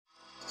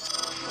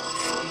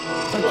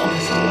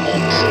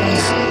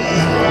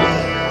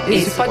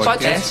Esse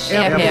podcast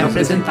é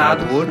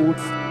apresentado por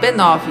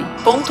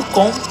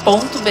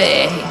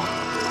b9.com.br.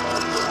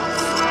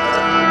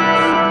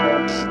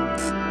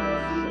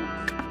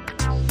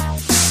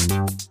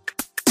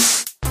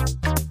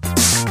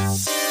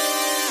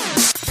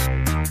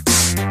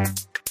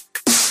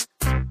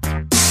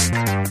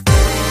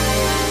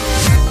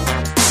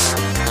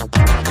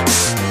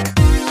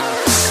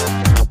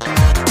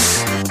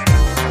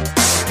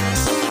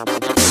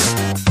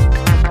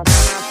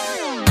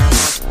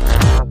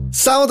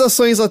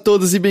 Saudações a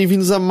todos e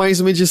bem-vindos a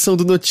mais uma edição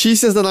do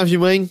Notícias da Nave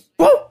Mãe,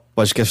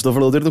 podcast do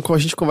Overloader, no qual a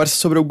gente conversa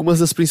sobre algumas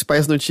das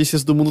principais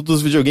notícias do mundo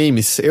dos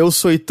videogames. Eu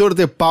sou Heitor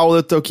de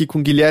Paula, tô aqui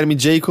com Guilherme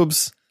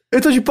Jacobs.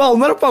 Heitor de Paula,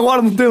 não era pra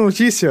agora não ter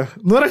notícia?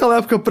 Não era aquela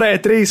época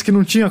pré-E3 que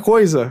não tinha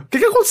coisa? O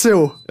que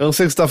aconteceu? Eu não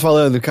sei o que você tá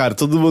falando, cara.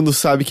 Todo mundo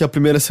sabe que a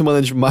primeira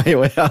semana de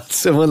maio é a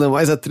semana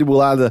mais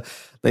atribulada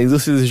da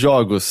indústria dos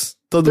jogos.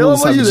 Todo mundo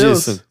sabe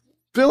disso.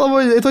 Pelo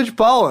amor de Deus, Heitor de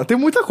Paula, tem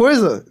muita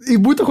coisa. E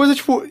muita coisa,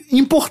 tipo,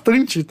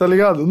 importante, tá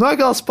ligado? Não é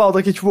aquelas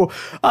pautas que, tipo,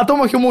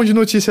 toma aqui um monte de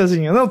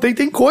noticiazinha. Não,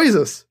 tem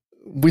coisas.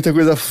 Muita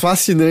coisa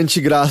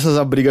fascinante graças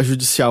à briga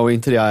judicial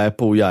entre a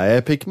Apple e a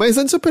Epic. Mas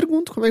antes eu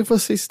pergunto, como é que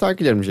você está,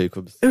 Guilherme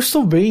Jacobs? Eu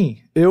estou bem.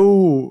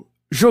 Eu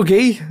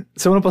joguei,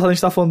 semana passada a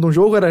gente tava falando de um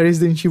jogo, era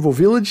Resident Evil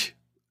Village.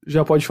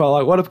 Já pode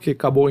falar agora, porque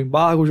acabou o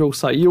embargo, o jogo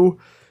saiu.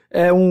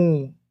 É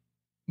um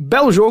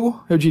belo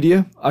jogo, eu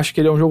diria. Acho que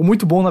ele é um jogo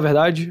muito bom, na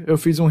verdade. Eu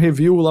fiz um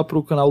review lá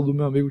pro canal do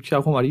meu amigo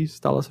Thiago Maris,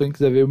 tá lá se alguém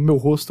quiser ver o meu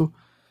rosto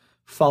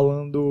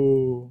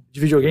falando de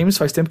videogames.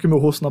 Faz tempo que o meu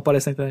rosto não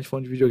aparece na internet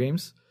falando de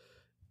videogames.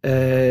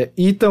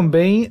 E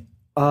também,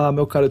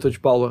 meu caro Heitor de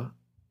Paula,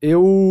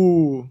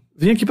 eu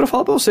vim aqui pra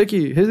falar pra você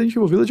que Resident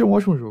Evil Village é um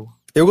ótimo jogo.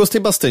 Eu gostei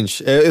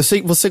bastante. Eu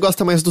sei que você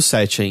gosta mais do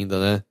 7 ainda,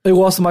 né? Eu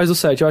gosto mais do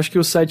 7. Eu acho que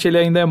o 7 ele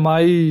ainda é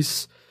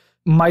mais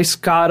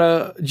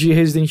cara de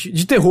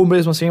de terror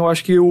mesmo, assim. Eu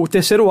acho que o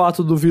terceiro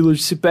ato do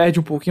Village se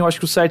perde um pouquinho. Eu acho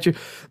que o 7...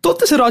 Todo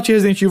terceiro ato de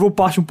Resident Evil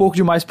parte um pouco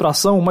demais pra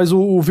ação, mas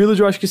o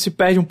Village eu acho que se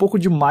perde um pouco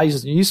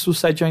demais nisso. O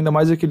 7 é ainda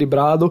mais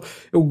equilibrado.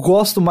 Eu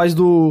gosto mais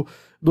do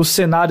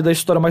cenário, da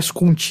história mais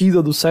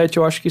contida do 7.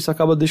 Eu acho que isso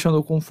acaba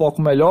deixando com um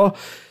foco melhor.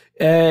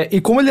 E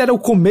como ele era o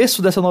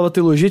começo dessa nova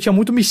trilogia, tinha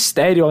muito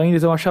mistério ainda,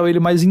 então eu achava ele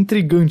mais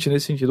intrigante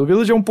nesse sentido. O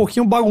Village é um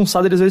pouquinho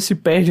bagunçado, ele às vezes se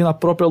perde na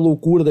própria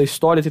loucura da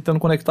história, tentando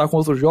conectar com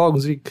outros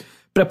jogos e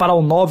preparar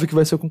o 9, que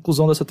vai ser a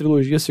conclusão dessa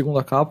trilogia, segundo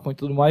a Capcom e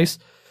tudo mais.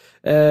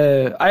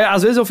 Aí,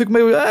 às vezes eu fico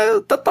meio...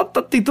 tá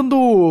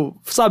tentando...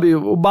 Sabe,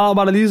 o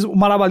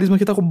malabarismo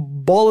aqui tá com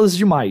bolas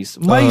demais.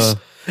 Mas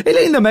ele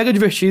ainda é mega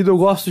divertido, eu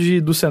gosto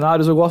dos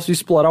cenários, eu gosto de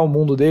explorar o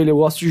mundo dele, eu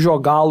gosto de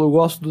jogá-lo, eu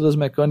gosto das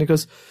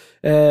mecânicas.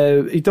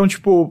 Então,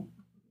 tipo,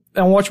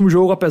 é um ótimo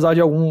jogo, apesar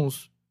de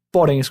alguns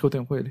poréns que eu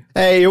tenho com ele.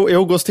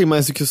 Eu gostei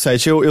mais do que o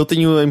 7. Eu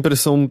tenho a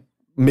impressão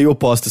meio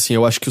oposta, assim.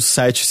 Eu acho que o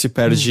 7 se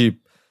perde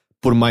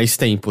por mais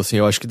tempo, assim.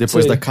 Eu acho que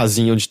depois da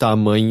casinha onde tá a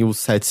mãe, o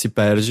 7 se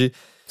perde.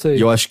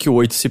 E eu acho que o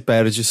 8 se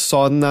perde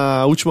só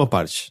na última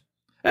parte.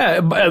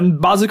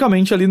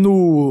 Basicamente ali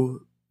no...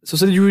 Se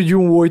você dividir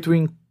um 8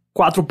 em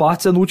 4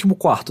 partes, é no último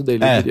quarto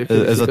dele. Eu diria que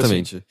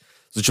exatamente. Assim.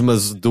 As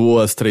últimas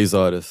 2-3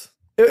 horas.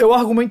 Eu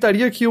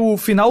argumentaria que o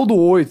final do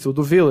 8,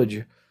 do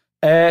Village,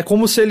 é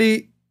como se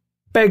ele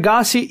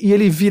pegasse e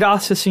ele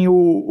virasse, assim,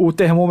 o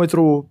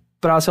termômetro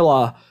pra, sei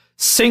lá,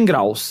 100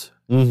 graus.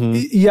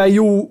 E aí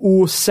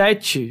o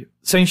 7,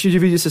 se a gente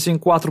dividisse, assim, em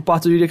 4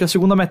 partes, eu diria que a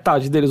segunda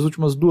metade deles, as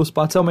últimas 2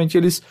 partes, realmente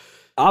eles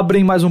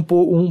abrem mais um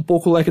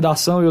pouco o leque da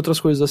ação e outras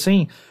coisas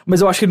assim, mas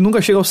eu acho que ele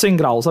nunca chega aos 100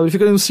 graus, sabe? Ele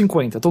fica ali nos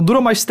 50. Então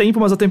dura mais tempo,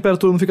 mas a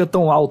temperatura não fica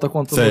tão alta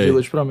quanto no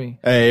Village pra mim.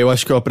 Eu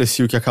acho que eu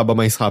aprecio que acaba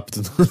mais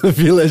rápido no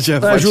Village.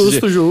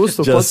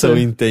 Justo. De ação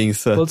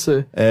intensa. Pode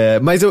ser.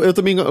 Mas eu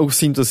também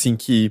sinto, assim,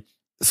 que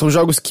são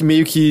jogos que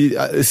meio que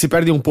se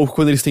perdem um pouco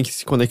quando eles têm que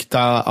se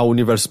conectar ao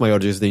universo maior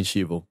de Resident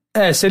Evil.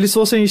 Se eles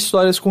fossem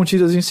histórias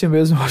contidas em si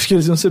mesmo, eu acho que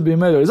eles iam ser bem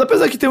melhores.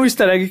 Apesar que tem um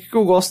easter egg que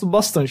eu gosto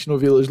bastante no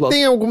Village lá.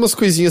 Tem algumas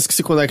coisinhas que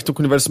se conectam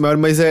com o universo maior,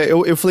 mas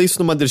eu falei isso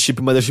no Mothership.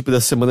 O Mothership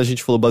dessa semana a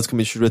gente falou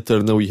basicamente de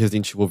Returnal e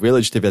Resident Evil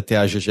Village. Teve até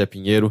a GG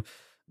Pinheiro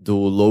do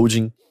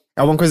Loading.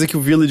 É uma coisa que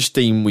o Village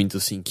tem muito,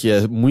 assim, que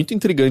é muito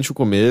intrigante o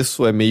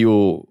começo. É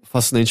meio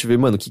fascinante ver,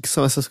 mano, o que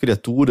são essas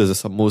criaturas?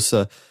 Essa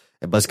moça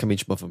é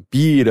basicamente uma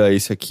vampira,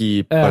 esse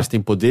aqui parece que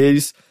tem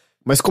poderes.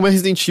 Mas como é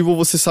Resident Evil,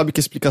 você sabe que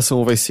a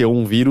explicação vai ser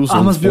um vírus,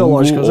 armas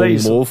biológicas, ou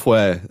isso. Um mofo,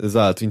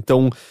 exato.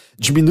 Então,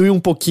 diminui um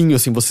pouquinho,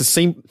 assim, você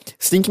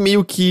tem que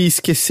meio que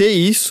esquecer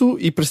isso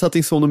e prestar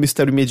atenção no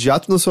mistério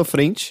imediato na sua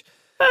frente,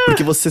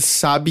 porque você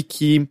sabe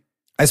que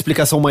a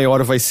explicação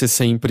maior vai ser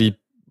sempre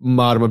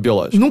uma arma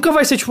biológica. Nunca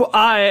vai ser tipo,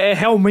 é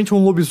realmente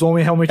um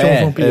lobisomem, realmente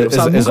é um vampiro,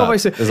 sabe? Nunca vai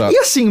ser. Exato. E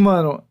assim,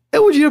 mano,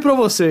 eu diria pra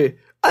você,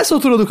 a essa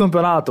altura do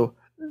campeonato,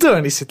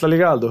 dane-se, tá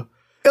ligado?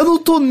 Eu não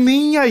tô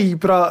nem aí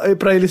pra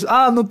eles...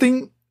 não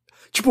tem...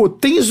 Tipo,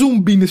 tem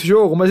zumbi nesse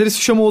jogo, mas eles se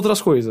chamam outras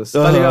coisas,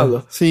 tá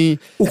ligado? Sim.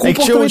 O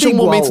comportamento tinha um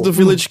momento do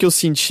Village que eu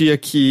sentia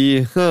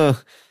que...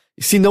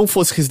 se não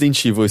fosse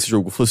Resident Evil esse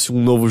jogo, fosse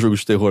um novo jogo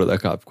de terror da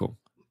Capcom.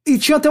 E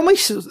tinha até uma...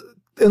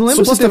 Eu não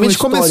lembro supostamente se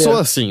teve uma começou história.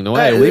 assim, não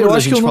é? Eu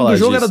acho que o nome do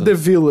jogo era The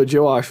Village,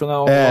 eu acho, né?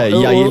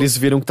 E aí eles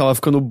viram que tava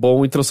ficando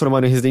bom e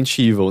transformaram em Resident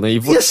Evil, né?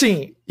 E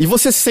assim... E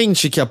você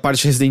sente que a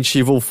parte Resident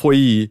Evil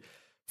foi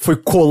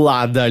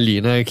colada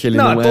ali, né? Que ele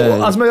não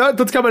é...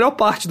 Tanto que a melhor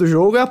parte do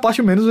jogo é a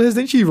parte menos do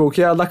Resident Evil,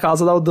 que é a da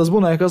casa das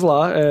bonecas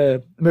lá.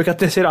 É meio que a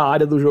terceira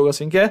área do jogo,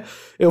 assim, que é...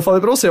 Eu falei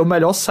pra você, o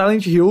melhor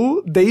Silent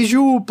Hill desde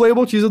o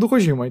Playable Teaser do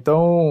Kojima.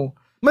 Então...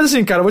 Mas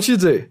assim, cara, eu vou te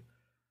dizer.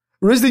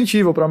 Resident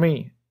Evil, pra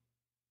mim...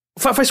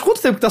 Faz quanto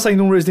tempo que tá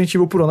saindo um Resident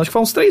Evil por ano? Acho que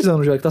faz uns 3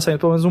 anos já que tá saindo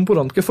pelo menos um por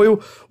ano. Porque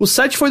o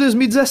 7 foi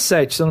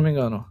 2017, se eu não me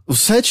engano. O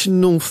 7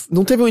 não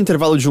teve um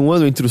intervalo de 1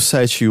 ano entre o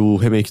 7 e o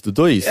remake do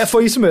 2?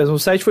 Foi isso mesmo. O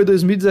 7 foi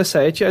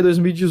 2017, aí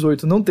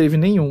 2018 não teve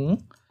nenhum.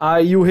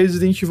 Aí o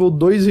Resident Evil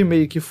 2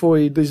 Remake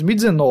foi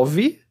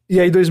 2019. E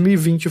aí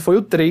 2020 foi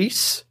o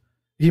 3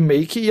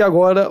 Remake. E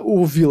agora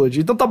o Village.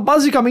 Então tá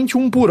basicamente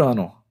um por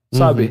ano,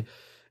 sabe? Uhum.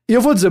 E eu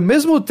vou dizer,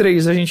 mesmo o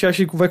 3, a gente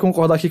acha que vai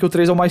concordar aqui que o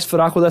 3 é o mais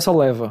fraco dessa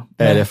leva.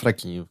 Ele é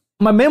fraquinho.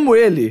 Mas mesmo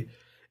ele,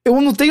 eu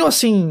não tenho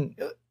assim...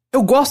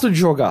 Eu gosto de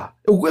jogar.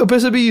 Eu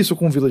percebi isso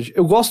com o Village.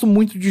 Eu gosto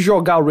muito de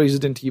jogar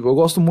Resident Evil. Eu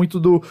gosto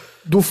muito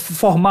do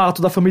formato,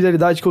 da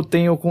familiaridade que eu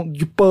tenho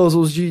de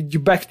puzzles, de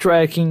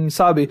backtracking,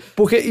 sabe?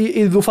 Porque,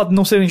 e do fato de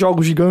não serem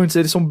jogos gigantes,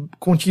 eles são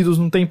contidos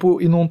num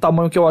tempo e num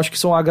tamanho que eu acho que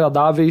são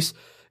agradáveis.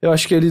 Eu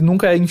acho que ele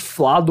nunca é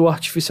inflado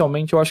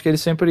artificialmente. Eu acho que ele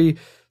sempre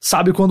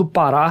sabe quando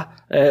parar.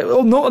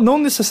 Não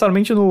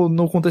necessariamente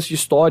no contexto de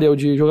história ou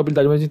de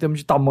jogabilidade, mas em termos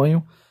de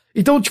tamanho.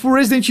 Então, tipo,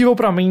 Resident Evil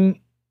pra mim,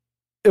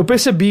 eu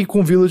percebi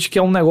com o Village que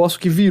é um negócio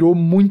que virou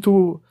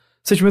muito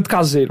sentimento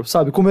caseiro,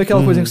 sabe? Comer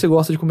aquela coisinha que você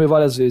gosta de comer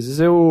várias vezes.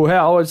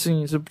 Real,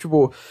 assim,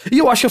 tipo... E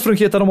eu acho que a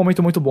franquia tá num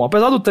momento muito bom.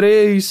 Apesar do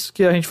 3,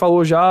 que a gente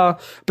falou já,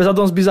 apesar de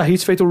umas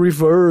bizarrices feito o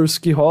Reverse,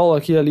 que rola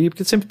aqui e ali,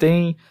 porque sempre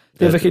tem...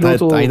 Teve aquele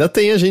outro... Ainda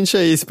tem a gente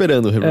aí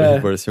esperando o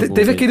Reverse.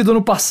 Teve aquele do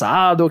ano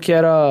passado, que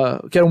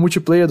era o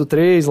multiplayer do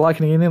 3 lá,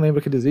 que ninguém nem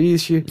lembra que ele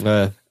existe.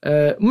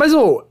 Mas,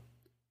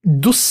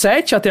 do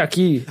 7 até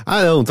aqui...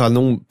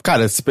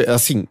 Cara,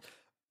 assim...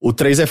 O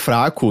 3 é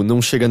fraco,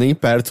 não chega nem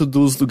perto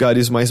dos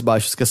lugares mais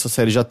baixos que essa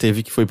série já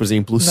teve, que foi, por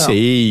exemplo, o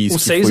 6. O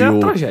 6 é a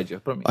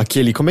tragédia pra mim.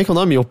 Aquele, como é que é o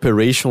nome?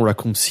 Operation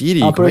Raccoon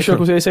City? Operation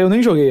Raccoon City, esse aí eu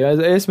nem joguei,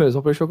 é esse mesmo,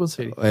 Operation Raccoon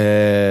City.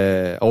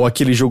 Ou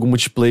aquele jogo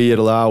multiplayer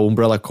lá, o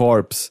Umbrella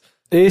Corps.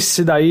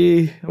 Esse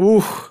daí,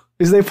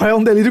 esse daí é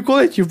um delírio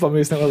coletivo pra mim,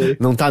 esse negócio aí.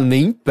 Não tá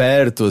nem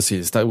perto, assim,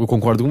 eu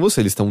concordo com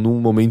você, eles estão num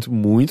momento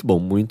muito bom,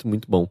 muito,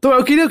 muito bom. Então,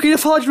 eu queria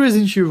falar de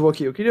Resident Evil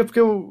aqui, porque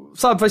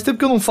sabe, faz tempo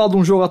que eu não falo de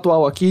um jogo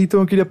atual aqui,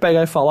 então eu queria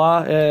pegar e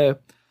falar,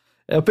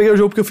 eu peguei o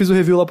jogo porque eu fiz o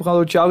review lá pro canal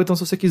do Thiago, então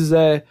se você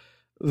quiser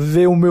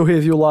ver o meu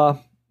review lá,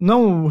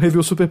 não um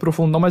review super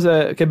profundo não, mas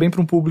que é bem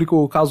pra um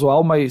público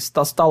casual, mas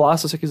tá lá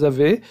se você quiser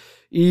ver.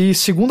 E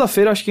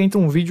segunda-feira acho que entra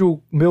um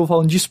vídeo meu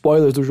falando de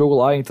spoilers do jogo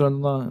lá, entrando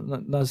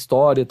na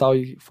história e tal,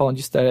 e falando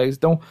de easter eggs.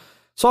 Então,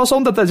 só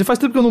um detalhe, faz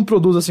tempo que eu não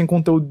produzo assim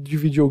conteúdo de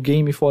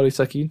videogame fora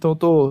isso aqui, então eu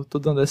tô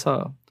dando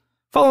essa...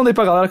 Falando aí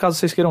pra galera, caso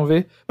vocês queiram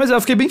ver. Mas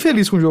eu fiquei bem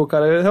feliz com o jogo,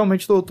 cara, eu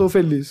realmente tô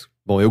feliz.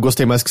 Bom, eu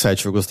gostei mais que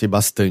 7, eu gostei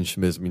bastante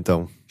mesmo,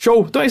 então.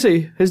 Show! Então é isso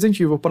aí, Resident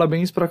Evil,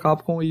 parabéns pra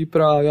Capcom e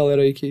pra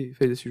galera aí que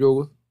fez esse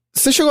jogo.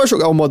 Você chegou a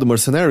jogar o modo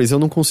Mercenaries? Eu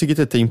não consegui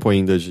ter tempo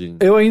ainda de...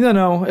 Eu ainda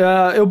não.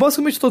 Eu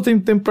basicamente tô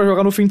tendo tempo pra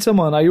jogar no fim de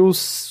semana. Aí o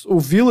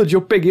Village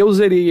eu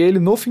zerei ele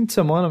no fim de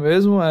semana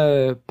mesmo,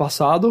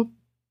 passado.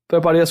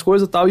 Preparei as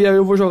coisas e tal, e aí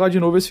eu vou jogar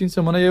de novo esse fim de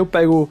semana e aí eu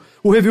pego...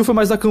 O review foi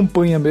mais da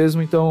campanha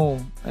mesmo, então...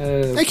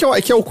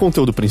 que é o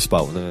conteúdo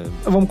principal, né?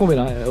 Vamos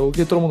combinar, é o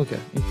que todo mundo quer.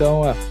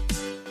 Então,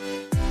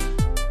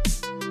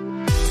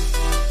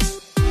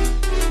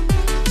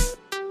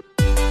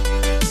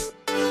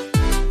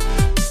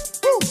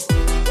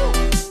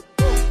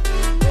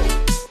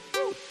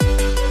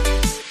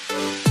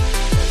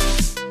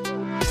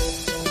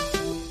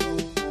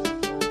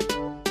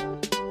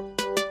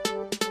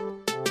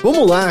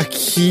 Vamos lá,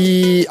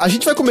 que a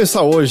gente vai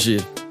começar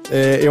hoje.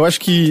 Eu acho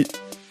que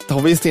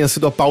talvez tenha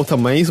sido a pauta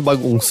mais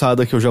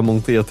bagunçada que eu já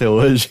montei até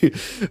hoje,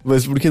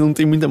 mas porque não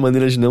tem muita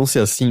maneira de não ser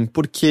assim,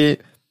 porque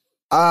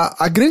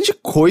a grande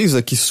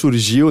coisa que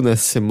surgiu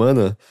nessa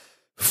semana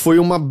foi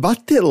uma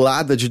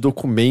batelada de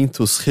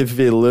documentos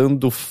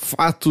revelando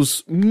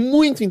fatos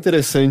muito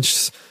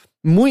interessantes,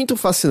 muito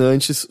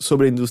fascinantes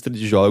sobre a indústria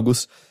de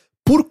jogos,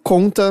 por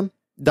conta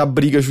da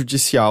briga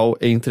judicial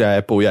entre a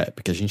Apple e a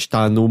Epic. A gente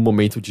tá no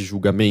momento de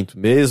julgamento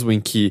mesmo, em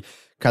que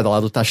cada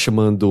lado tá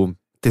chamando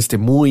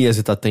testemunhas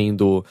e tá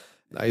tendo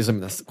a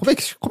examinação. Como é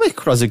que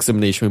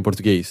cross-examination em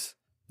português?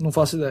 Não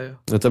faço ideia.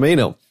 Eu também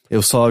não.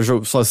 Eu só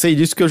sei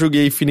disso que eu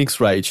joguei Phoenix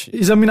Wright.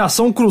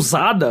 Examinação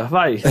cruzada?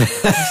 Vai. Não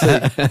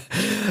sei.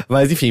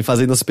 Mas enfim,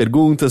 fazendo as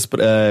perguntas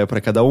pra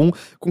cada um,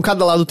 com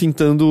cada lado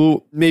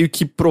tentando meio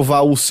que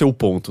provar o seu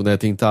ponto, né?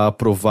 Tentar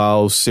provar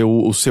o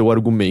seu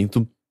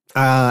argumento.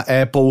 A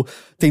Apple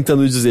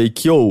tentando dizer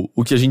que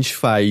o que a gente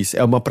faz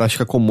é uma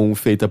prática comum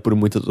feita por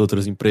muitas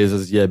outras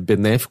empresas e é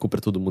benéfico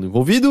para todo mundo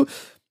envolvido.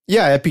 E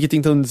a Epic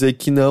tentando dizer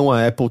que não,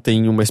 a Apple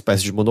tem uma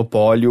espécie de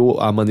monopólio,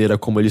 a maneira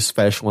como eles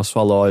fecham a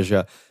sua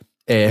loja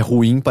é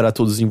ruim para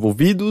todos os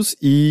envolvidos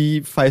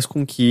e faz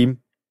com que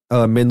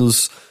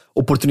menos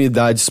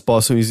oportunidades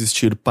possam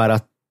existir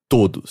para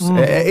todos.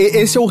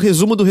 Esse é o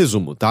resumo do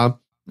resumo, tá?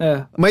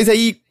 Mas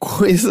aí,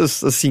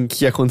 coisas assim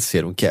que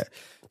aconteceram, que é...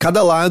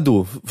 Cada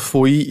lado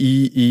foi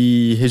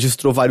e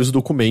registrou vários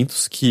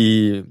documentos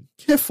que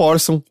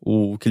reforçam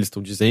o que eles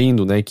estão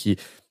dizendo, né? Que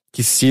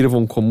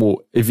sirvam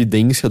como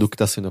evidência do que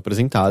está sendo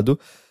apresentado.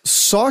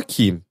 Só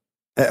que,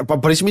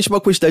 aparentemente,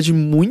 uma quantidade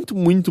muito,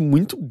 muito,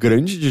 muito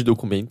grande de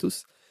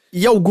documentos.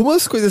 E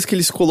algumas coisas que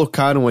eles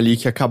colocaram ali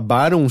que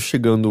acabaram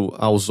chegando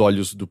aos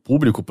olhos do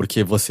público,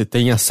 porque você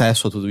tem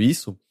acesso a tudo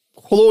isso,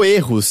 rolou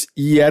erros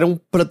e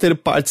eram pra ter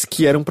partes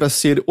que eram pra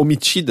ser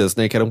omitidas,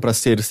 né? Que eram pra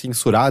ser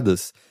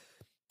censuradas,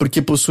 porque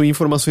possuem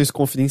informações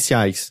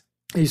confidenciais.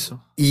 Isso.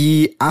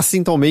 E,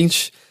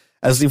 acidentalmente,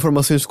 as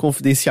informações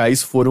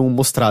confidenciais foram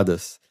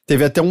mostradas.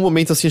 Teve até um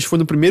momento, assim, acho que foi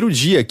no primeiro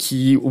dia,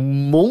 que um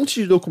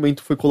monte de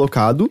documento foi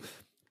colocado.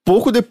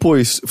 Pouco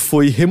depois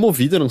foi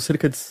removido, eram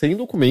cerca de 100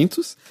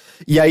 documentos.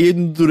 E aí,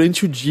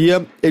 durante o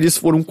dia, eles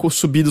foram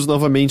subidos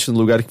novamente no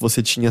lugar que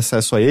você tinha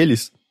acesso a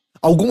eles.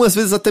 Algumas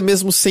vezes até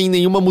mesmo sem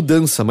nenhuma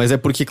mudança, mas é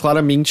porque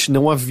claramente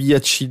não havia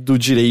tido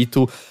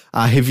direito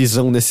à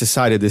revisão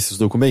necessária desses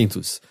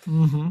documentos.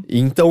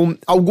 Então,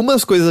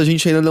 algumas coisas a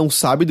gente ainda não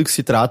sabe do que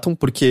se tratam,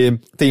 porque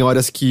tem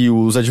horas que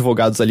os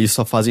advogados ali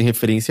só fazem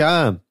referência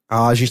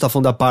a gente tá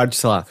falando da parte,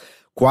 sei lá,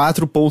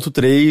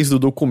 4.3 do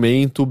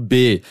documento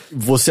B.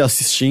 Você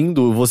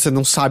assistindo, você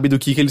não sabe do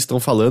que eles estão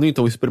falando,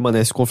 então isso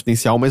permanece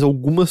confidencial, mas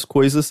algumas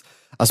coisas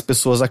as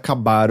pessoas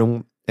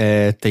acabaram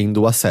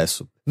tendo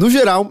acesso. No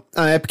geral,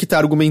 a Epic tá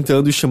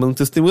argumentando e chamando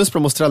testemunhas pra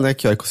mostrar, né,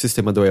 que o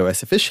ecossistema do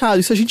iOS é fechado.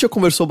 Isso a gente já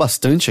conversou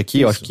bastante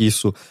aqui, eu acho que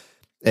isso,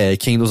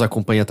 quem nos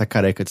acompanha tá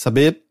careca de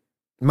saber.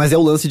 Mas é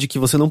o lance de que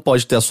você não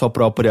pode ter a sua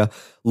própria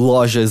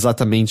loja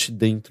exatamente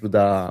dentro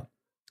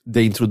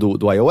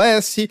do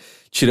iOS,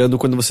 tirando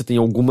quando você tem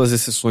algumas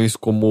exceções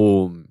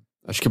como...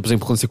 Acho que, por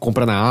exemplo, quando você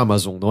compra na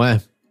Amazon, não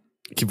é?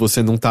 Que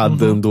você não tá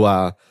dando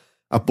a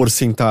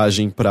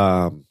porcentagem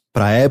pra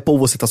Apple,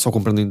 você tá só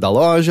comprando dentro da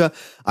loja.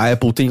 A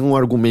Apple tem um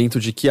argumento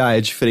de que é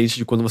diferente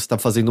de quando você tá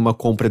fazendo uma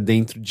compra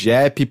dentro de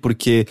app,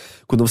 porque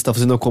quando você tá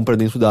fazendo uma compra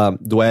dentro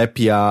do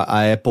app,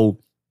 a Apple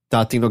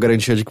tá tendo a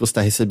garantia de que você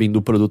tá recebendo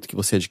o produto que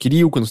você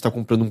adquiriu. Quando você tá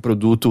comprando um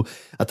produto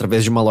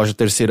através de uma loja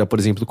terceira, por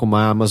exemplo, como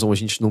a Amazon, a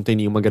gente não tem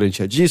nenhuma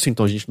garantia disso,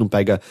 então a gente não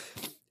pega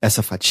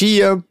essa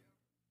fatia.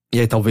 E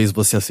aí talvez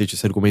você aceite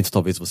esse argumento,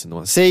 talvez você não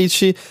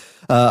aceite.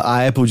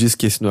 A Apple diz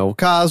que esse não é o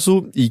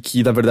caso, e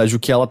que, na verdade, o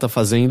que ela tá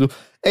fazendo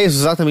é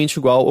exatamente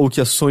igual ao que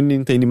a Sony,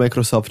 Nintendo e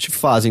Microsoft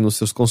fazem nos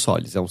seus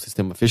consoles. É um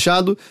sistema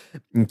fechado,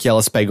 em que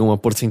elas pegam uma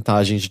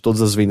porcentagem de todas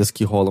as vendas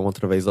que rolam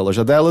através da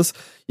loja delas,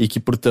 e que,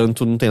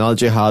 portanto, não tem nada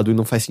de errado e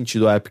não faz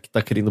sentido a Epic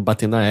tá querendo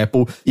bater na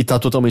Apple, e tá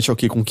totalmente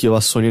ok com o que a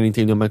Sony, a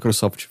Nintendo e a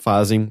Microsoft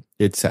fazem,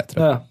 etc.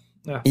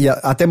 E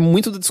até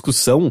muito da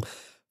discussão...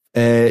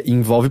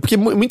 envolve, porque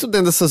muito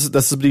dentro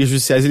dessas brigas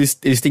judiciais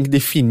eles têm que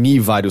definir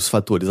vários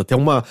fatores, até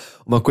uma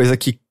coisa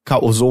que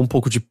causou um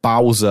pouco de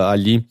pausa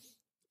ali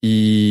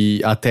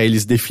e até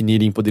eles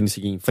definirem e poderem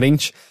seguir em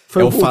frente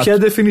foi o fato... que é a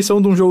definição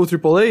de um jogo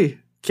AAA?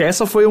 Que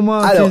essa foi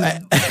uma...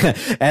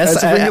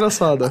 essa foi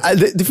engraçada. A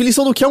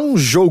definição do que é um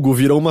jogo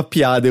virou uma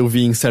piada, eu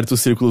vi em certos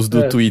círculos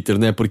do Twitter,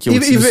 né, porque o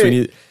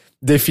Tim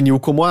definiu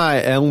como,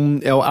 é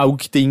algo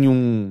que tem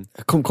um...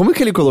 Como é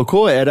que ele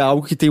colocou? Era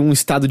algo que tem um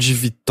estado de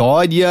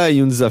vitória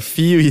e um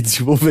desafio e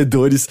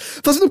desenvolvedores...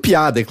 Fazendo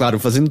piada, é claro,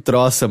 fazendo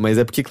troça, mas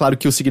é porque, claro,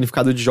 que o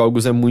significado de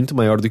jogos é muito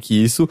maior do que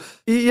isso.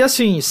 E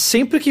assim,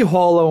 sempre que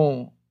rola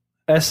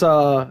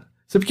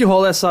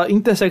essa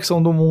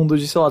intersecção do mundo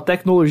de, sei lá,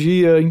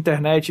 tecnologia,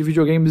 internet,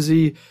 videogames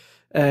e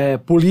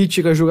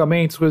política,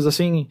 julgamentos, coisas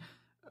assim...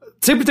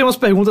 Sempre tem umas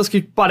perguntas que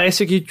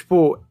parece que,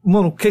 tipo...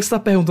 Mano, por que você tá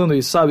perguntando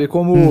isso, sabe?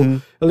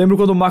 Como... Eu lembro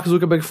quando o Mark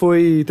Zuckerberg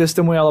foi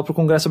testemunhar lá pro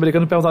Congresso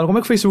americano e perguntaram como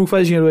é que o Facebook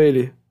faz dinheiro a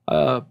ele?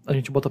 A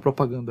gente bota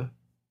propaganda,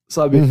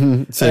 sabe?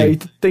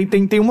 E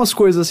tem umas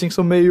coisas assim que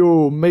são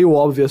meio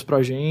óbvias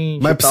pra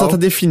gente. Mas precisa estar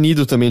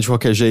definido também de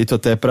qualquer jeito,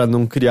 até pra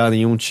não criar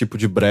nenhum tipo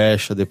de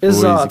brecha depois.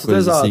 Exato.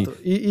 Assim.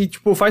 E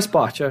tipo, faz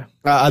parte,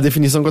 A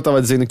definição que eu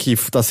tava dizendo que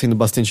tá sendo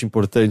bastante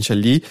importante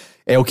ali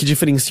é o que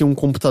diferencia um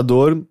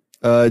computador...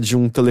 de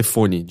um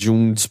telefone, de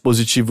um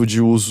dispositivo de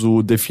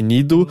uso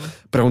definido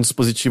para um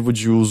dispositivo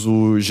de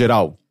uso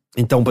geral.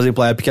 Então, por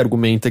exemplo, a Epic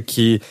argumenta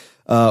que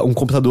um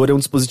computador é um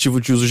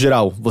dispositivo de uso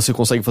geral. Você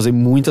consegue fazer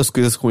muitas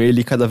coisas com ele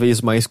e cada vez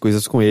mais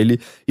coisas com ele,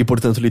 e,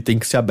 portanto, ele tem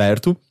que ser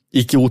aberto.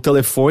 E que o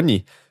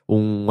telefone,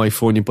 um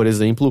iPhone, por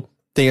exemplo,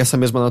 tem essa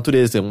mesma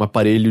natureza, é um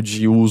aparelho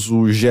de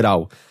uso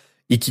geral.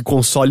 E que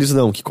consoles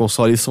não, que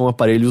consoles são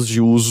aparelhos de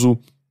uso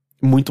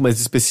muito mais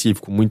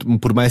específico.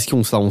 Por mais que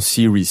um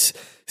Series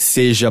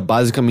seja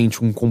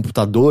basicamente um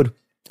computador,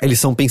 eles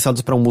são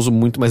pensados para um uso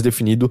muito mais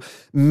definido,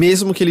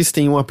 mesmo que eles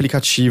tenham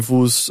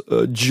aplicativos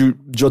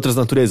de outras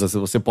naturezas.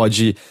 Você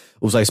pode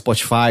usar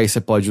Spotify,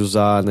 você pode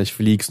usar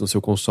Netflix no seu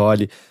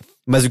console,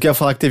 mas o que eu ia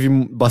falar que teve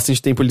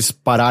bastante tempo eles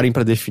pararem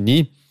para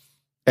definir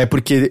é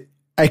porque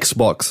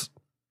Xbox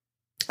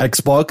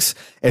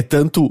é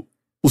tanto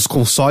os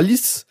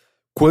consoles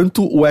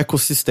quanto o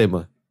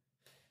ecossistema.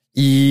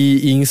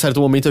 E em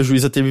certo momento a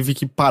juíza teve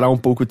que parar um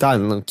pouco, tá?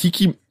 O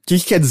que que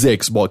quer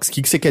dizer Xbox? O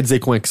que você quer dizer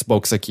com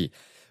Xbox aqui?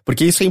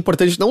 Porque isso é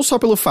importante não só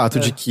pelo fato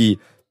de que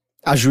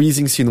a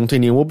juíza em si não tem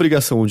nenhuma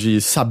obrigação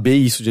de saber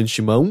isso de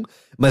antemão,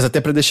 mas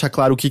até pra deixar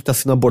claro o que tá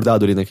sendo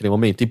abordado ali naquele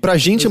momento. E pra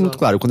gente é muito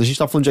claro, quando a gente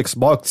tá falando de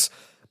Xbox,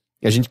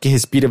 a gente que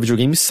respira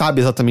videogame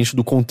sabe exatamente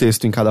do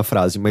contexto em cada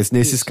frase, mas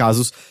nesses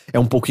casos é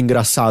um pouco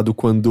engraçado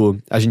quando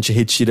a gente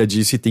retira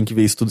disso e tem que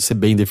ver isso tudo ser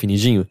bem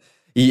definidinho.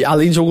 E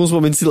além de alguns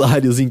momentos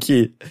hilários em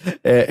que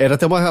era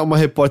até uma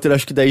repórter,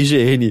 acho que da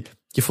IGN,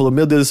 que falou,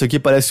 meu Deus, isso aqui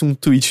parece um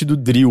tweet do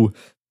Drill.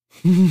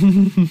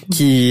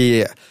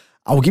 Que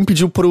alguém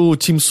pediu pro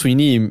Tim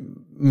Sweeney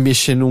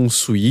mexer num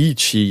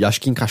switch,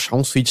 acho que encaixar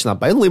um switch na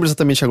barra, eu não lembro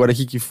exatamente agora o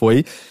que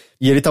foi,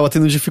 e ele tava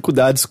tendo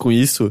dificuldades com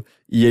isso,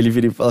 e ele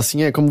vira e fala assim,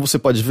 como você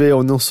pode ver,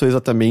 eu não sou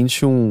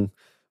exatamente um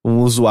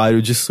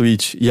usuário de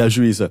switch, e a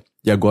juíza,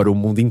 e agora o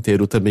mundo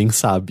inteiro também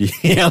sabe.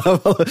 E ela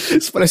fala,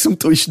 isso parece um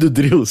tweet do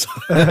Drill,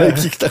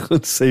 o que tá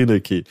acontecendo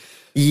aqui?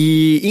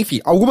 E, enfim,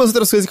 algumas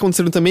outras coisas que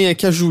aconteceram também é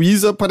que a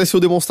juíza pareceu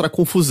demonstrar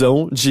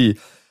confusão de...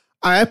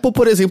 A Apple,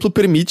 por exemplo,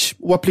 permite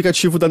o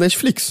aplicativo da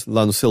Netflix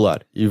lá no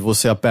celular. E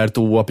você aperta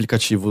o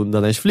aplicativo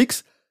da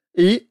Netflix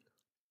e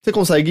você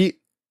consegue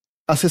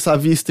acessar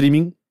via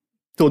streaming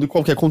todo e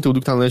qualquer conteúdo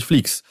que tá na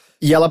Netflix.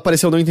 E ela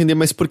pareceu não entender,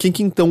 mas por que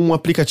então um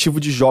aplicativo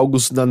de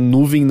jogos na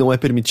nuvem não é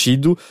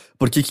permitido?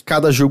 Por que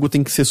cada jogo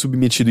tem que ser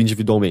submetido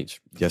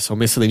individualmente? E essa é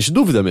uma excelente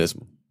dúvida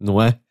mesmo,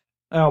 não é?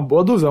 É uma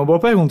boa dúvida, é uma boa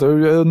pergunta.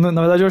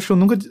 Na verdade, eu acho que eu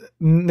nunca...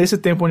 Nesse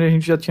tempo onde a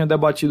gente já tinha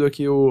debatido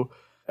aqui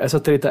essa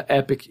treta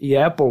Epic e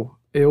Apple...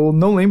 Eu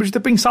não lembro de ter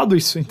pensado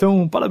isso,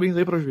 então parabéns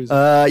aí pra juíza.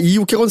 E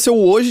o que aconteceu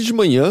hoje de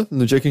manhã,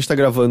 no dia que a gente tá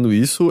gravando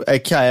isso, é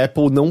que a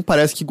Apple não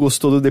parece que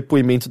gostou do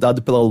depoimento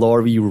dado pela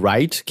Lori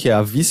Wright, que é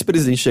a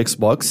vice-presidente de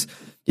Xbox,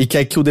 e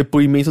quer que o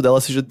depoimento dela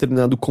seja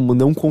determinado como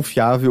não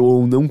confiável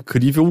ou não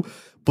crível,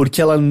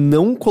 porque ela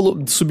não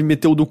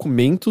submeteu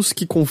documentos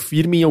que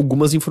confirmem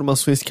algumas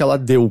informações que ela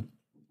deu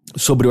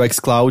sobre o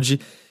xCloud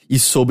e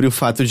sobre o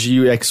fato de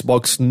o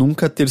Xbox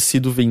nunca ter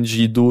sido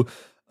vendido...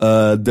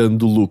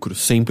 dando lucro.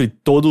 Sempre,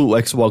 todo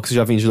o Xbox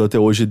já vendido até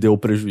hoje deu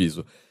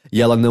prejuízo.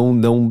 E ela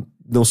não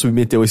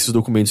submeteu esses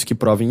documentos que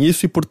provem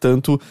isso e,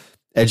 portanto,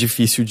 é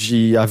difícil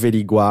de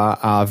averiguar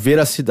a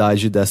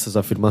veracidade dessas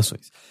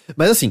afirmações.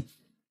 Mas, assim,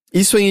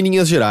 isso é em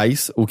linhas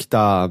gerais, o que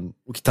tá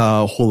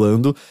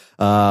rolando.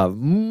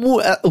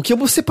 O que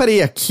eu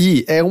separei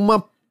aqui é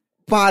uma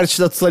parte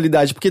da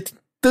totalidade, porque tem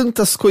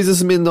tantas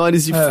coisas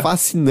menores e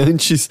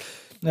fascinantes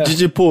de,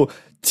 tipo...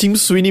 Tim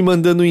Sweeney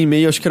mandando um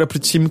e-mail, acho que era pro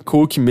Tim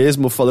Cook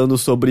mesmo, falando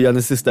sobre a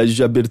necessidade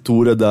de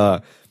abertura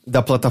da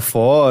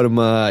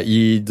plataforma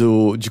e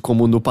de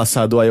como no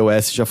passado o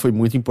iOS já foi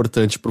muito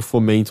importante pro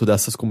fomento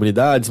dessas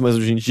comunidades, mas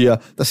hoje em dia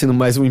tá sendo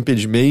mais um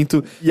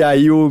impedimento. E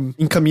aí o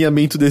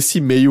encaminhamento desse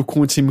e-mail com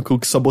o Tim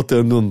Cook só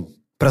botando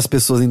pras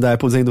pessoas da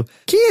Apple dizendo,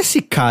 quem é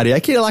esse cara? É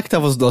aquele lá que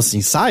tava nos nossos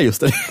ensaios,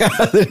 tá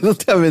ligado? Ele não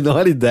tem a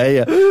menor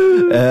ideia.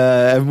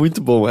 É muito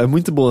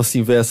bom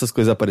assim ver essas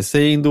coisas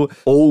aparecendo.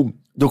 Ou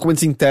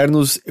documentos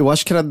internos, eu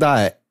acho que era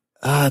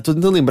tô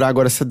tentando lembrar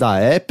agora se é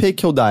da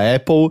Epic ou da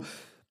Apple,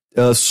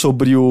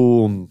 sobre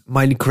o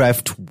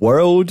Minecraft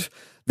World,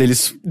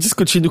 deles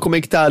discutindo como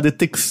é que tá a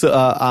detecção,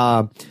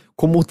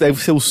 como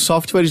deve ser o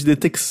software de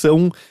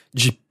detecção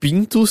de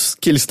pintos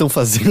que eles estão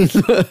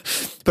fazendo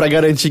pra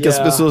garantir que as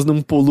pessoas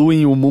não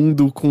poluem o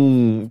mundo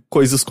com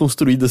coisas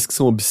construídas que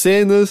são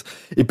obscenas,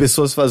 e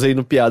pessoas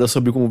fazendo piada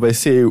sobre como vai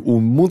ser o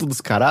mundo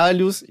dos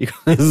caralhos e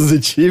coisas do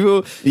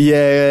tipo. E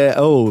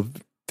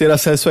ter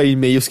acesso a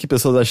e-mails que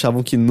pessoas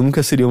achavam que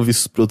nunca seriam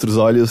vistos por outros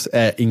olhos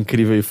é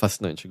incrível e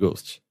fascinante,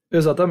 Ghost.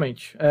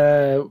 Exatamente.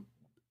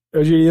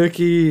 Eu diria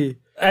que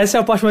essa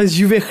é a parte mais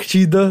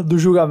divertida do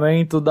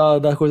julgamento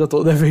da coisa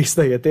toda, é ver isso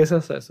daí, é ter esse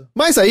acesso.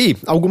 Mas aí,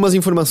 algumas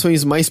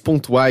informações mais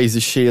pontuais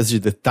e cheias de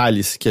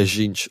detalhes que a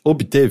gente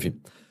obteve.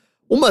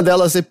 Uma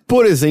delas é,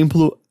 por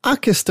exemplo, a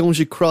questão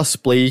de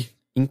crossplay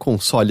em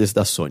consoles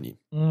da Sony.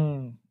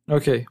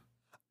 Ok.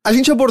 A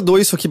gente abordou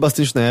isso aqui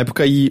bastante na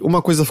época e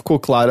uma coisa ficou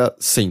clara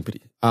sempre.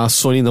 A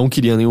Sony não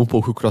queria nem um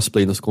pouco o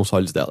crossplay nos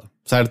consoles dela,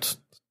 certo?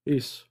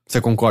 Isso. Você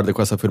concorda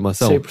com essa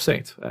afirmação?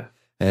 100%,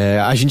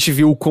 a gente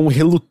viu o quão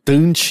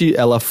relutante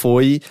ela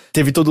foi.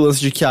 Teve todo o lance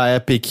de que a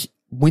Epic,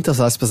 muitas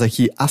aspas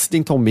aqui,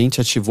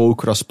 acidentalmente ativou o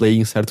crossplay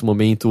em certo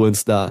momento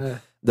antes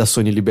da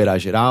Sony liberar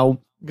geral.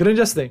 Grande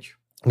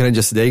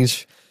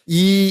acidente.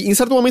 E em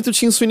certo momento o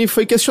Tim Sweeney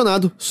foi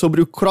questionado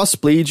sobre o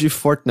crossplay de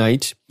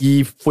Fortnite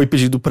e foi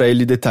pedido pra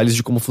ele detalhes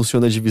de como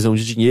funciona a divisão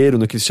de dinheiro,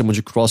 no que eles chamam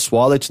de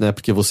cross-wallet, né?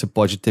 Porque você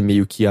pode ter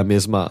meio que a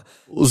mesma...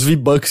 Os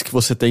V-Bucks que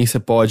você tem, você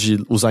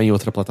pode usar em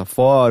outra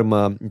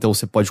plataforma, então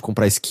você pode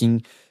comprar skin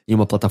em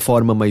uma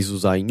plataforma, mas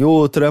usar em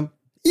outra.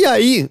 E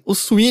aí, o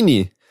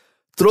Sweeney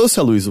trouxe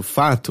à luz o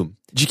fato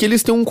de que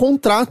eles têm um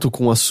contrato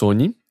com a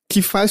Sony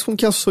que faz com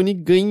que a Sony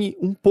ganhe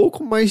um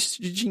pouco mais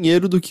de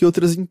dinheiro do que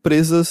outras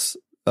empresas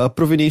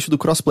provenientes do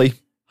crossplay.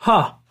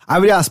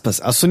 Abre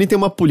aspas, a Sony tem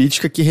uma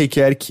política que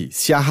requer que,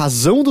 se a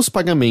razão dos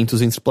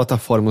pagamentos entre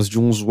plataformas de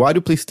um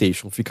usuário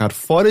PlayStation ficar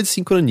fora de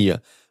sincronia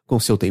com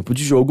seu tempo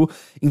de jogo,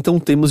 então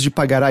temos de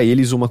pagar a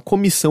eles uma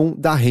comissão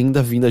da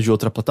renda vinda de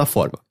outra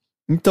plataforma.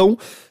 Então,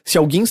 se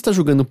alguém está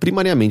jogando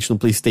primariamente no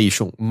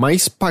PlayStation,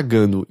 mas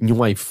pagando em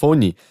um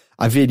iPhone,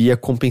 haveria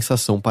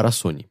compensação para a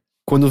Sony.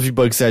 Quando o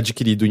V-Bucks é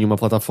adquirido em uma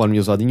plataforma e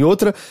usado em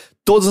outra,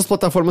 todas as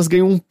plataformas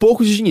ganham um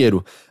pouco de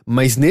dinheiro,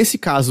 mas nesse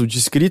caso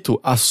descrito,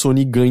 a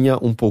Sony ganha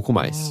um pouco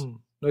mais.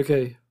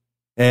 Ok.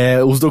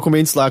 Os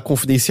documentos lá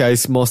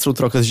confidenciais mostram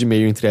trocas de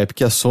e-mail entre a Epic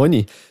e a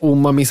Sony.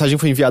 Uma mensagem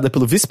foi enviada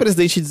pelo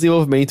vice-presidente de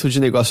desenvolvimento de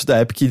negócio da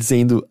Epic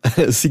dizendo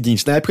o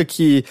seguinte, na época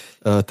que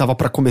tava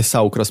pra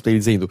começar o crossplay,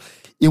 dizendo: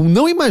 eu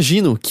não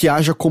imagino que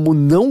haja como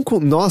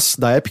nós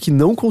da Epic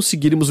não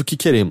conseguirmos o que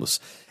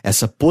queremos.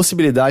 Essa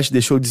possibilidade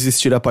deixou de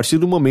existir a partir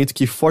do momento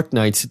que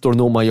Fortnite se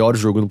tornou o maior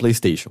jogo no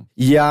PlayStation.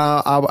 E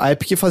a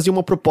Epic fazia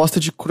uma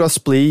proposta de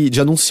crossplay, de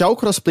anunciar o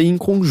crossplay em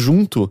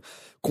conjunto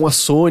com a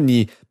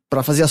Sony,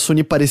 pra fazer a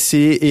Sony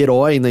parecer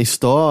herói na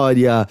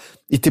história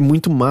e ter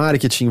muito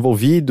marketing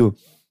envolvido.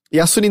 E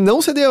a Sony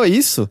não cedeu a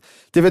isso.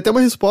 Teve até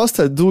uma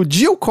resposta do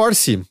Gio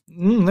Corsi.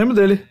 Lembro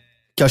dele.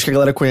 Que acho que a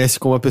galera conhece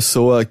como a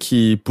pessoa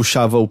que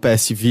puxava o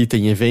PS Vita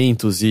em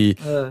eventos e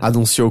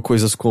anunciou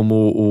coisas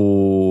como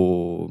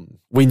o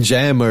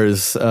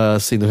Windjammers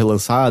sendo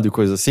relançado e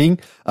coisa assim.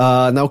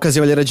 Na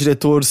ocasião ele era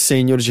diretor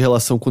sênior de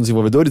relação com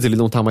desenvolvedores, ele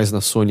não tá mais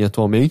na Sony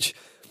atualmente.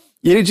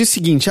 E ele diz o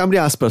seguinte, abre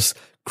aspas,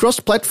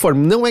 cross-platform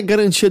não é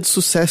garantia de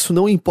sucesso,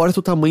 não importa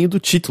o tamanho do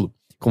título.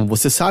 Como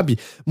você sabe,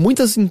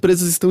 muitas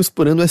empresas estão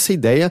explorando essa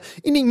ideia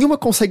e nenhuma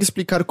consegue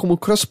explicar como o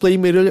crossplay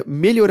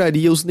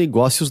melhoraria os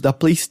negócios da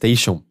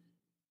PlayStation.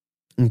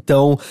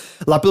 Então,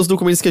 lá pelos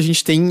documentos que a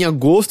gente tem, em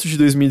agosto de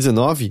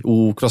 2019,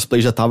 o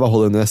crossplay já estava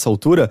rolando nessa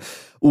altura,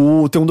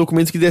 tem um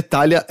documento que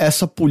detalha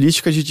essa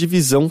política de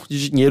divisão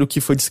de dinheiro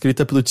que foi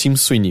descrita pelo Tim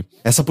Sweeney.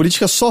 Essa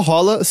política só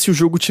rola se o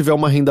jogo tiver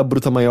uma renda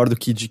bruta maior do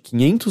que de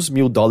 $500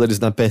 mil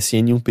na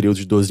PSN em um período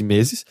de 12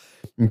 meses.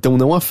 Então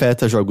não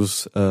afeta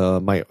jogos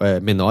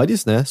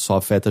menores, né? Só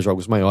afeta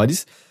jogos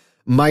maiores.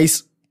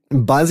 Mas,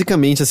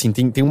 basicamente, assim,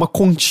 tem uma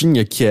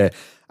continha que é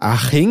a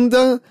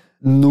renda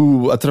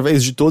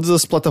através de todas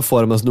as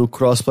plataformas no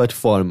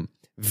cross-platform,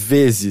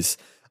 vezes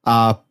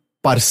a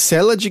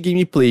parcela de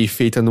gameplay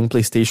feita num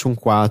PlayStation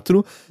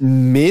 4,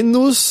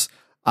 menos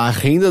a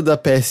renda da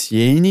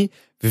PSN,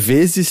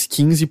 vezes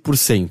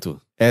 15%.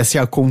 Essa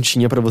é a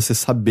continha pra você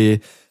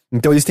saber.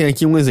 Então eles têm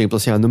aqui um exemplo,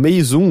 assim, no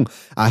mês 1,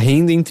 a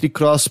renda entre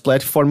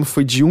cross-platform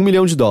foi de $1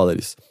 milhão.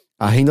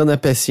 A renda na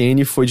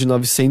PSN foi de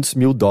 $900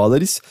 mil.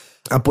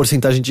 A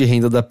porcentagem de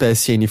renda da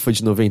PSN foi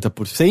de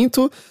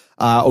 90%.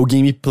 O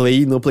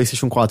gameplay no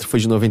PlayStation 4 foi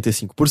de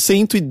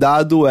 95%, e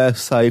dado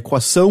essa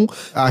equação,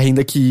 a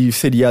renda que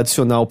seria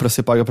adicional para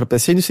ser paga para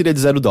PSN seria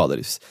de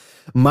 $0.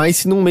 Mas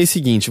se no mês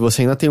seguinte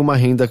você ainda tem uma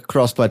renda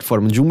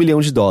cross-platform de $1 milhão,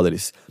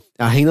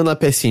 a renda na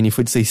PSN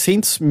foi de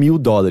 $600 mil,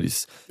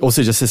 ou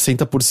seja,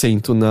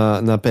 60%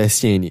 na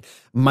PSN,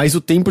 mas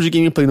o tempo de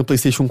gameplay no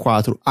PlayStation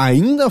 4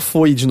 ainda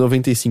foi de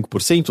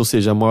 95%, ou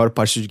seja, a maior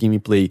parte de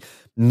gameplay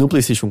no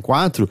PlayStation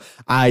 4,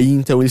 aí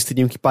então eles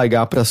teriam que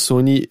pagar pra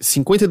Sony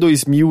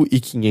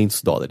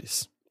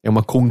 $52.500. É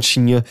uma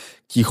continha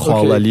que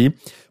rola ali.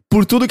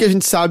 Por tudo que a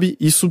gente sabe,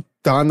 isso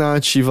tá na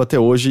ativa até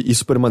hoje,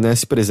 isso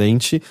permanece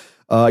presente,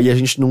 e a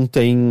gente não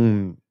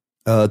tem...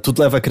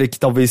 tudo leva a crer que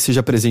talvez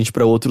seja presente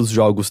pra outros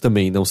jogos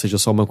também, não seja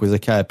só uma coisa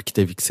que a Epic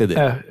teve que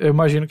ceder. Eu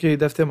imagino que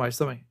deve ter mais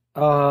também.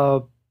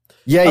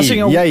 E aí?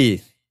 Assim, e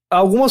aí?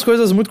 Algumas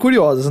coisas muito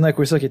curiosas, né,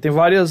 com isso aqui. Tem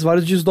vários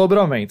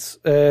desdobramentos.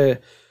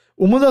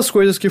 Uma das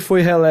coisas que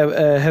foi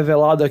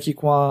revelada aqui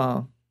com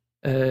a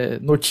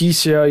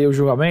notícia e o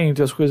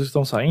julgamento e as coisas que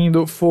estão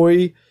saindo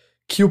foi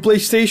que o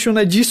PlayStation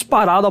é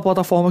disparado a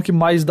plataforma que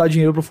mais dá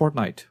dinheiro pro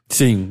Fortnite.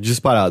 Sim,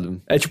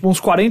 disparado. É tipo uns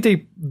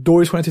 42%,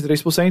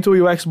 43%,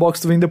 e o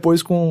Xbox vem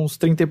depois com uns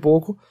 30 e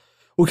pouco.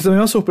 O que também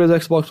é uma surpresa,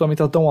 o Xbox também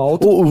tá tão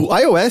alto. O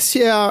iOS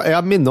é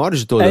a menor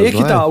de todas, não é? É aí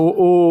que tá,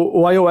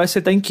 o iOS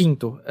tá em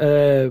quinto.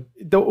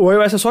 Então, o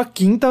iOS é só a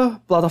quinta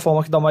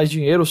plataforma que dá mais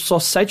dinheiro, só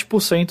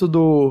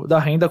 7% da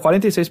renda,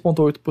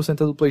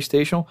 46,8% é do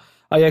PlayStation,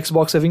 aí a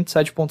Xbox é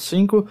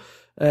 27,5%,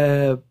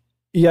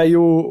 e aí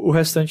o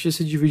restante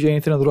se divide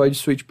entre Android,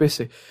 Switch e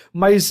PC.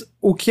 Mas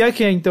o que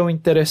é então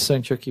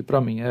interessante aqui pra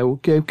mim? O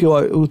que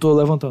eu tô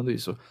levantando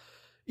isso?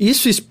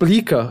 Isso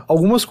explica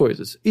algumas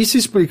coisas. Isso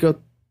explica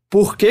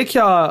por que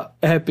a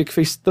Epic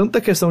fez tanta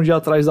questão de ir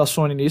atrás da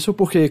Sony nisso,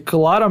 porque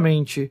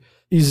claramente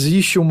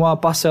existe uma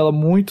parcela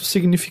muito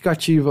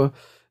significativa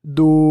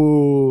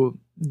do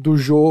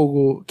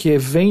jogo que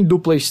vem do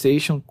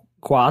PlayStation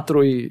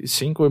 4 e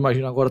 5, eu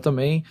imagino agora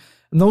também,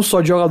 não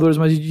só de jogadores,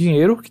 mas de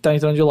dinheiro que tá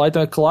entrando de lá.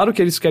 Então é claro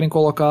que eles querem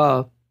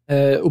colocar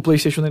o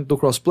PlayStation dentro do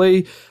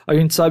crossplay. A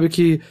gente sabe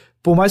que,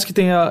 por mais que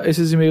tenha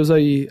esses e-mails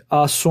aí,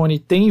 a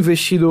Sony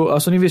investiu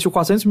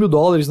 $400 mil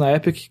na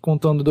Epic,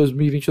 contando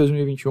 2020 e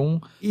 2021,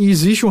 e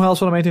existe um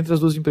relacionamento entre as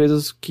duas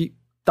empresas que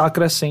tá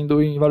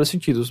crescendo em vários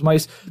sentidos,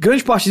 mas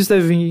grande parte disso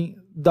deve vir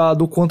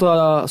do quanto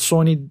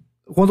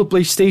o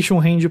PlayStation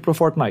rende pro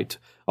Fortnite.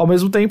 Ao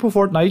mesmo tempo, o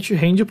Fortnite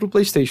rende pro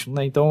PlayStation,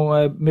 né? Então,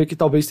 meio que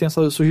talvez tenha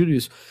surgido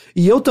isso.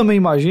 E eu também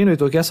imagino,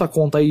 Heitor, que essa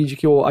conta aí de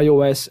que o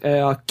iOS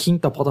é a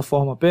quinta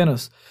plataforma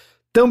apenas,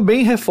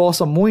 também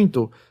reforça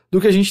muito do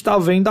que a gente tá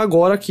vendo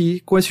agora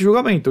aqui com esse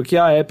julgamento, que é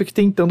a Epic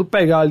tentando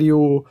pegar ali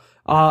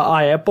a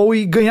Apple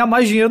e ganhar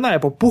mais dinheiro na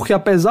Apple. Porque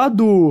apesar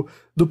do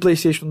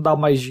PlayStation dar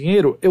mais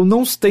dinheiro, eu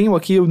não tenho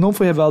aqui, não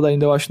foi revelado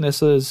ainda, eu acho,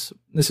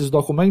 nesses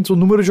documentos, o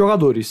número de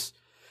jogadores.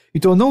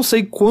 Então eu não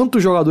sei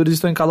quantos jogadores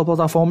estão em cada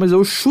plataforma, mas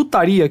eu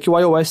chutaria que o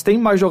iOS tem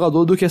mais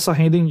jogador do que essa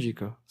renda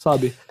indica,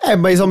 sabe?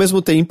 Mas ao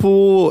mesmo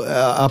tempo,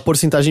 a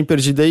porcentagem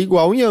perdida é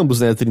igual em ambos,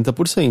 né?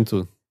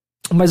 30%.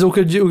 Mas o que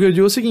eu digo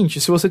é o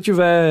seguinte, se você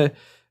tiver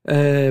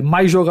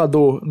mais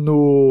jogador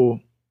no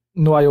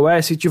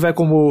iOS e tiver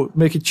como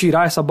meio que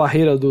tirar essa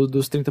barreira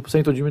dos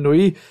 30% ou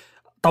diminuir,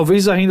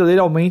 talvez a renda dele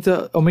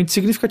aumente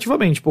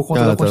significativamente por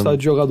conta da quantidade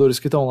de jogadores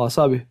que estão lá,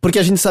 sabe? Porque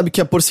a gente sabe que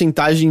a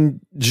porcentagem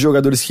de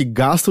jogadores que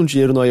gastam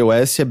dinheiro no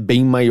iOS é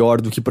bem maior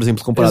do que, por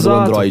exemplo, comparado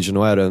ao Android,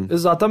 não era?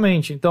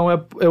 Exatamente. Então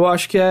eu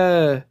acho que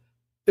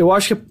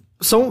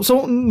são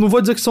não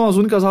vou dizer que são as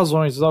únicas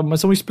razões, sabe? Mas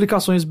são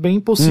explicações bem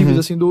possíveis,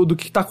 assim, do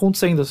que tá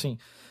acontecendo, assim.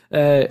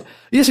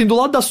 E assim, do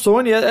lado da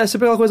Sony é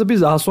sempre aquela coisa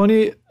bizarra. A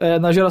Sony,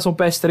 na geração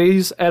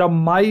PS3, era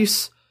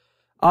mais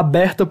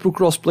aberta pro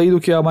crossplay do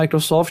que a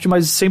Microsoft,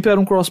 mas sempre era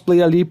um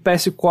crossplay ali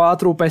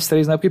PS4 ou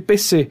PS3 na época e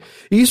PC.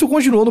 E isso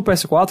continuou no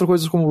PS4,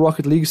 coisas como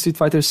Rocket League, Street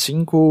Fighter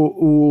V,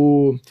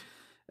 o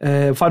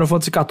Final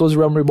Fantasy XIV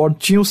Realm Reborn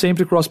tinham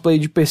sempre crossplay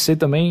de PC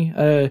também.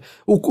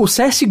 O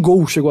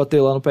CSGO chegou a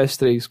ter lá no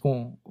PS3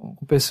 com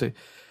PC.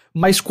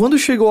 Mas quando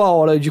chegou a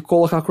hora de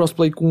colocar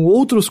crossplay com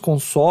outros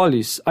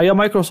consoles, aí a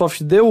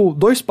Microsoft deu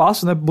 2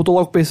 passos, né? Botou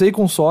logo PC e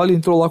console,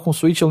 entrou lá com o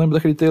Switch. Eu lembro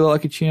daquele trailer lá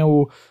que tinha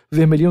o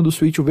vermelhinho do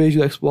Switch e o verde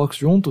do Xbox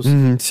juntos.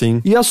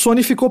 Sim. E a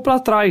Sony ficou pra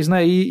trás,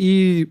 né?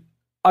 E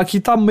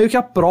aqui tá meio que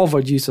a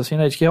prova disso, assim,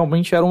 né? De que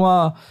realmente era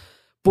uma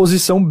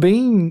posição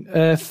bem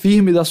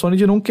firme da Sony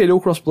de não querer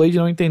o crossplay, de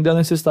não entender a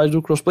necessidade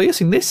do crossplay.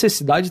 Assim,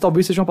 necessidade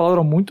talvez seja uma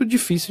palavra muito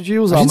difícil de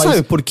usar. A gente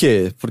sabe por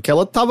quê? Porque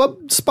ela tava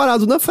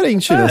disparado na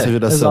frente nessa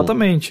geração.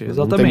 Exatamente.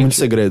 Não tem muito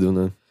segredo,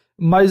 né?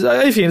 Mas,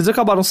 enfim, eles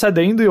acabaram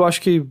cedendo e eu acho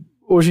que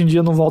hoje em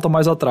dia não volta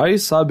mais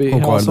atrás, sabe?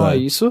 Concordo, em relação a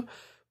isso.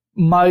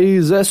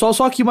 Mas é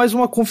só aqui mais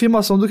uma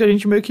confirmação do que a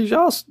gente meio que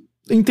já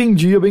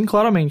entendia bem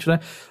claramente,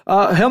 né?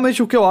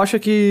 Realmente o que eu acho é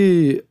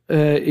que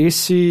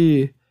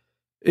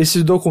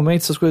esses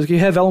documentos, essas coisas aqui,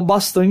 revelam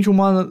bastante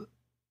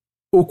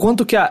o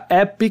quanto que a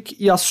Epic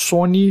e a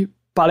Sony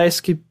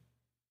parece que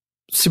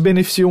se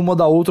beneficiam uma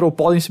da outra, ou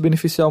podem se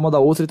beneficiar uma da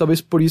outra, e talvez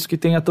por isso que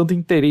tenha tanto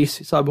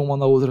interesse, sabe, uma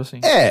na outra, assim.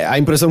 A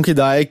impressão que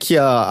dá é que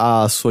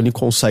a Sony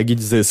consegue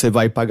dizer, você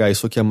vai pagar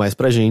isso aqui a mais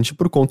pra gente,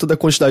 por conta da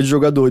quantidade de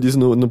jogadores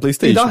no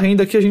PlayStation. E da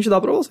renda que a gente dá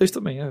pra vocês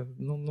também,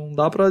 não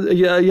dá pra...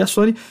 E a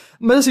Sony...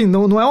 Mas assim,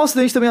 não é um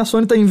acidente também a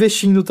Sony tá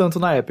investindo tanto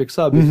na Epic,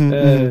 sabe?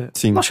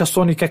 Sim. Não acho que a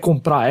Sony quer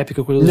comprar a Epic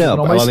ou coisa assim,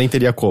 não, ela nem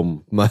teria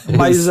como.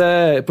 Mas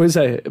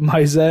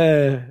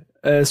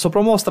só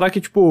pra mostrar que,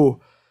 tipo...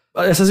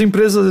 Essas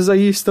empresas às vezes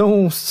aí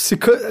estão se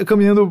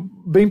caminhando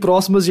bem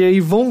próximas e aí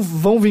vão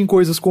vir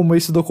coisas como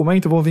esse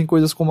documento, vão vir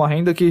coisas como a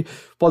renda que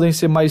podem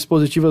ser mais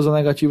positivas ou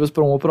negativas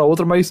pra uma ou pra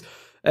outra, mas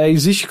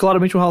existe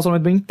claramente um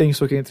relacionamento bem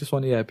intenso aqui entre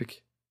Sony e Epic.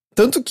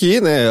 Tanto que,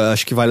 né,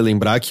 acho que vale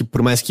lembrar que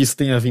por mais que isso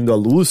tenha vindo à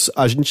luz,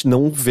 a gente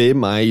não vê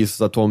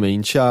mais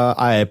atualmente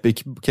a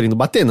Epic querendo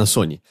bater na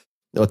Sony.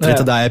 A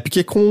treta da Epic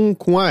é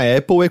com a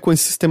Apple, com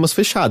esses sistemas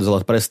fechados.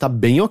 Ela parece estar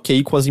bem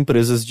ok com as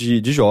empresas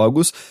de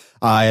jogos.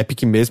 A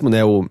Epic mesmo,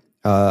 né,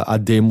 a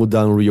demo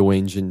da Unreal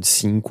Engine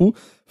 5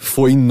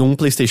 foi num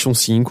PlayStation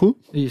 5.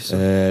 Isso.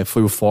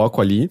 Foi o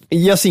foco ali.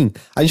 E assim,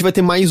 a gente vai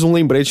ter mais um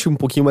lembrete um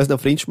pouquinho mais na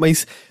frente,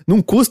 mas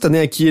não custa,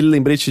 né, aquele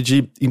lembrete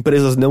de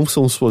empresas não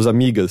são suas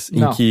amigas,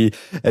 não. Em que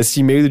esse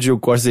e-mail do Diego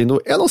Costa dizendo,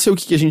 eu não sei o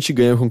que a gente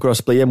ganha com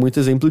crossplay, é muito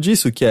exemplo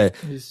disso, que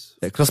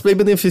crossplay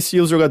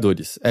beneficia os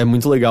jogadores. É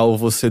muito legal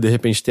você, de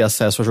repente, ter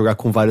acesso a jogar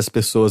com várias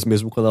pessoas,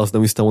 mesmo quando elas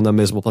não estão na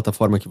mesma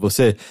plataforma que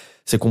você.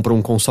 Você comprou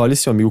um console,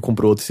 seu amigo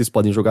comprou outro e vocês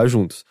podem jogar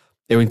juntos.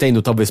 Eu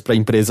entendo, talvez pra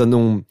empresa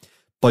não...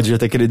 Pode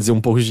até querer dizer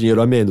um pouco de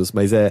dinheiro a menos,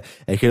 mas é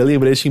aquele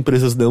lembrete que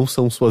empresas não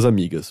são suas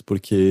amigas,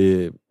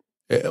 porque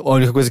a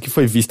única coisa que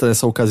foi vista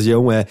nessa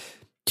ocasião é o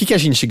que a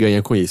gente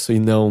ganha com isso, e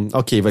não,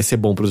 ok, vai ser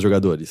bom pros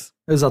jogadores.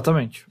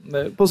 Exatamente.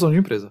 Posição de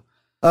empresa.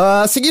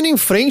 Seguindo em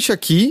frente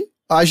aqui,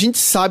 a gente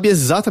sabe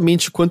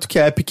exatamente quanto que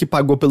a Epic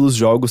pagou pelos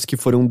jogos que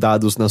foram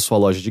dados na sua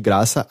loja de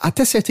graça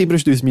até setembro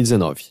de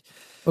 2019.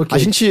 Okay.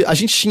 A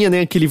gente tinha, né,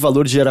 aquele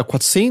valor de era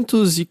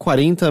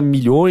 440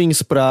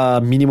 milhões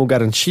pra mínimo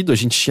garantido, a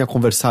gente tinha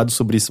conversado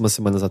sobre isso umas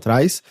semanas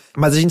atrás,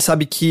 mas a gente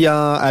sabe que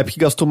a Epic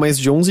gastou mais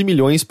de 11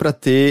 milhões pra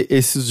ter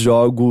esses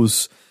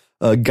jogos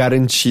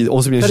garantidos,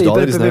 11 milhões de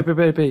dólares, né?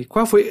 Peraí.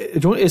 Qual foi?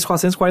 Esses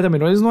 440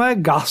 milhões não é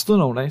gasto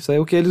não, né? Isso aí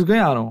é o que eles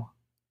ganharam.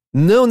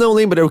 Não,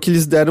 lembra, é o que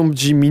eles deram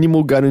de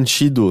mínimo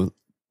garantido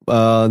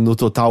no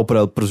total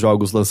pros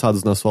jogos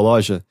lançados na sua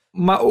loja.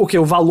 Mas o que?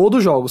 O valor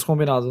dos jogos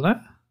combinado, né?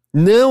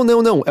 Não.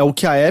 É o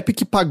que a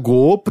Epic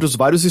pagou pros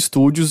vários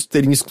estúdios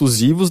terem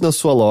exclusivos na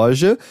sua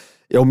loja.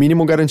 É o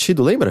mínimo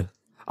garantido, lembra?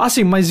 Ah,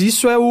 sim, mas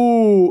isso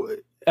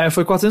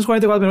foi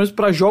 444 milhões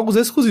pra jogos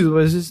exclusivos,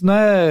 mas isso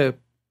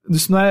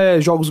não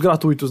é jogos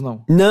gratuitos,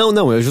 não.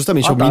 Não, é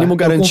justamente o mínimo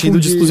garantido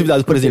de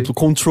exclusividade. Por exemplo,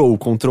 Okay.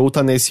 Control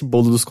tá nesse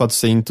bolo dos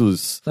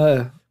 400...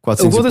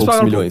 400 e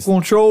poucos milhões.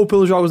 Control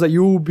pelos jogos da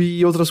Ubi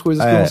e outras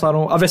coisas que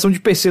lançaram. A versão de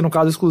PC, no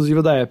caso,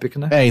 exclusiva da Epic,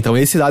 né? Então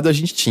esse dado a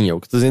gente tinha.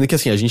 O que eu tô dizendo é que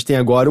assim, a gente tem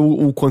agora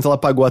o quanto ela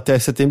pagou até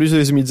setembro de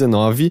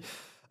 2019,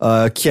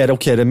 que era o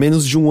que? Era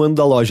menos de um ano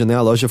da loja, né?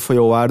 A loja foi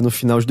ao ar no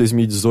final de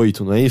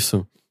 2018, não é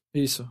isso?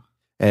 Isso.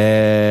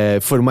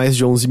 Foram mais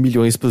de 11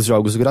 milhões para os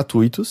jogos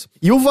gratuitos.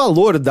 E o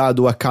valor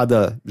dado a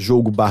cada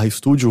jogo /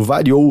 estúdio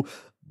variou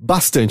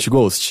bastante,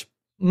 Ghost.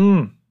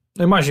 Eu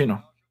imagino.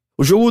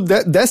 O jogo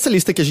dessa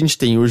lista que a gente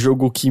tem, o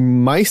jogo que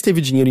mais teve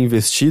dinheiro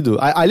investido...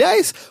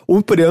 Aliás, um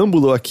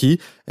preâmbulo aqui,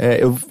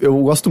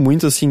 eu gosto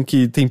muito, assim,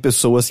 que tem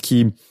pessoas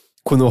que,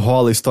 quando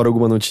estoura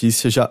alguma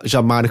notícia,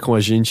 já marcam a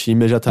gente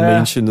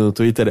imediatamente no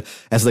Twitter.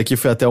 Essa daqui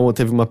foi até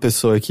teve uma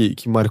pessoa que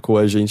marcou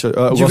a gente.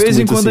 Eu de vez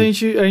em quando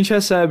assim. a gente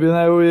recebe,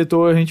 né? O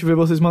editor, a gente vê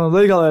vocês mandando.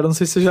 Aí, galera, não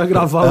sei se vocês já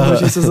gravaram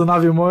notícias do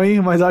Nave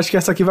Mãe, mas acho que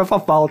essa aqui vai pra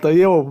pauta.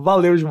 E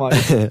valeu demais.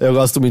 Eu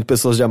gosto muito de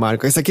pessoas já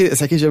marcam. Esse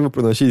aqui já veio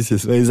pro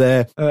notícias, mas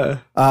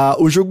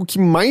o jogo que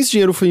mais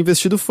dinheiro foi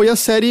investido foi a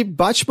série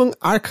Batman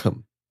Arkham.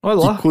 Olha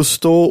lá. Que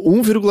custou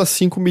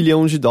 1,5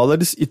 milhão de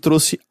dólares e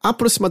trouxe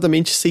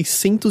aproximadamente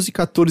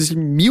 614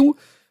 mil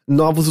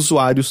novos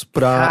usuários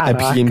pra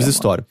Epic Games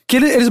Store. Que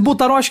eles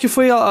botaram, acho que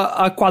foi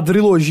a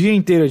quadrilogia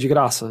inteira de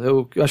graça.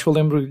 Eu acho que eu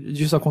lembro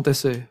disso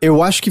acontecer.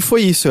 Eu acho que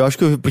foi isso.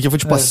 Porque foi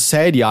tipo a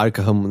série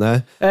Arkham,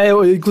 né?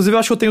 Inclusive eu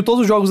acho que eu tenho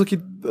todos os jogos aqui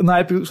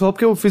na Epic, só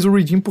porque eu fiz o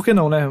Redeem, por que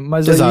não, né?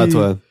 Mas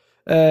Exato,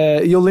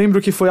 e eu lembro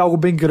que foi algo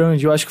bem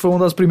grande. Eu acho que foi uma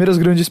das primeiras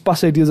grandes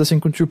parcerias assim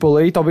com o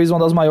AAA, talvez uma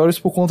das maiores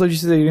por conta de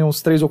serem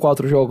uns 3 ou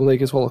 4 jogos aí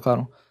que eles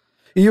colocaram.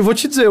 E eu vou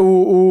te dizer,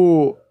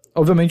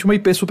 obviamente uma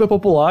IP super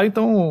popular,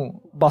 então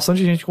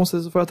bastante gente com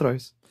certeza foi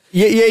atrás.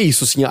 E é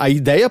isso, assim, a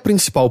ideia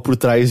principal por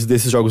trás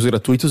desses jogos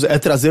gratuitos é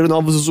trazer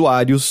novos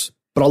usuários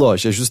pra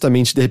loja. É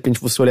justamente, de repente,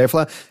 você olhar e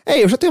falar,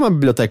 eu já tenho uma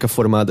biblioteca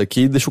formada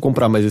aqui, deixa eu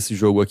comprar mais esse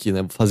jogo aqui,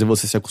 né? Fazer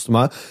você se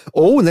acostumar.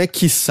 Ou, né,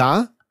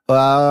 quiçá,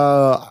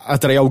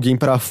 atrair alguém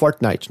pra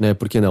Fortnite, né?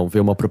 Por que não?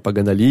 Ver uma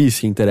propaganda ali,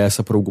 se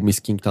interessa por alguma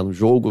skin que tá no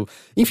jogo.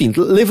 Enfim,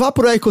 levar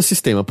pro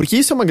ecossistema. Porque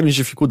isso é uma grande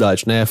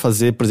dificuldade, né?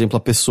 Fazer, por exemplo, a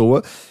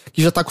pessoa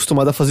que já tá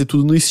acostumada a fazer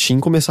tudo no Steam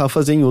começar a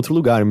fazer em outro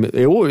lugar.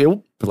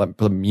 Eu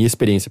pela minha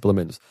experiência, pelo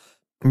menos,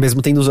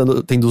 mesmo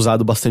tendo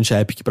usado bastante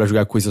a Epic pra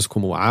jogar coisas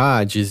como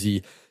Hades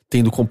e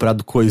tendo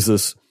comprado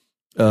coisas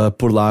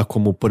por lá,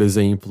 como, por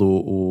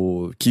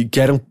exemplo, que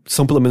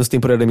são pelo menos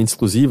temporariamente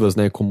exclusivas,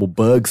 né? Como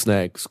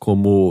Bugsnax,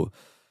 como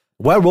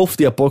Werewolf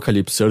the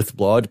Apocalypse,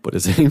 Earthblood, por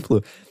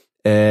exemplo.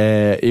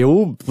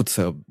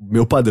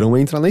 Meu padrão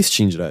é entrar na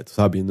Steam direto,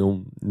 sabe?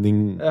 Não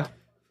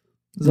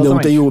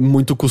tenho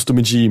muito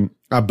costume de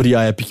abrir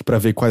a Epic pra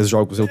ver quais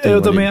jogos eu tenho.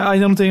 Eu também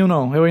ainda não tenho,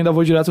 não. Eu ainda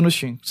vou direto no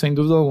Steam, sem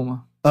dúvida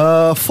alguma.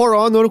 For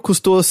Honor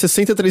custou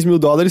 63 mil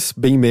dólares,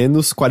 bem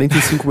menos.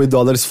 45 mil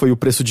dólares foi o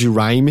preço de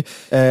Rime.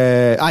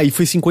 E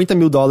foi 50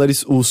 mil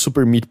dólares o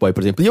Super Meat Boy,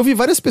 por exemplo. E eu vi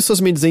várias pessoas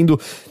me dizendo,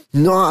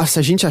 nossa,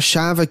 a gente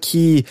achava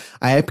que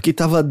a Epic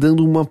tava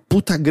dando uma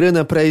puta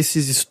grana pra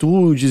esses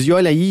estúdios, e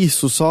olha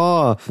isso,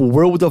 só o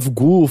World of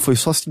Goo foi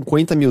só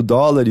 50 mil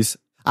dólares.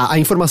 A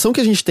informação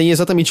que a gente tem é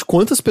exatamente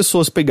quantas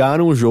pessoas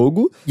pegaram o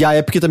jogo, e a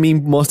Epic também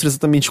mostra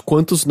exatamente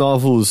quantos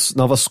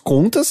novas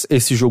contas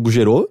esse jogo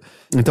gerou.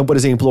 Então, por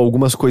exemplo,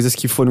 algumas coisas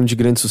que foram de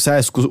grande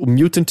sucesso, o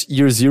Mutant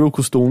Year Zero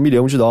custou 1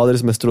 milhão de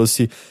dólares, mas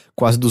trouxe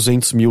quase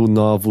 200 mil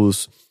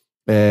novos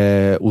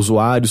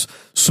usuários.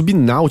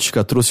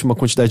 Subnautica trouxe uma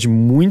quantidade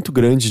muito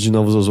grande de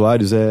novos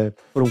usuários,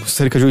 foram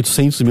cerca de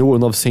 800 mil ou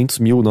 900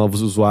 mil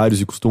novos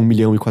usuários e custou 1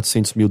 milhão e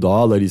 400 mil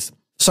dólares.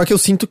 Só que eu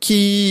sinto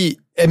que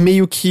é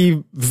meio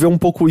que ver um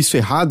pouco isso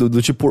errado,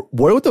 do tipo,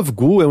 World of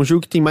Goo é um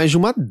jogo que tem mais de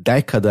uma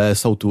década a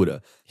essa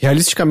altura.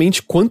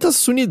 Realisticamente,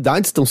 quantas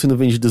unidades estão sendo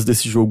vendidas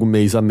desse jogo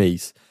mês a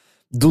mês?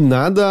 Do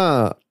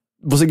nada,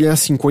 você ganhar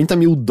 50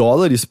 mil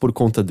dólares por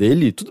conta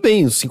dele, tudo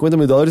bem, os 50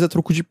 mil dólares é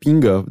troco de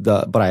pinga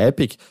pra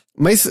Epic,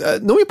 mas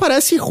não me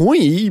parece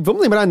ruim, e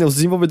vamos lembrar, né, os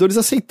desenvolvedores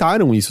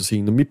aceitaram isso,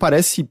 assim, não me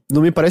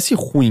parece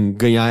ruim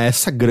ganhar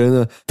essa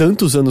grana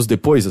tantos anos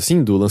depois,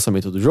 assim, do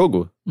lançamento do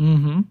jogo.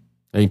 Uhum.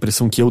 É a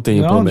impressão que eu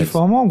tenho, pelo menos. Não, de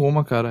forma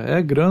alguma, cara.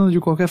 É grana de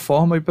qualquer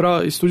forma. E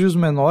pra estúdios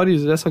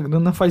menores, essa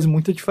grana faz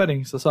muita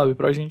diferença, sabe?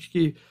 Pra gente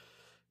que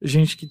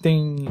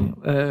tem...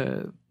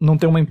 não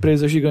tem uma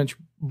empresa gigante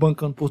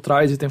bancando por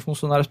trás e tem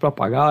funcionários pra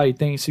pagar e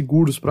tem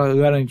seguros pra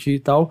garantir e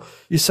tal.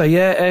 Isso aí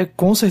é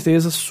com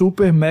certeza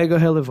super mega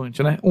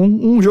relevante, né?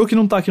 Um jogo que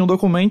não tá aqui no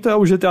documento é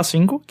o GTA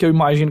V, que eu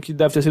imagino que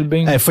deve ter sido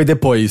bem... foi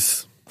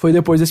depois. Foi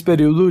depois desse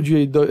período,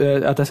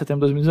 até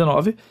setembro de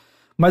 2019.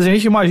 Mas a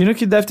gente imagina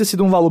que deve ter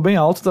sido um valor bem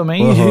alto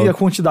também, e a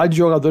quantidade de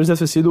jogadores deve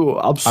ter sido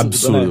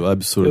absurda.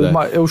 Absurdo.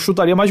 Eu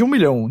chutaria mais de 1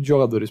 milhão de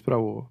jogadores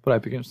pra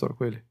Epic Games Store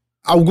com ele.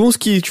 Alguns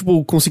que,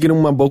 conseguiram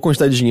uma boa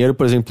quantidade de dinheiro,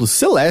 por exemplo,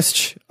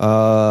 Celeste,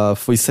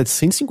 foi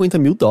 750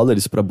 mil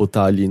dólares pra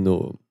botar ali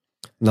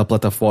na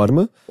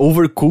plataforma.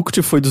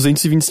 Overcooked foi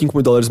 225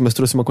 mil dólares, mas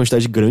trouxe uma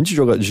quantidade grande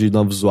de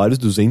novos usuários,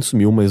 200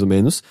 mil mais ou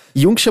menos.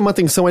 E um que chama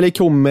atenção ali é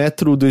que o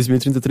Metro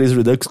 2033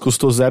 Redux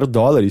custou 0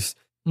 dólares.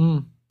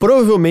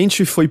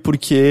 Provavelmente foi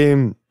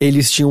porque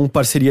eles tinham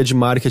parceria de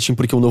marketing,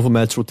 porque o novo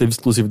Metro teve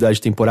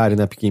exclusividade temporária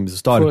na Epic Games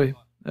Store.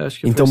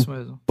 Acho que Então, foi isso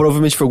mesmo.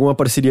 provavelmente foi alguma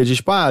parceria de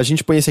tipo, a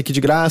gente põe esse aqui de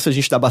graça, a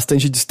gente dá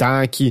bastante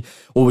destaque,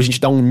 ou a gente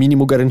dá um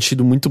mínimo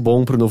garantido muito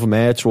bom pro novo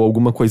Metro, ou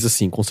alguma coisa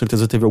assim. Com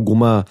certeza teve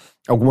alguma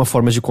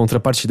forma de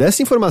contrapartida.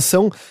 Essa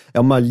informação é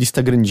uma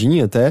lista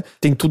grandinha até,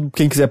 tem tudo,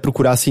 quem quiser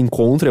procurar se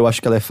encontra, eu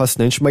acho que ela é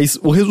fascinante, mas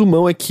o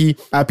resumão é que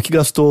a Epic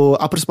gastou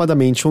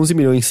aproximadamente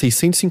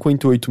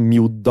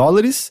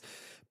 11.658.000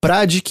 pra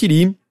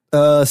adquirir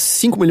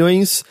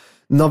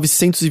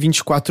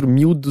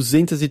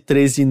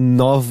 5.924.213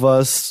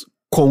 novas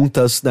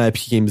contas na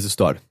Epic Games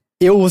Store.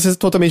 Eu vou ser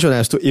totalmente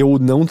honesto, eu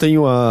não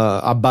tenho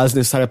a base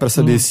necessária pra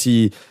saber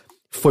se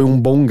foi um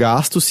bom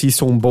gasto, se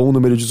isso é um bom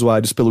número de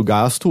usuários pelo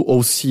gasto,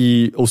 ou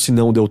se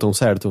não deu tão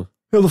certo.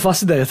 Eu não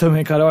faço ideia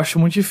também, cara. Eu acho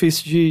muito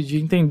difícil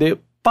de entender.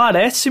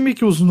 Parece-me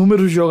que os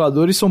números de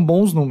jogadores são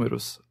bons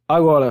números.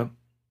 Agora,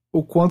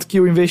 o quanto que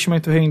o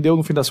investimento rendeu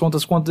no fim das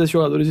contas, quantos desses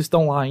jogadores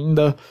estão lá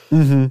ainda,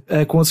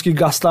 quantos que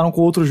gastaram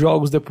com outros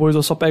jogos depois,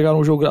 ou só pegaram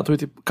um jogo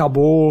gratuito e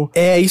acabou.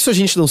 Isso a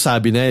gente não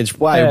sabe, né?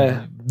 Tipo,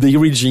 dei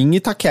redeem e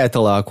tá quieta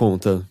lá a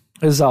conta.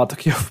 Exato,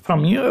 que pra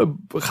mim,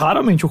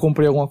 raramente eu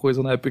comprei alguma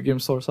coisa na Epic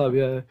Games Store, sabe?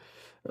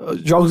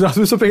 Jogos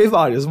gratuitos eu peguei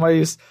vários,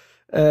 mas...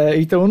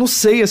 então eu não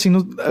sei, assim,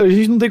 a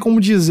gente não tem como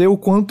dizer o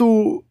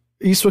quanto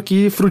isso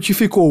aqui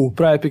frutificou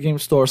pra Epic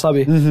Games Store,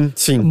 sabe?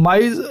 Sim.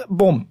 Mas,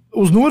 bom,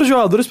 os números de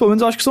jogadores, pelo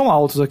menos, eu acho que são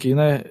altos aqui,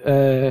 né?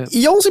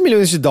 E 11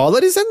 milhões de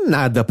dólares é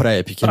nada pra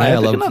Epic, pra né?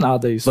 Epic Ela não é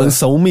nada isso.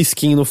 lança uma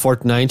skin no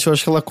Fortnite, eu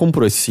acho que ela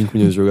comprou esses 5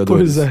 milhões de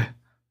jogadores. Pois é,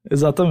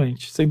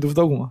 exatamente, sem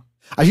dúvida alguma.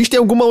 A gente tem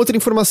alguma outra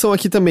informação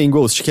aqui também,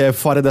 Ghost, que é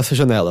fora dessa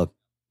janela.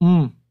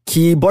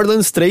 Que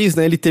Borderlands 3,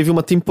 né, ele teve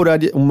uma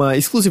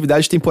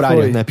exclusividade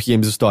temporária na Epic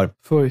Games Store.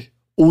 Foi.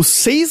 Os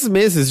 6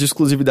 meses de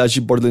exclusividade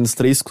de Borderlands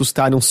 3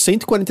 custaram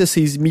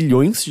 146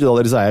 milhões de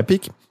dólares à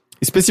Epic.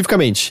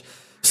 Especificamente,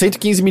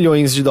 115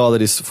 milhões de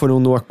dólares foram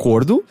no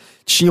acordo,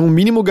 tinha um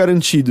mínimo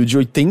garantido de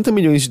 80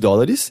 milhões de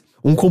dólares,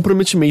 um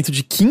comprometimento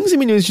de 15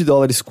 milhões de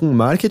dólares com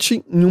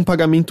marketing e um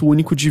pagamento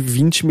único de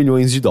 20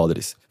 milhões de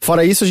dólares.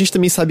 Fora isso, a gente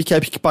também sabe que a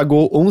Epic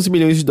pagou 11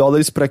 milhões de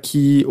dólares para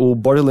que o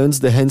Borderlands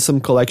The Handsome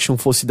Collection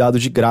fosse dado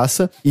de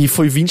graça, e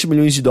foi 20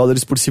 milhões de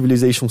dólares por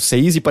Civilization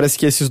 6, e parece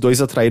que esses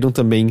dois atraíram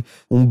também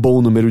um bom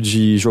número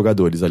de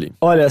jogadores ali.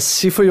 Olha,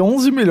 se foi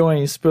 11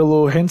 milhões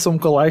pelo Handsome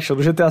Collection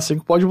do GTA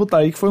V, pode botar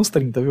aí que foi uns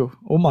 30, viu?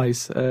 Ou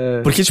mais.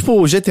 Porque, tipo,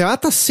 o GTA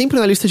tá sempre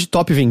na lista de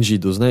top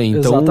vendidos, né?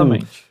 Então,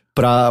 exatamente.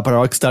 Pra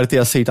Rockstar ter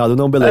aceitado,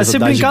 não, beleza, se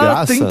dá brincar, de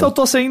graça. 30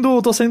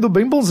 eu tô sendo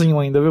bem bonzinho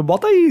ainda, viu?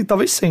 Bota aí,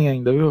 talvez 100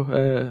 ainda, viu?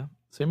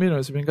 100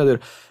 milhões, brincadeira.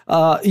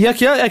 E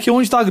aqui é aqui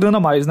onde tá a grana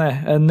mais,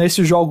 né? É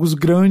nesses jogos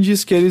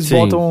grandes que eles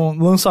botam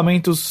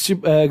lançamentos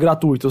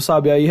gratuitos,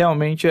 sabe? Aí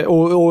realmente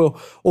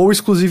ou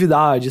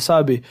exclusividade,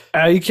 sabe? É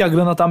aí que a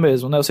grana tá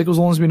mesmo, né? Eu sei que os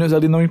 11 milhões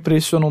ali não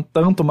impressionam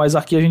tanto, mas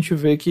aqui a gente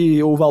vê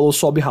que o valor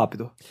sobe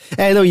rápido.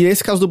 Não, e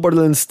nesse caso do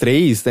Borderlands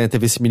 3, né,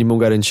 teve esse mínimo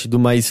garantido,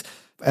 mas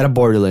era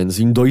Borderlands.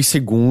 Em 2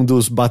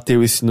 segundos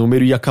bateu esse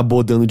número e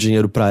acabou dando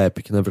dinheiro pra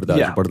Epic, na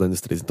verdade, Borderlands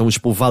 3. Então,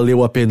 tipo,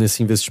 valeu a pena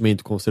esse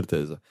investimento, com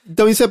certeza.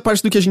 Então, isso é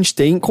parte do que a gente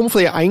tem. Como eu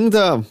falei,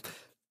 ainda...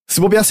 Se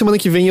bobear semana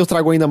que vem, eu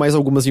trago ainda mais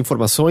algumas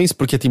informações,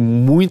 porque tem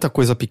muita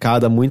coisa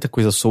picada, muita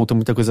coisa solta,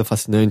 muita coisa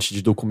fascinante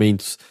de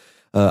documentos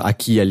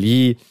aqui e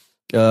ali.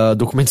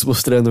 Documentos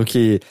mostrando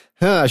que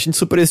a gente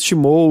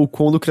superestimou o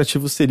quão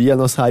lucrativo seria a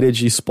nossa área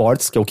de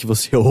esportes, que é o que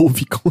você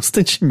ouve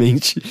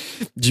constantemente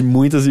de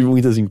muitas e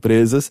muitas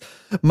empresas.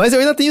 Mas eu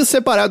ainda tenho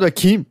separado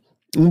aqui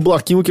um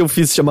bloquinho que eu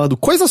fiz chamado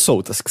Coisas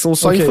Soltas, que são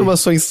só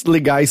informações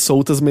legais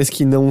soltas, mas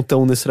que não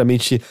estão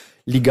necessariamente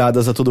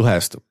ligadas a todo o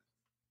resto.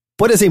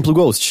 Por exemplo,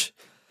 Ghost.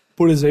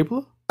 Por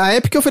exemplo? A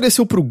Epic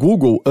ofereceu pro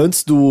Google,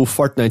 antes do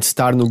Fortnite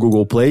estar no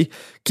Google Play,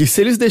 que se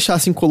eles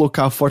deixassem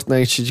colocar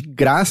Fortnite de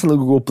graça no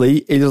Google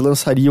Play, eles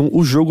lançariam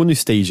o jogo no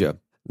Stadia.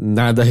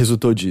 Nada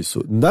resultou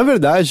disso. Na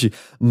verdade,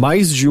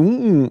 mais de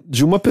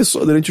uma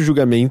pessoa durante o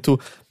julgamento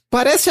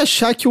parece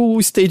achar que o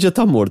Stadia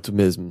tá morto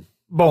mesmo.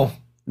 Bom,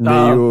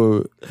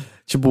 meio...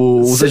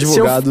 Tipo, os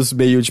advogados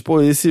meio, tipo,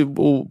 a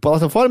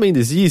plataforma ainda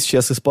existe, e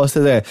as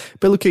respostas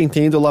pelo que eu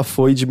entendo, ela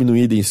foi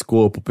diminuída em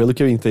escopo, pelo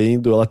que eu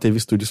entendo, ela teve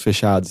estúdios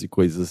fechados e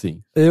coisas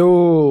assim.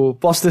 Eu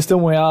posso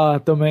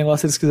testemunhar também lá,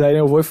 se eles quiserem,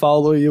 eu vou e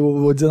falo, e eu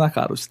vou dizer na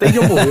cara, o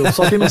Stadia morreu,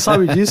 só quem não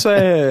sabe disso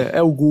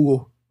é o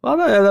Google. Na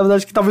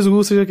verdade, que talvez o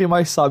Google seja quem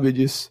mais sabe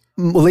disso.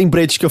 O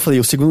lembrete que eu falei,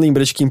 o segundo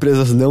lembrete que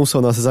empresas não são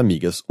nossas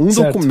amigas.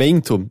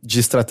 Documento de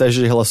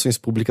estratégia de relações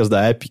públicas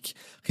da Epic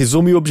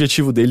resume o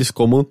objetivo deles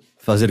como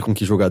fazer com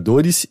que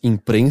jogadores,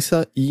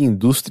 imprensa e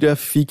indústria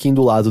fiquem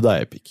do lado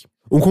da Epic.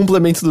 Um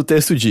complemento do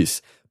texto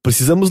diz: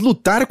 precisamos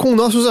lutar com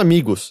nossos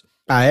amigos.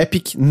 A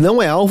Epic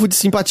não é alvo de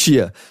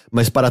simpatia,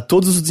 mas para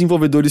todos os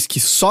desenvolvedores que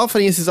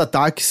sofrem esses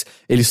ataques,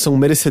 eles são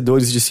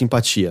merecedores de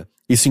simpatia.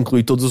 Isso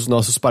inclui todos os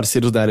nossos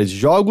parceiros da área de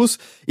jogos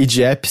e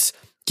de apps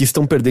que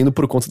estão perdendo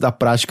por conta da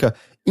prática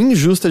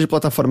injusta de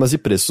plataformas e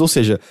preços. Ou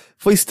seja,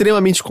 foi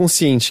extremamente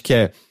consciente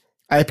que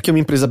a Epic é uma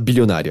empresa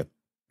bilionária.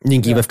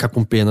 Ninguém vai ficar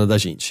com pena da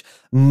gente.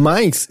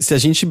 Mas, se a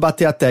gente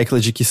bater a tecla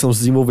de que são os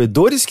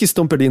desenvolvedores que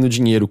estão perdendo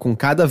dinheiro com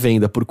cada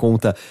venda por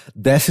conta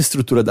dessa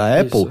estrutura da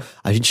Apple,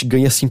 a gente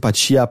ganha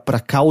simpatia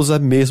pra causa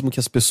mesmo que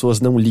as pessoas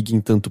não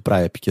liguem tanto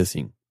pra Epic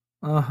assim.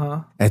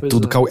 É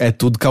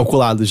tudo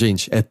calculado,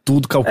 gente. É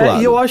tudo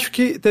calculado. E eu acho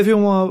que teve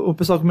o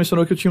pessoal que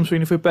mencionou que o Tim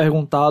Sweeney foi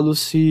perguntado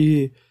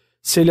se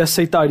ele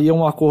aceitaria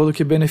um acordo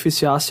que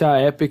beneficiasse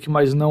a Epic,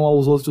 mas não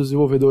aos outros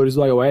desenvolvedores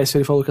do iOS.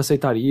 Ele falou que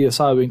aceitaria,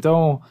 sabe?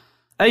 Então...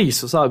 é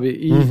isso, sabe?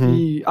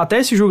 E até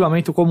esse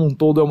julgamento como um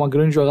todo é uma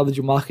grande jogada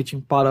de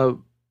marketing para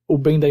o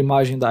bem da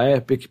imagem da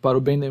Epic, para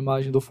o bem da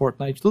imagem do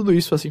Fortnite. Tudo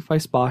isso, assim,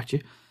 faz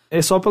parte. É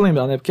só pra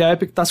lembrar, né? Porque a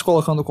Epic tá se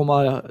colocando como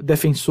a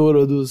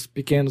defensora dos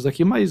pequenos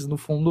aqui, mas, no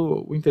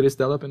fundo, o interesse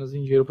dela é apenas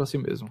em dinheiro pra si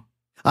mesmo.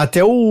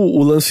 Até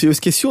o lance, eu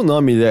esqueci o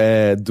nome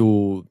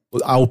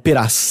a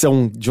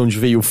operação de onde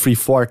veio o Free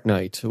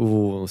Fortnite.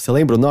 Você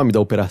lembra o nome da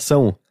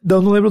operação?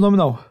 Não lembro o nome,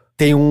 não.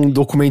 Tem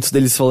documentos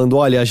deles falando,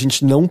 olha, a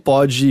gente não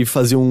pode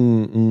fazer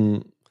um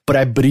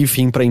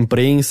pré-briefing pra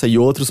imprensa e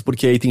outros,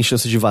 porque aí tem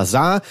chance de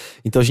vazar,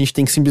 então a gente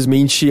tem que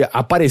simplesmente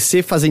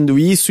aparecer fazendo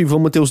isso e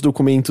vamos ter os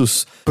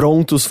documentos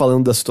prontos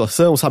falando da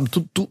situação, sabe?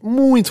 Tudo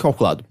muito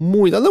calculado,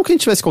 muito. Não que a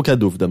gente tivesse qualquer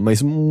dúvida,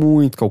 mas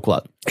muito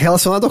calculado.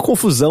 Relacionado à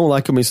confusão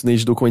lá que eu mencionei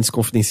de documentos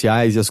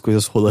confidenciais e as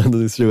coisas rolando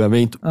nesse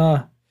julgamento,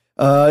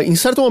 em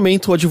certo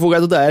momento o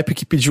advogado da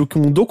Epic pediu que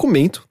um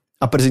documento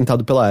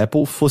apresentado pela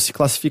Apple fosse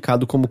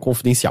classificado como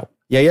confidencial.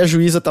 E aí a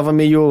juíza tava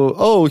meio...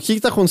 o que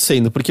tá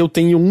acontecendo? Porque eu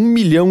tenho 1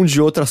 milhão de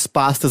outras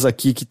pastas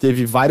aqui que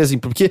teve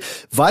porque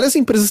várias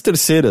empresas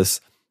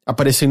terceiras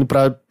aparecendo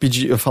pra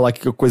falar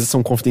que coisas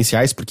são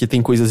confidenciais, porque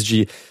tem coisas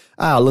de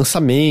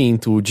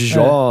lançamento, de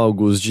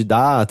jogos, de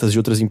datas de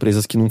outras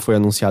empresas que não foi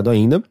anunciado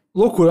ainda.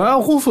 Loucura, é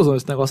uma confusão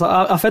esse negócio.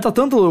 Afeta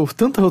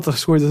tantas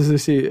outras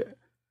coisas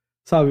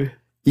sabe?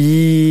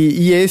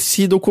 E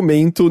esse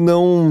documento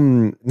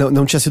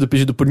não tinha sido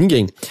pedido por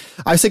ninguém.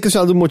 Aí, ser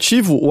questionado o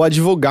motivo, o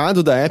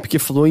advogado da Epic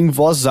falou em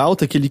voz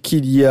alta que ele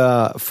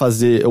queria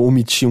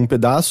omitir um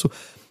pedaço,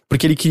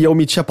 porque ele queria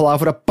omitir a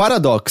palavra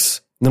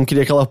paradox, não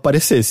queria que ela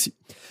aparecesse.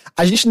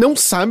 A gente não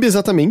sabe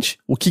exatamente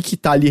o que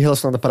tá ali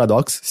relacionado a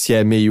paradox, se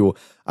é meio,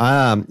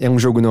 é um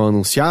jogo não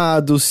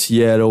anunciado,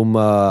 se era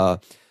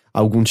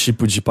algum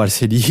tipo de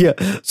parceria,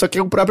 só que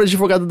o próprio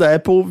advogado da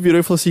Apple virou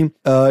e falou assim,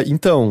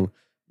 então...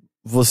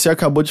 você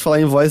acabou de falar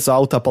em voz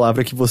alta a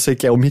palavra que você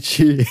quer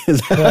omitir.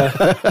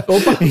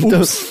 Opa,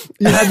 então...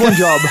 you have one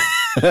job.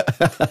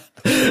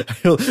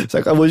 Você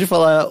acabou de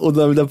falar o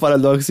nome da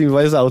Paradox em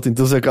voz alta,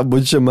 então você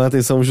acabou de chamar a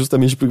atenção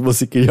justamente porque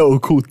você queria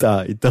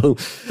ocultar. Então,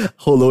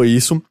 rolou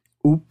isso.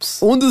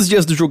 Ups. Um dos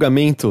dias do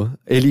julgamento,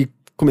 ele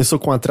começou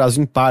com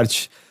atraso em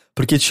parte,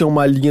 porque tinha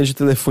uma linha de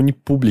telefone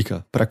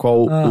pública, para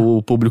qual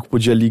o público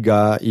podia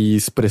ligar e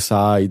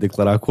expressar e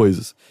declarar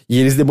coisas. E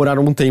eles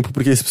demoraram um tempo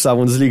porque eles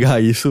precisavam desligar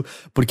isso,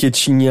 porque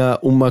tinha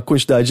uma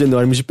quantidade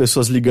enorme de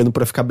pessoas ligando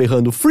pra ficar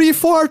berrando Free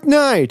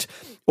Fortnite!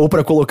 Ou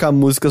pra colocar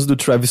músicas do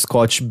Travis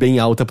Scott bem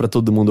alta pra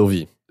todo mundo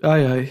ouvir.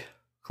 Ai,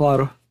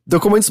 claro.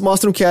 Documentos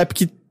mostram que a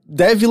Epic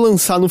deve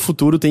lançar no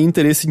futuro, tem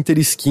interesse em ter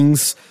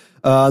skins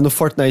no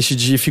Fortnite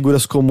de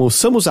figuras como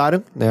Samus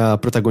Aran, né, a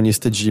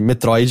protagonista de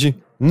Metroid,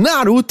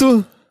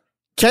 Naruto...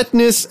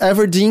 Katniss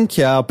Everdeen,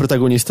 que é a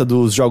protagonista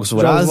dos Jogos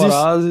Vorazes.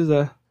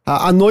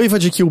 A noiva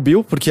de Kill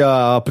Bill, porque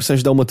a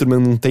personagem da Uma Thurman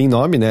não tem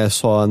nome, né? É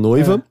só a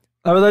noiva.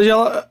 Na verdade,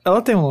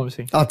 ela tem um nome,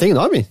 sim. Ela tem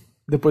nome?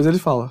 Depois ele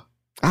fala.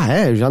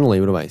 Eu já não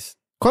lembro mais.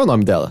 Qual é o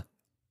nome dela?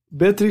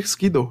 Beatrix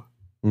Kiddo.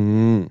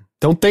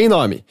 Então tem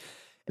nome.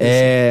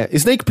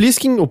 Snake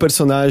Plissken, o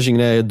personagem,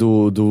 né,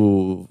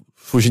 do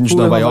Fugindo de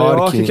Nova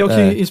York. Que é o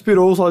que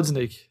inspirou o Solid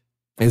Snake.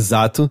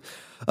 Exato.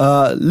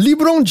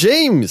 LeBron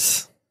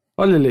James.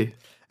 Olha ele.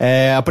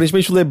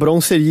 Aparentemente o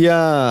LeBron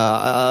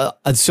seria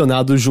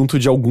adicionado junto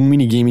de algum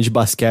minigame de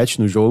basquete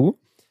no jogo.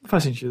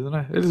 Faz sentido,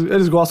 né?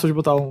 Eles gostam de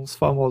botar uns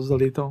famosos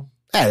ali, então...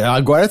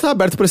 Agora tá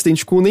aberto o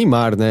precedente com o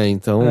Neymar, né?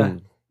 Então...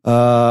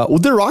 o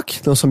The Rock,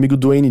 nosso amigo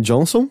Dwayne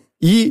Johnson.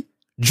 E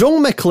John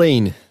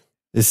McClane,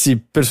 esse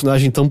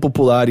personagem tão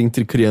popular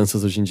entre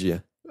crianças hoje em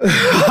dia.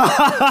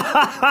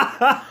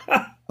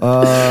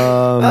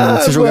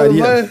 Você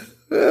jogaria...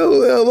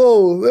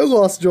 Eu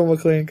gosto de John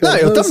McClane, cara.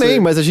 Eu também,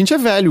 mas a gente é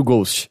velho,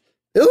 Ghost.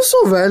 Eu não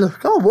sou velho.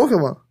 Cala a boca,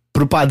 mano.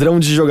 Pro padrão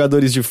de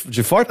jogadores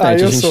de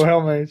Fortnite, eu sou,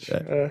 realmente.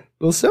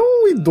 Você é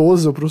um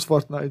idoso pros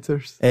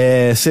Fortniters.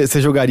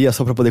 Você jogaria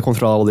só pra poder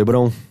controlar o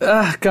LeBron?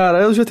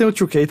 Cara, eu já tenho o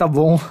 2K, tá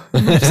bom.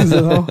 Não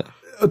precisa, não.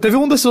 Teve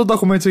um desses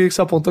documentos aqui que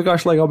você apontou que eu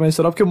acho legal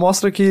mencionar, porque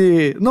mostra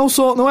que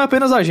não é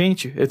apenas a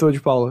gente, Heitor de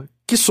Paula,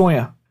 que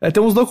sonha.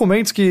 Tem uns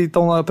documentos que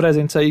estão lá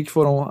presentes aí, que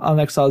foram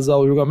anexados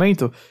ao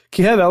julgamento,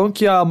 que revelam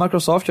que a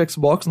Microsoft e a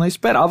Xbox, né,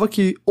 esperava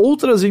que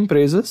outras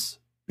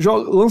empresas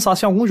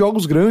lançassem alguns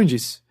jogos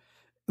grandes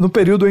no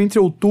período entre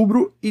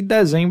outubro e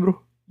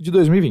dezembro de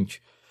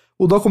 2020.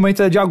 O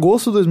documento é de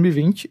agosto de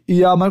 2020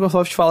 e a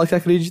Microsoft fala que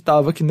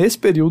acreditava que nesse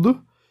período,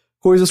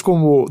 coisas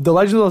como The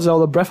Legend of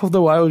Zelda Breath of the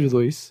Wild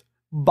 2,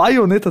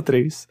 Bayonetta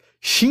 3,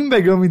 Shin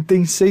Megami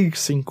Tensei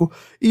 5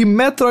 e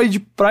Metroid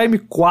Prime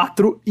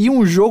 4 e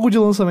um jogo de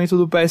lançamento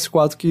do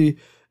PS4 que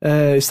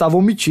estava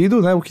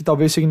omitido, né? O que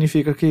talvez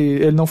significa que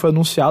ele não foi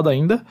anunciado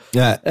ainda.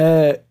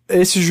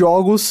 Esses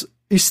jogos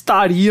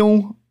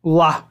estariam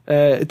lá.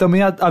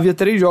 Também havia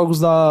 3 jogos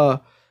da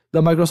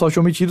Microsoft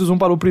omitidos, um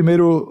para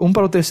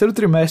o terceiro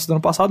trimestre do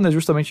ano passado, né?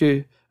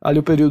 Justamente ali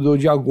o período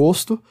de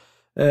agosto,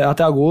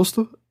 até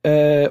agosto.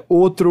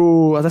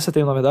 Outro até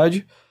setembro, na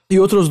verdade. E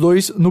outros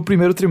 2 no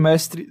primeiro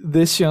trimestre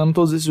desse ano,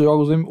 todos esses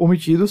jogos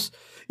omitidos.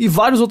 E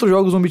vários outros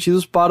jogos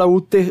omitidos para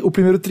o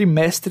primeiro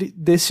trimestre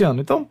desse ano.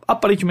 Então,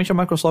 aparentemente, a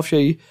Microsoft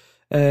aí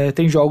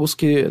tem jogos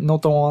que não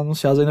estão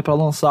anunciados ainda para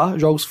lançar,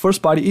 jogos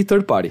first party e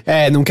third party.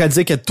 Não quer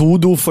dizer que é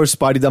tudo first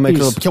party da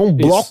Microsoft, porque é um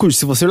bloco,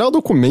 se você olhar o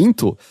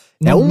documento...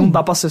 Não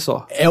dá pra ser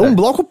só. Um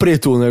bloco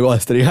preto o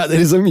negócio, tá ligado?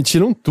 Eles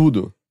omitiram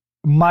tudo.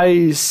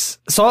 Mas,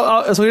 eu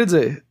só queria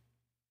dizer,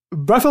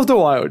 Breath of the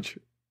Wild,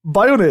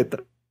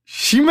 Bayonetta,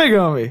 Shin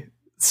Megami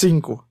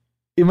 5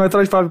 e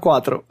Metroid Prime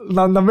 4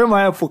 na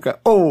mesma época,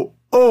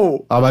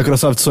 A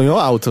Microsoft sonhou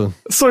alto.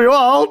 Sonhou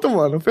alto,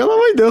 mano. Pelo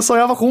amor de Deus,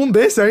 sonhava com um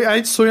desses. A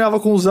gente sonhava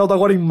com o Zelda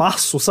agora em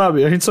março,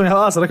 sabe? A gente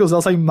sonhava, será que o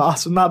Zelda sai em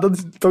março? Nada,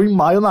 então em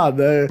maio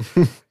nada.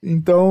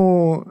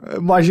 Então,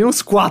 imagina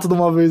os 4 de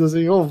uma vez,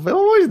 assim. Pelo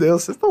amor de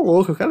Deus, vocês estão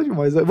loucos, eu quero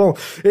demais. Bom,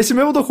 esse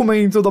mesmo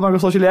documento da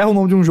Microsoft, ele erra o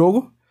nome de um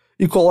jogo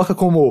e coloca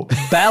como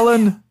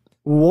Balan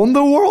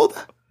Wonderworld.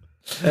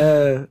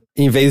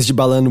 Em vez de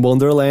Balan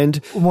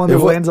Wonderland.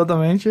 Wonderland,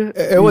 exatamente.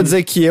 Eu vou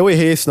dizer que eu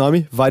errei esse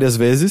nome várias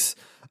vezes.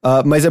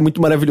 Mas é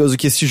muito maravilhoso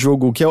que esse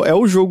jogo, que é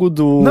o jogo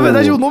do... Na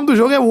verdade, o nome do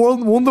jogo é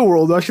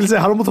Wonderworld. Eu acho que eles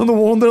erraram botando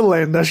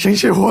Wonderland. Acho que a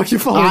gente errou aqui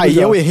falando. E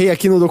eu errei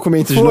aqui no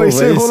documento de novo.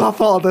 Você errou na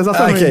pauta,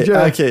 exatamente.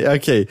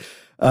 Ok.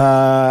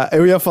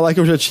 Eu ia falar que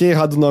eu já tinha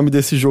errado o nome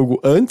desse jogo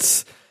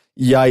antes,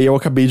 e aí eu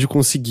acabei de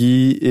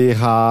conseguir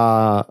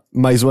errar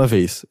mais uma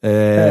vez.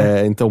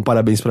 Então,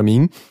 parabéns pra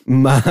mim.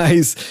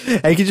 Mas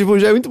é que, tipo,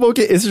 já é muito bom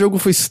que esse jogo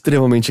foi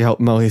extremamente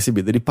mal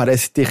recebido. Ele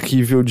parece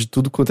terrível de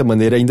tudo quanto é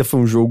maneira. Ainda foi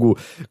um jogo...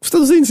 Custa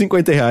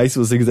R$250 se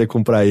você quiser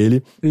comprar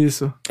ele.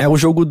 Isso. É o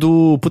jogo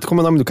do... Puta,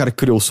 como é o nome do cara que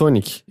criou o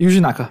Sonic?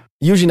 Yuji Naka.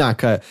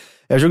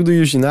 É o jogo do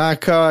Yuji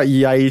Naka,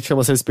 e aí tinha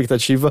uma certa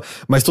expectativa,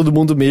 mas todo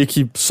mundo meio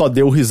que só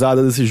deu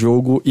risada desse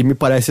jogo, e me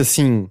parece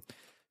assim...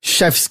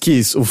 Chef's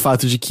Kiss, o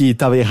fato de que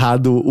tava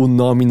errado o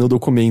nome no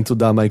documento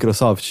da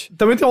Microsoft.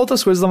 Também tem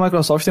outras coisas da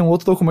Microsoft, tem um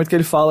outro documento que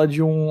ele fala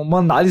de uma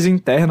análise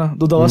interna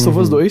do The Last of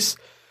Us 2,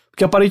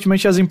 porque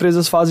aparentemente as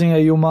empresas fazem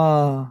aí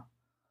uma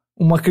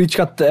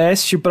crítica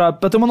teste pra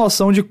ter uma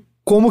noção de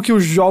como que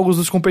os jogos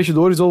dos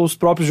competidores ou os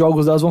próprios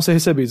jogos delas vão ser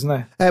recebidos,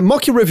 né?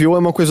 Mock review é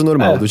uma coisa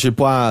normal, do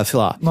tipo, sei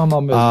lá,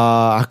 normal mesmo.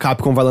 A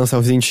Capcom vai lançar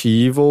Resident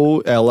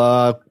Evil,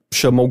 ela...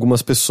 chama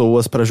algumas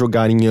pessoas pra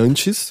jogarem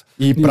antes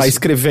e pra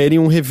escreverem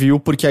um review,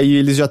 porque aí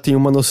eles já têm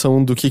uma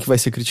noção do que vai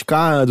ser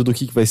criticado, do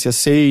que vai ser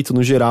aceito,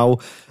 no geral.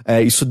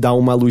 Isso dá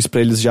uma luz pra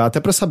eles já, até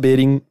pra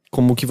saberem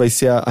como que vai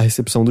ser a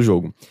recepção do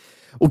jogo.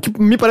 O que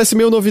me parece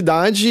meio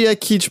novidade é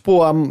que,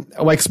 tipo,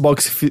 o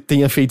Xbox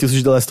tenha feito isso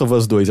de The Last of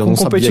Us 2. Eu não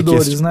sabia que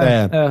competidores,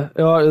 né?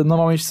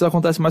 Normalmente isso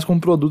acontece mais com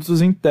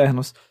produtos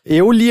internos.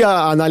 Eu li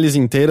a análise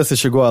inteira, você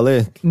chegou a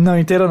ler? Não,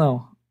 inteira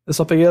não. Eu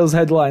só peguei os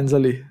headlines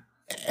ali.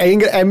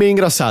 É meio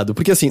engraçado,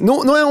 porque assim,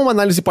 não é uma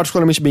análise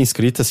particularmente bem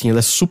escrita, assim, ela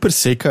é super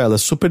seca, ela é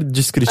super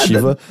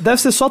descritiva.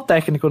 Deve ser só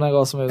técnico o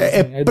negócio mesmo.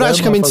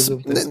 Praticamente,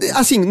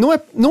 assim,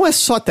 não é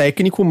só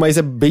técnico, mas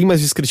é bem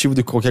mais descritivo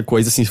do que qualquer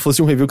coisa, assim, se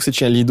fosse um review que você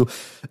tinha lido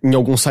em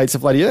algum site, você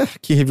falaria,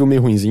 que review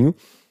meio ruinzinho,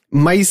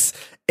 mas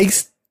é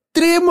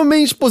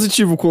extremamente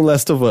positivo com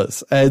Last of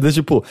Us.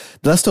 Tipo,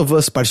 The Last of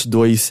Us Parte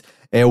 2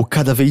 é o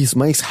cada vez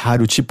mais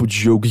raro tipo de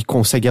jogo que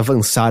consegue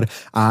avançar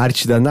a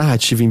arte da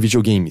narrativa em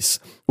videogames.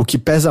 O que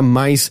pesa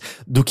mais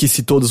do que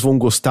se todos vão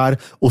gostar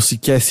ou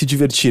sequer se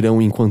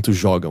divertirão enquanto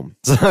jogam.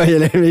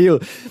 Ele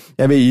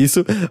é meio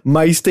isso,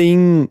 mas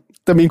tem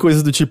também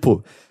coisas do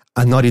tipo...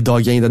 A Naughty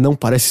Dog ainda não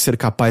parece ser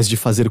capaz de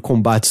fazer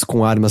combates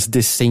com armas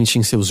decentes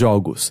em seus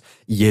jogos,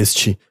 e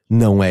este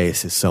não é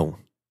exceção.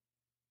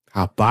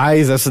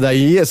 Rapaz, essa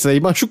daí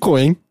machucou,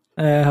 hein?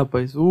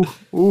 Rapaz,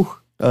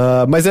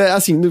 mas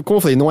assim, como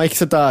eu falei, não é que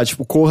você tá,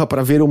 tipo, corra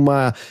pra ver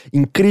uma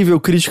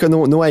incrível crítica,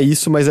 não é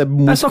isso, mas é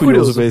muito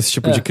curioso ver esse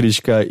tipo de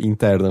crítica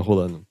interna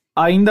rolando.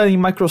 Ainda em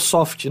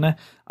Microsoft, né,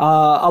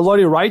 a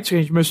Lori Wright, que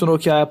a gente mencionou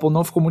que a Apple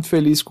não ficou muito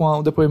feliz com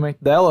o depoimento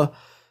dela,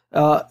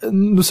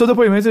 no seu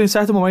depoimento, em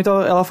certo momento,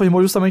 ela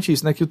afirmou justamente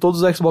isso, né, que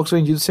todos os Xbox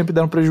vendidos sempre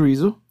deram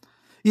prejuízo,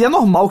 e é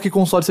normal que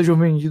consoles sejam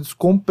vendidos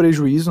com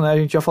prejuízo, né, a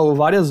gente já falou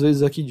várias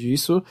vezes aqui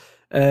disso.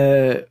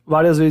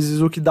 Várias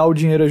vezes o que dá o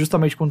dinheiro é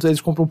justamente quando eles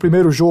compram o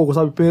primeiro jogo,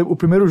 sabe? O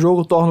primeiro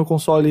jogo torna o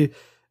console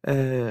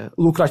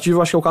lucrativo.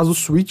 Acho que é o caso do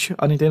Switch.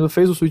 A Nintendo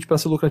fez o Switch para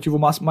ser lucrativo o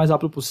mais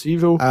rápido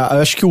possível.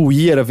 Acho que o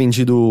Wii era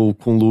vendido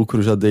com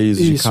lucro já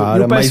desde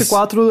cara. E o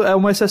PS4 é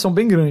uma exceção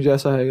bem grande a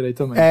essa regra aí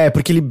também.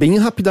 Porque ele bem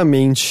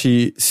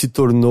rapidamente se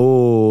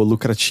tornou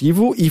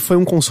lucrativo e foi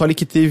um console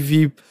que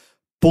teve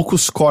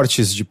poucos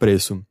cortes de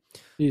preço.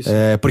 Isso.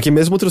 Porque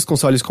mesmo outros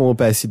consoles como o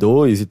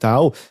PS2 e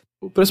tal...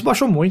 O preço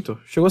baixou muito.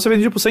 Chegou a ser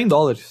vendido por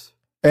 $100.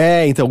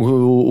 Então,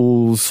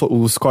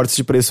 os cortes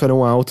de preço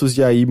eram altos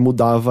e aí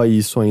mudava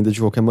isso ainda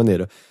de qualquer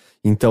maneira.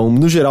 Então,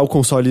 no geral,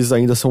 consoles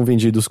ainda são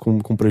vendidos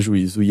com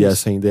prejuízo. E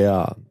essa ainda é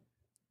a...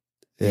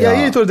 E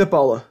aí, Heitor de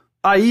Paula?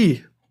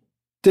 Aí,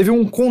 teve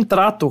um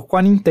contrato com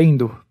a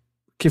Nintendo,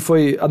 que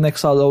foi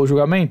anexado ao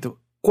julgamento,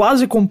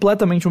 quase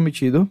completamente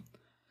omitido,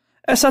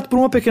 exceto por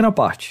uma pequena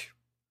parte,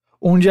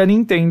 onde a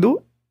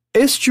Nintendo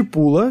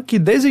estipula que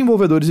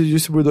desenvolvedores e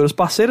distribuidores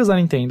parceiras da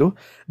Nintendo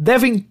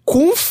devem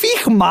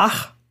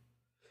confirmar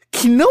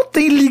que não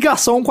tem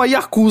ligação com a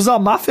Yakuza, a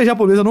máfia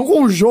japonesa, não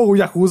com o jogo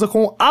Yakuza,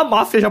 com a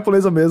máfia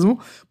japonesa mesmo,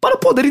 para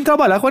poderem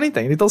trabalhar com a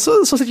Nintendo. Então, se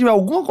você tiver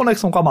alguma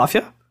conexão com a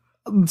máfia,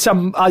 se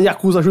a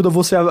Yakuza ajuda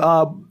você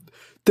a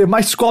ter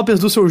mais cópias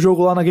do seu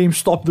jogo lá na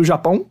GameStop do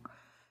Japão,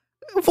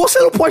 você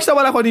não pode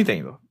trabalhar com a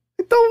Nintendo.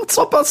 Então,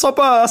 só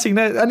pra assim,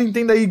 né, a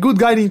Nintendo aí,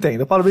 good guy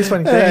Nintendo, parabéns pra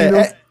Nintendo.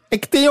 É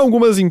que tem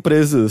algumas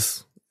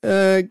empresas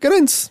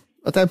grandes,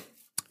 até,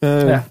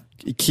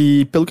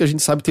 que, pelo que a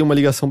gente sabe, tem uma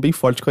ligação bem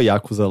forte com a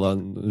Yakuza lá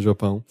no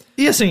Japão.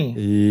 E assim...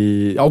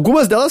 E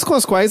algumas delas com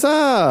as quais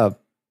a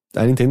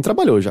Nintendo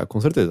trabalhou já,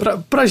 com certeza.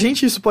 Pra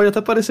gente isso pode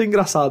até parecer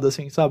engraçado,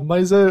 assim, sabe?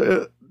 Mas,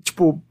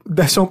 tipo,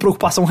 deve ser uma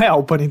preocupação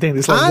real pra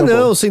Nintendo.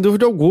 Não, sem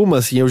dúvida alguma,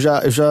 assim, eu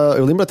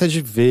lembro até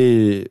de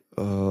ver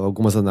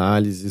algumas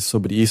análises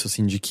sobre isso,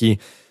 assim, de que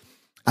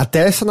até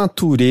essa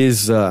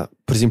natureza,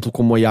 por exemplo,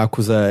 como a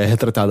Yakuza é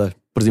retratada,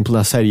 por exemplo,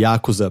 na série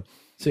Yakuza,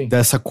 Sim.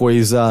 dessa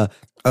coisa...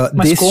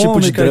 mais desse tipo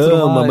de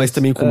drama, mas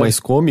também com mais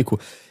cômico,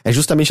 é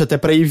justamente até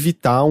pra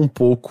evitar um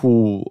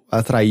pouco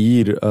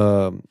atrair...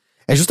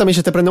 é justamente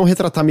até pra não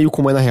retratar meio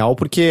como é na real,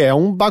 porque é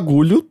um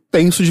bagulho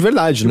tenso de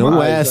verdade, demais,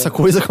 não é essa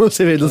coisa como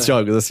você vê nos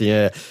jogos, assim,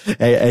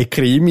 é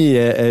crime,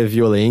 é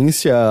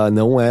violência,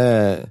 não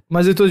é...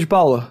 Mas, Heitor de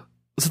Paula,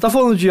 você tá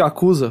falando de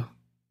Yakuza,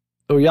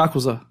 ou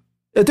Yakuza,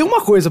 eu tenho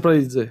uma coisa pra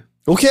lhe dizer.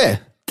 O quê?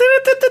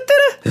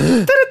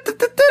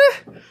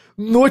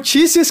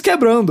 Notícias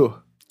quebrando.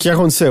 O que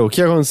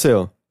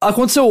aconteceu?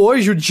 Aconteceu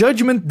hoje o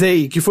Judgment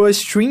Day, que foi a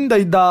stream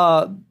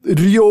da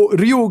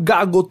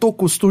Ryuga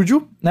Gotoku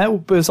Studio, né? O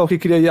pessoal que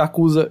cria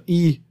Yakuza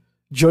e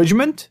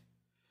Judgment.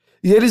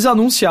 E eles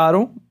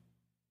anunciaram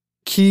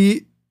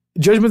que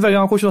Judgment vai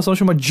ganhar uma continuação que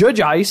chama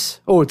Judge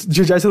Eyes.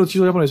 Judge Eyes é o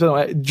título japonês, não.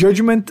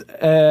 Judgment,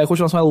 a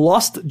continuação é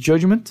Lost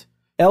Judgment.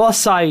 Ela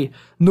sai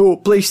no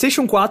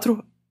PlayStation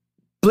 4,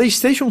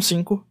 PlayStation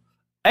 5,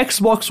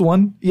 Xbox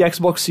One e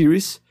Xbox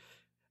Series.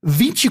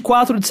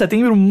 24 de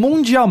setembro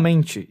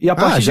mundialmente. E a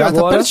partir de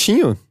agora... tá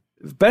pertinho.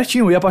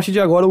 Pertinho. E a partir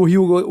de agora o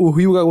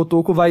Ryuga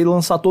Gotoku vai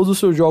lançar todos os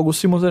seus jogos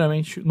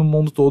simultaneamente no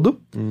mundo todo.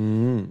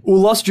 O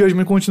Lost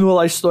Judgment continua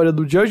lá a história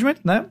do Judgment,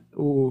 né?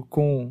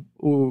 Com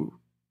o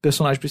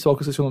personagem principal,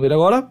 que eu esqueci o nome dele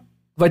agora.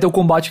 Vai ter o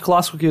combate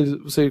clássico que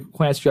você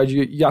conhece já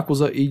de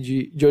Yakuza e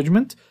de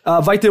Judgment.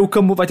 Vai ter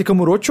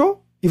Kamurocho.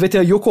 E vai ter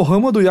a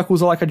Yokohama do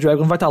Yakuza Like a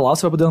Dragon, vai estar lá,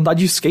 você vai poder andar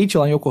de skate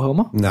lá em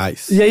Yokohama.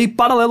 Nice. E aí,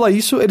 paralelo a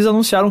isso, eles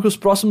anunciaram que os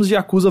próximos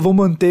Yakuza vão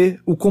manter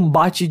o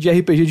combate de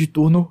RPG de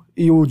turno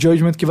e o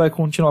Judgment que vai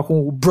continuar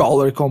com o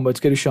Brawler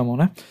Combat, que eles chamam,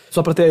 né?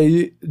 Só pra ter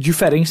aí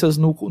diferenças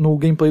no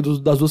gameplay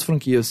das duas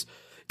franquias.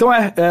 Então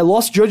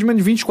Lost Judgment,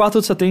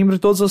 24 de setembro, em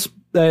todas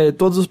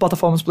as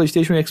plataformas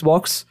PlayStation e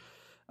Xbox.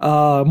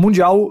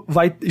 Mundial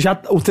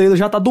o trailer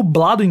já tá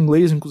dublado em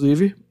inglês,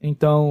 inclusive.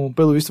 Então,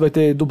 pelo visto, vai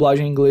ter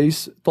dublagem em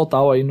inglês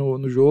total aí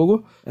no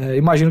jogo.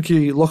 Imagino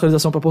que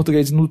localização pra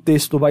português no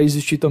texto vai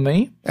existir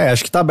também.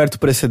 Acho que tá aberto o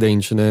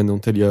precedente, né? Não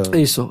teria...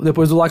 Isso,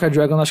 depois do Like a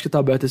Dragon, acho que tá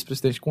aberto esse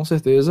precedente, com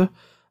certeza.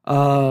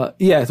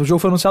 O jogo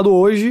foi anunciado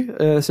hoje,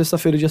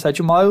 sexta-feira, dia 7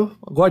 de maio,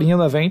 agorinha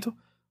no evento.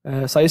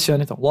 Sai esse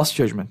ano, então, Lost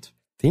Judgment.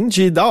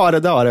 Entendi, da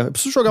hora. Eu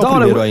preciso jogar o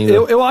primeiro ainda.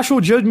 Eu acho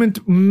o Judgment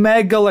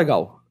mega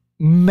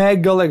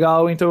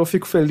legal, então eu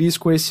fico feliz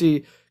com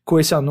esse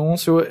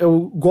anúncio.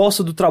 Eu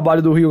gosto do trabalho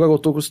do Ryuga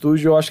Gotoku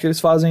Studio, eu acho que eles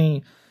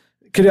fazem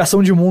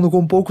criação de mundo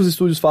como poucos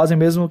estúdios fazem,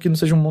 mesmo que não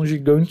seja um mundo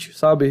gigante,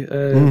 sabe?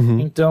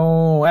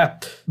 Então,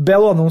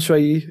 belo anúncio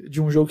aí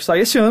de um jogo que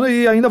sai esse ano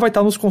e ainda vai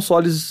estar nos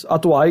consoles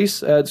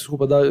atuais,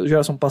 da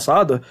geração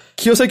passada,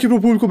 que eu sei que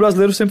pro público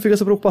brasileiro sempre fica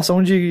essa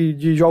preocupação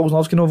de jogos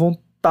novos que não vão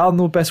tá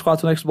no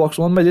PS4 e no Xbox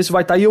One, mas esse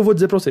vai estar e eu vou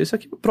dizer pra vocês, isso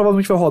aqui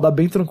provavelmente vai rodar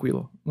bem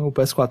tranquilo no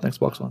PS4 e no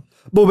Xbox One.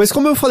 Bom, mas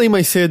como eu falei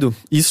mais cedo,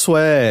 isso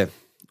é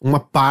uma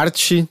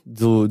parte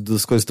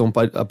das coisas que estão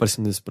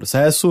aparecendo nesse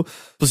processo.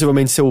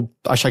 Possivelmente, se eu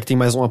achar que tem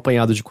mais um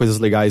apanhado de coisas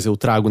legais, eu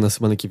trago na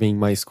semana que vem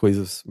mais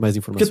coisas, mais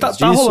informações disso. Porque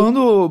tá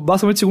rolando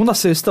basicamente segunda a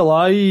sexta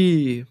lá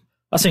e...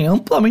 assim,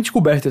 amplamente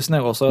coberto esse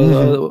negócio.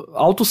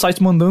 Altos sites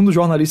mandando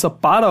jornalista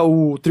para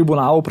o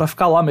tribunal pra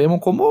ficar lá mesmo,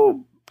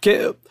 como...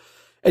 porque...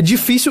 é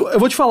difícil, eu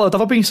vou te falar, eu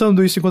tava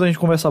pensando isso enquanto a gente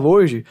conversava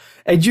hoje,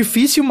 é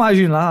difícil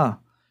imaginar,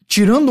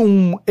 tirando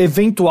um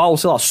eventual,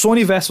 sei lá,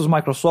 Sony versus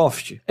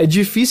Microsoft, é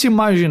difícil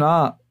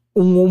imaginar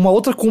uma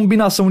outra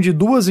combinação de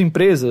duas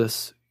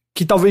empresas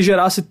que talvez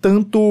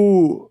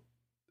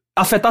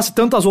afetasse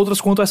tanto as outras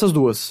quanto essas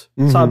duas,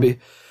 sabe?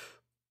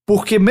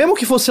 Porque mesmo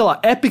que fosse, sei lá,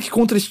 Epic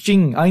contra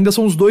Steam, ainda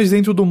são os dois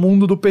dentro do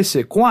mundo do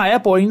PC. Com a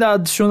Apple ainda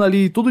adiciona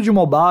ali tudo de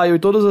mobile e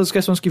todas as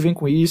questões que vem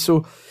com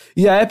isso.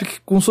 E a Epic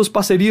com suas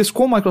parcerias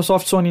com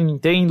Microsoft, Sony e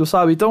Nintendo,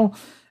 sabe? Então,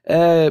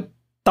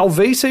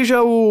 talvez seja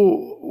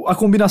a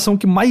combinação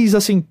que mais,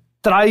 assim,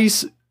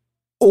 traz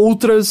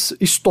outras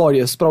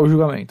histórias para o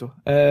julgamento.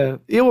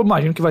 Eu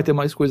imagino que vai ter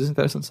mais coisas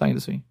interessantes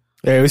saindo, sim.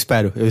 Eu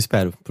espero,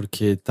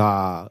 porque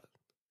tá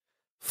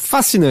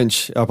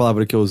fascinante é a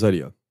palavra que eu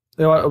usaria.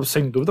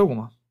 Sem dúvida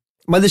alguma.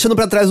 Mas deixando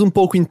pra trás um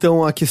pouco,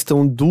 então, a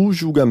questão do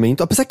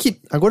julgamento. Apesar que,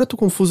 agora eu tô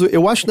confuso,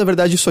 eu acho que, na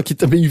verdade, isso aqui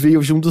também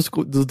veio de um dos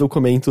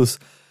documentos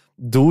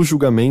do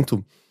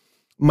julgamento.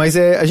 Mas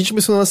a gente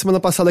mencionou na semana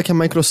passada que a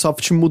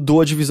Microsoft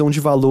mudou a divisão de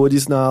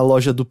valores na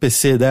loja do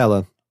PC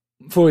dela.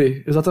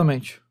 Foi,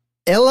 exatamente.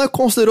 Ela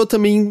considerou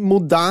também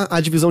mudar a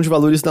divisão de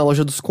valores na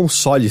loja dos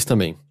consoles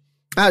também.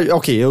 Ah,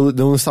 ok, eu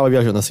não estava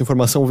viajando. Essa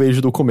informação veio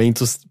de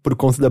documentos por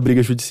conta da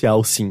briga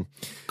judicial, sim.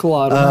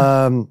 Claro,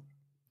 né?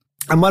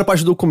 A maior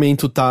parte do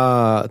documento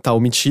tá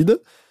omitida,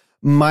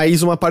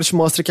 mas uma parte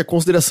mostra que a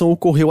consideração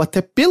ocorreu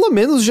até pelo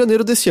menos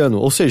janeiro desse ano.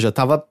 Ou seja,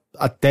 tava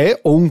até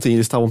ontem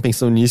eles estavam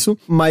pensando nisso,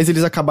 mas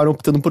eles acabaram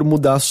optando por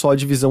mudar só a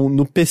divisão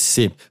no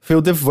PC. Foi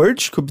o The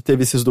Verge que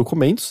obteve esses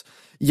documentos,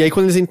 e aí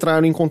quando eles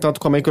entraram em contato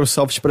com a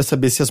Microsoft para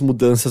saber se as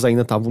mudanças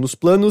ainda estavam nos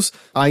planos,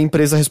 a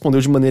empresa respondeu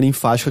de maneira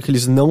enfática que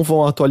eles não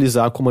vão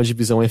atualizar como a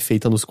divisão é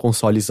feita nos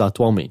consoles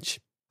atualmente.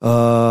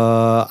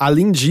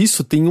 Além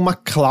disso, tem uma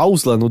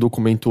cláusula no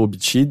documento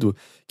obtido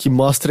que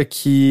mostra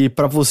que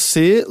para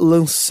você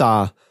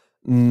lançar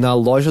na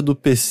loja do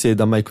PC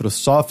da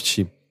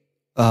Microsoft,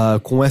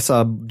 com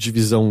essa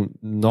divisão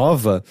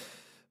nova,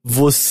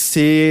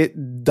 você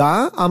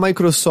dá à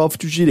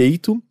Microsoft o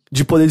direito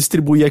de poder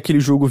distribuir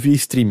aquele jogo via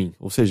streaming,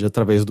 ou seja,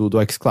 através do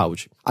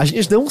xCloud. A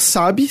gente não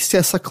sabe se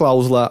essa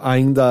cláusula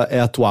ainda é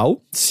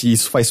atual, se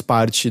isso faz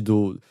parte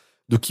do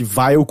que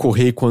vai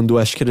ocorrer quando,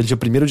 acho que era dia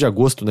 1º de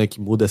agosto, né, que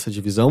muda essa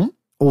divisão,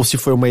 ou se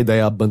foi uma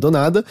ideia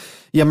abandonada,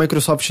 e a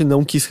Microsoft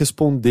não quis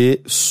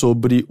responder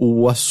sobre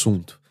o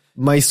assunto.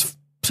 Mas,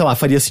 sei lá,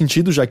 faria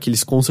sentido, já que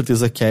eles com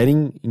certeza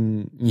querem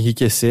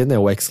enriquecer, né,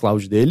 o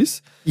xCloud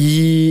deles,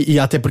 e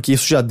até porque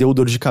isso já deu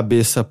dor de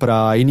cabeça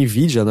pra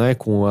Nvidia, né,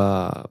 com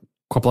a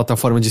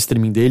plataforma de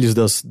streaming deles,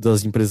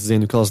 das empresas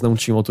dizendo que elas não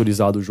tinham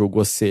autorizado o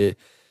jogo a ser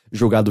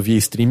jogado via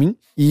streaming.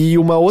 E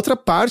uma outra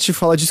parte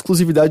fala de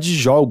exclusividade de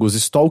jogos.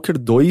 Stalker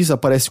 2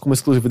 aparece com uma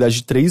exclusividade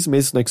de 3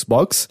 meses no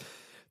Xbox.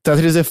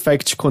 Tetris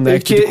Effect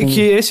Connected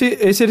que esse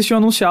eles tinham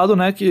anunciado,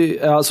 né? Que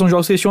são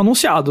jogos que eles tinham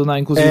anunciado, né?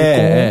 Inclusive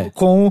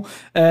com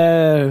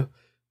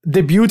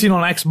debuting no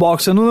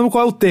Xbox. Eu não lembro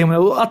qual é o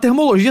termo. A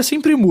termologia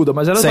sempre muda,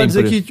 mas era pra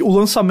dizer que o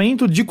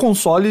lançamento de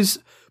consoles,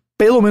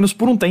 pelo menos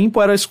por um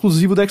tempo, era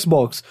exclusivo do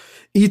Xbox.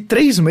 E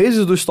 3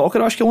 meses do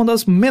Stalker eu acho que é uma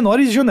das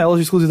menores janelas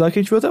de exclusividade que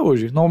a gente viu até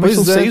hoje. Normalmente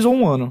são 6 ou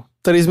 1 ano.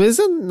 3 meses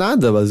é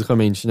nada,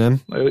 basicamente, né?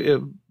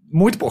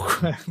 Muito pouco.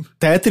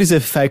 Tetris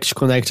Effect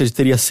Connected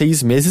teria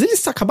 6 meses.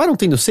 Eles acabaram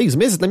tendo 6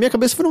 meses? Na minha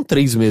cabeça foram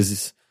 3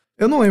 meses.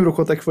 Eu não lembro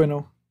quanto é que foi,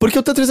 não. Porque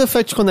o Tetris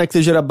Effect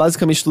Connected era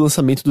basicamente do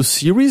lançamento do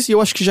Series, e eu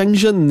acho que já em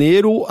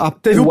janeiro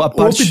teve o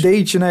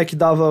update, né, que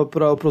dava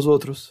pros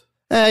outros.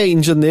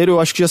 Em janeiro eu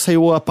acho que já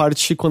saiu a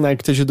parte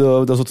Connected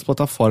das outras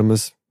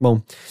plataformas. Bom,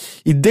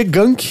 e The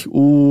Gunk,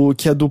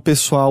 que é do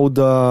pessoal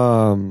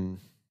da...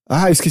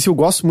 esqueci, eu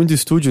gosto muito do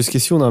estúdio,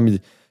 esqueci o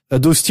nome. É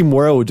do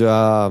SteamWorld.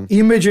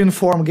 Image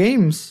Inform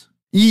Games?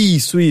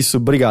 Isso,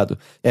 obrigado.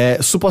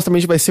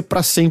 Supostamente vai ser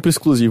pra sempre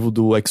exclusivo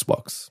do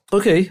Xbox.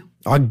 Ok.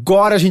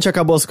 Agora a gente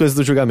acabou as coisas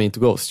do julgamento,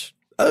 Ghost.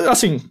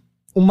 Assim,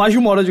 mais de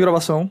 1 hora de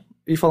gravação,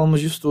 e falamos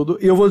disso tudo,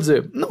 e eu vou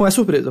dizer, não é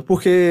surpresa,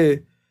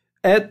 porque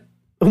é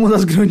uma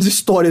das grandes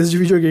histórias de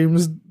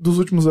videogames dos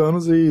últimos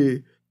anos,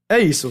 e é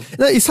isso.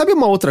 E sabe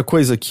uma outra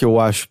coisa que eu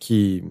acho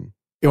que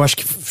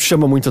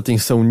chama muita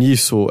atenção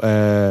nisso?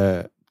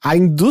 A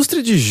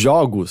indústria de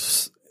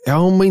jogos é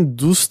uma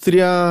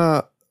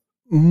indústria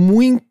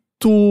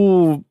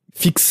muito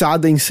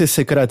fixada em ser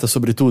secreta,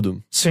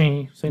 sobretudo.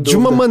 Sim, sem dúvida. De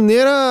uma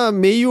maneira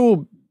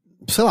meio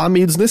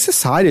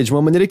desnecessária, de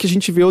uma maneira que a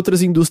gente vê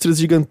outras indústrias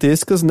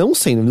gigantescas não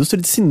sendo. A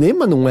indústria de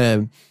cinema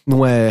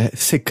não é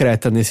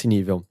secreta nesse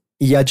nível.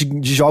 E a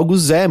de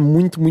jogos é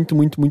muito.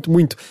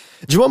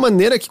 De uma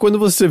maneira que quando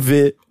você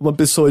vê uma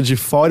pessoa de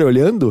fora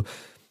olhando,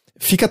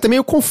 fica até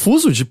meio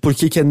confuso de por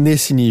que é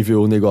nesse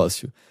nível o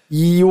negócio.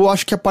 E eu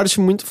acho que a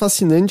parte muito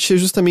fascinante é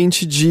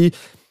justamente de...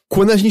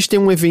 Quando a gente tem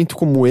um evento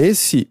como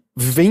esse,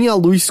 vem à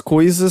luz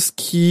coisas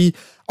que...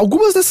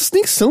 Algumas dessas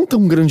nem são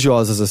tão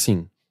grandiosas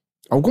assim.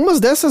 Algumas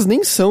dessas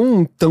nem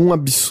são tão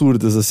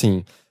absurdas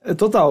assim.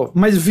 Total.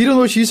 Mas vira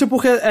notícia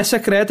porque é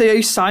secreta e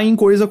aí sai em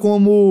coisa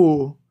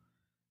como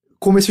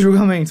esse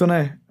julgamento,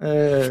 né?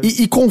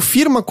 E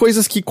confirma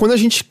coisas que quando a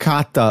gente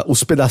cata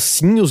os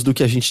pedacinhos do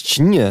que a gente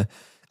tinha,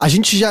 a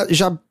gente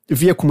já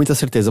via com muita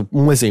certeza.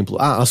 Um exemplo,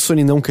 a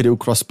Sony não queria o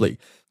crossplay.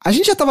 A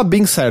gente já tava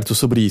bem certo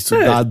sobre isso,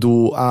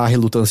 dado a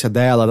relutância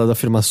dela, dado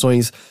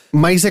afirmações,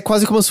 mas é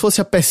quase como se fosse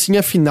a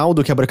pecinha final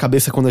do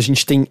quebra-cabeça quando a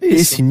gente tem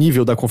esse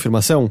nível da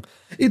confirmação.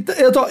 E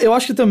eu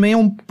acho que também é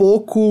um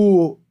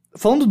pouco...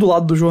 Falando do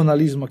lado do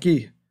jornalismo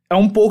aqui, é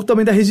um pouco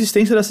também da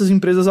resistência dessas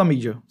empresas à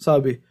mídia,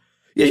 sabe?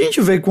 E a gente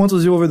vê quantos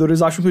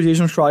desenvolvedores acham que o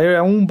Jason Schreier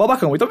é um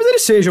babacão. E talvez ele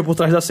seja, por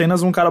trás das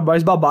cenas, um cara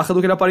mais babaca do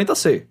que ele aparenta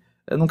ser.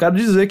 Eu não quero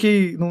dizer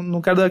que... Não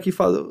quero daqui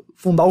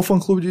fundar o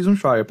fã-clube de Jason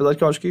Schreier, apesar de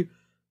que eu acho que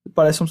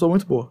parece uma pessoa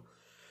muito boa.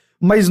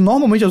 Mas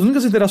normalmente as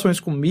únicas interações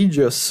com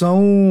mídia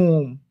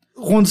são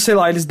quando, sei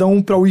lá, eles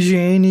dão pra o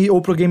IGN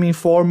ou pro Game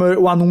Informer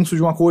o anúncio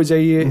de uma coisa,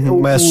 aí...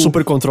 Mas é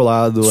super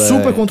controlado.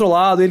 Super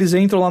controlado, eles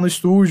entram lá no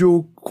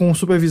estúdio com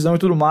supervisão e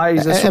tudo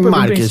mais, é super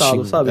bem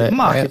pensado, sabe?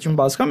 Marketing,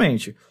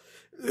 basicamente.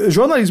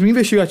 Jornalismo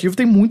investigativo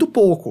tem muito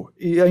pouco,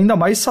 e ainda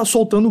mais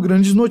soltando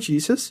grandes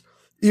notícias,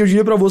 e eu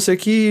diria pra você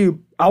que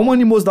há uma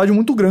animosidade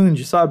muito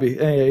grande, sabe?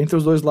 Entre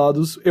os dois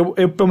lados. Eu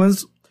pelo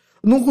menos,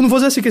 não vou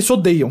dizer assim que eles se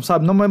odeiam,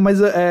 sabe? Não, mas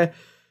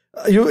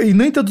e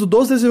nem tanto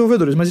dos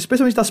desenvolvedores, mas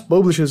especialmente das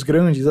publishers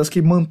grandes, as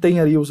que mantêm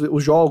ali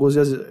os jogos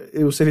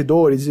e os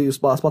servidores e as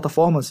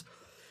plataformas,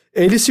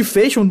 eles se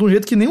fecham de um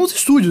jeito que nem os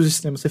estúdios de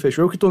cinema se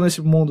fecham. Eu que tô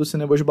nesse mundo do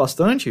cinema hoje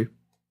bastante.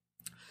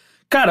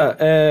 Cara,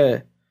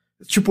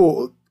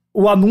 tipo,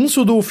 o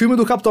anúncio do filme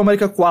do Capitão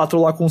América 4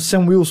 lá com o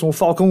Sam Wilson, o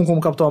Falcão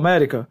como Capitão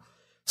América,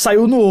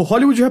 saiu no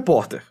Hollywood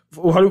Reporter.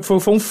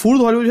 Foi um furo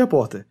do Hollywood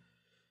Reporter.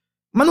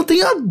 Mas não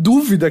tenha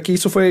dúvida que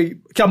isso foi...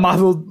 que a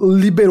Marvel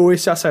liberou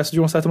esse acesso de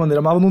uma certa maneira.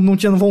 A Marvel não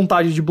tinha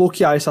vontade de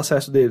bloquear esse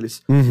acesso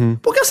deles.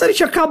 Porque a série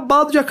tinha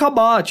acabado de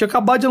acabar. Tinha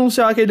acabado de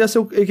anunciar que ele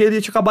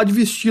tinha acabado de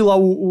vestir lá a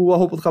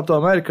roupa do Capitão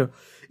América.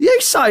 E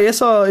aí sai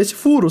esse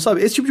furo,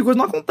 sabe? Esse tipo de coisa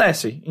não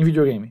acontece em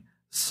videogame,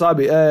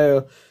 sabe?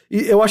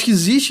 E eu acho que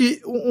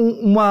existe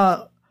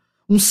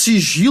um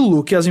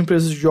sigilo que as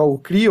empresas de jogo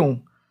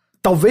criam.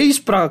 Talvez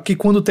para que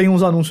quando tem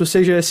uns anúncios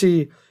seja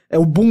esse...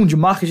 o boom de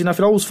marketing. Na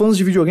final, os fãs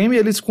de videogame,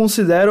 eles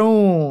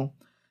consideram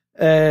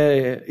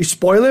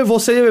spoiler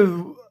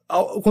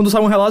quando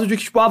sai um relato de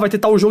que, tipo, vai ter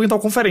tal jogo em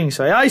tal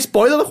conferência.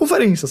 Spoiler da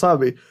conferência,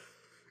 sabe?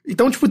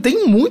 Então, tipo,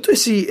 tem muito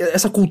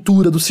essa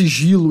cultura do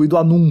sigilo e do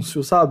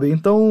anúncio, sabe?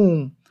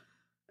 Então,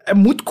 é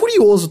muito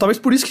curioso. Talvez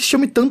por isso que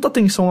chame tanta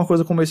atenção uma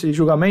coisa como esse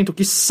julgamento,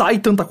 que sai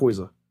tanta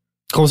coisa.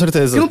 Com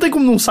certeza. E não tem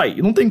como não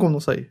sair. Não tem como não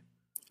sair.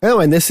 Não,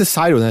 é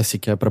necessário, né,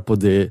 sequer pra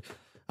poder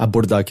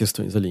abordar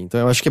questões ali. Então,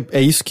 eu acho que é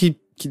isso que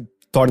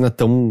torna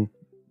tão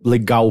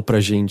legal pra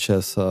gente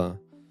essa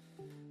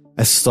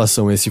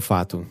situação, esse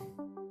fato.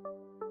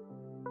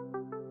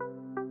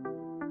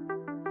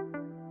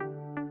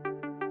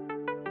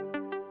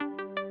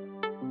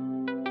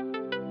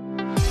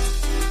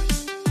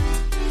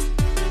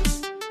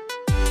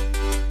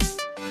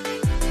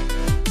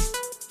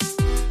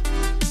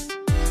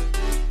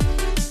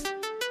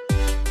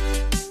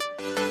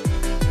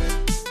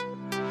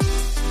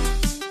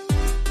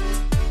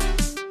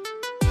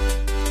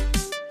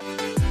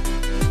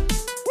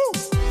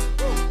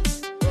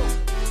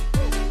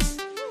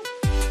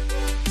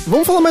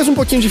 Vamos falar mais um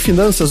pouquinho de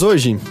finanças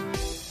hoje?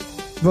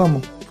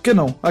 Vamos. Por que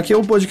não? Aqui é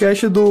o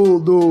podcast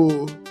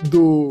do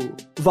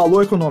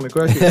valor econômico,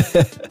 é aqui.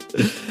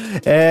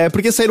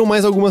 Porque saíram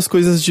mais algumas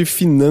coisas de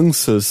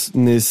finanças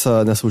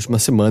nessa última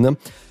semana.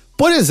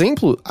 Por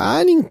exemplo,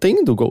 a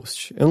Nintendo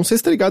Ghost. Eu não sei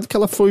se tá ligado que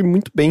ela foi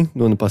muito bem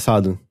no ano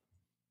passado.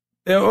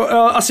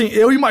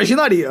 Eu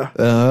imaginaria.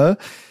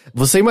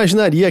 Você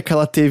imaginaria que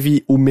ela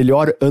teve o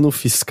melhor ano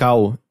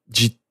fiscal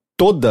de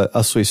toda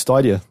a sua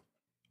história?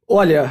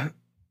 Olha...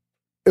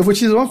 Eu vou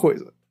te dizer uma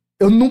coisa.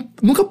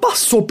 Nunca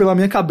passou pela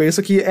minha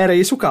cabeça que era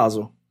esse o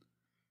caso.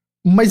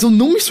 Mas eu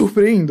não me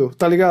surpreendo,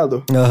 tá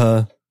ligado?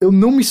 Eu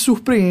não me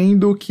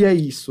surpreendo que é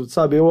isso,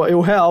 sabe?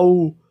 Eu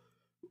real...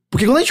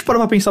 Porque quando a gente para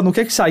pra pensar no que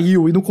é que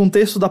saiu e no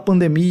contexto da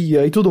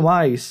pandemia e tudo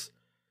mais...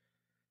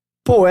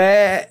 Pô,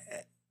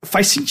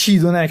 faz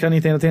sentido, né, que a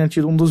Nintendo tenha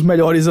tido um dos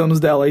melhores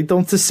anos dela.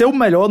 Então, ser o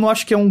melhor, não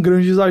acho que é um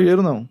grande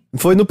exagero, não.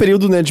 Foi no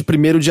período, né, de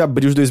 1º de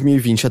abril de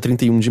 2020 a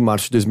 31 de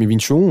março de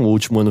 2021, o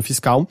último ano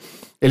fiscal.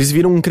 Eles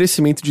viram um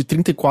crescimento de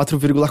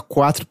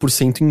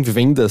 34,4% em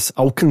vendas,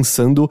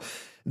 alcançando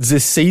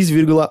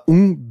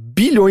 16,1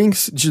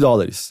 bilhões de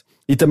dólares.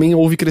 E também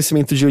houve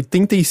crescimento de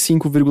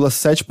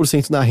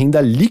 85,7% na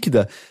renda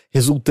líquida,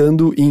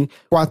 resultando em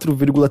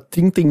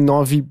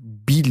 4,39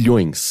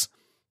 bilhões.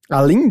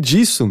 Além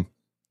disso...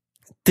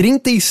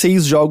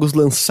 36 jogos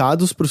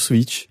lançados pro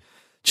Switch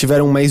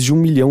tiveram mais de 1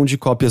 milhão de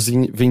cópias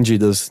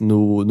vendidas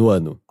no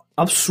ano.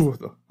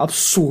 Absurdo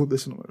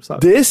esse número, sabe?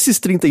 Desses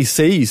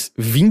 36,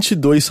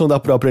 22 são da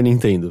própria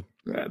Nintendo.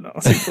 Não,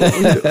 assim, pelo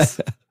amor de Deus.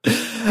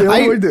 Pelo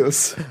amor de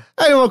Deus.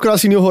 Animal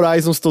Crossing New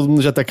Horizons, todo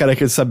mundo já tá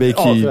querendo saber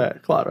que...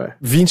 Claro.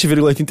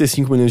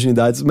 20,85 milhões de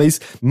unidades, mas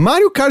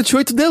Mario Kart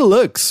 8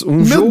 Deluxe,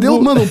 Meu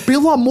Deus, mano,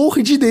 pelo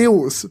amor de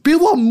Deus.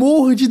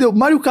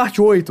 Mario Kart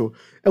 8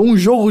 é um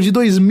jogo de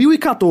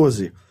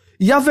 2014.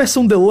 E a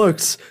versão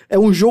Deluxe é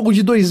um jogo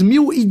de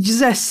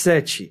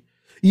 2017.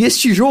 E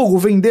este jogo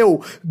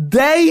vendeu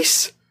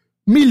 10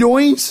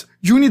 milhões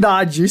de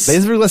unidades.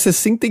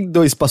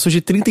 10,62, passou de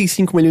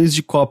 35 milhões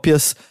de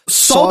cópias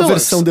só a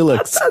versão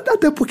Deluxe.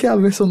 Até porque a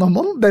versão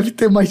normal não deve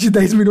ter mais de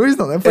 10 milhões,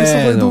 não, né?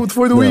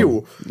 Foi do Wii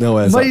U. Não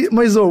é,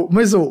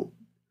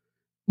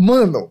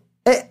 mano,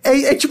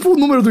 é tipo o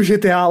número do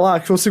GTA lá,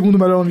 que foi o segundo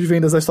melhor ano de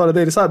vendas da história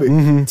dele, sabe?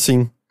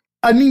 Sim.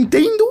 A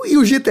Nintendo e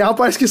o GTA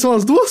parece que são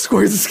as duas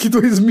coisas que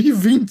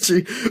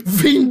 2020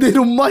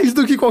 venderam mais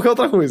do que qualquer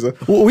outra coisa.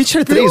 O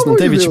Witcher 3 não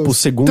teve, tipo, o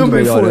segundo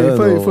também melhor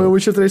ano? Foi o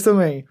Witcher 3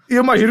 também. E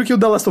eu imagino que o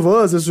The Last of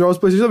Us, esses jogos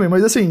PlayStation também,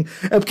 mas assim,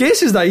 é porque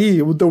esses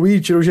daí, o The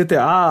Witcher, o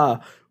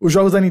GTA, os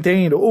jogos da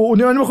Nintendo, o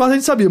Animal Crossing a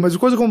gente sabia, mas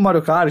coisa como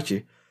Mario Kart...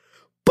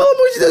 Pelo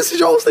amor de Deus, esses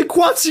jogos têm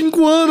 4,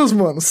 5 anos,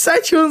 mano.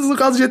 7 anos no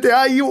caso do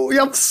GTA e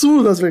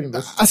absurdo as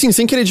vendas. Assim,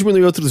 sem querer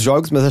diminuir outros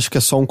jogos, mas acho que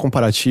é só um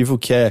comparativo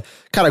que é...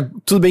 Cara,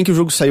 tudo bem que o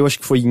jogo saiu, acho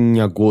que foi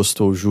em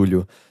agosto ou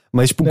julho.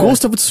 Mas, tipo,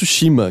 Ghost of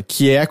Tsushima,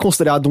 que é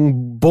considerado um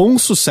bom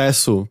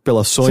sucesso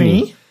pela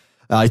Sony... Sim.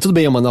 E tudo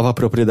bem, é uma nova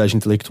propriedade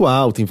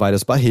intelectual, tem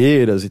várias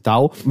barreiras e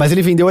tal. Mas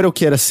ele vendeu, era o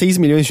que? Era 6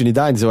 milhões de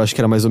unidades? Eu acho que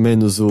era mais ou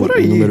menos o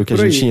número que a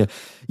gente tinha.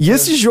 E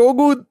esse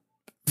jogo...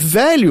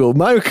 Velho,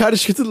 Mario Kart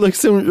Street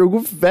Deluxe é um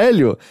jogo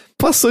velho.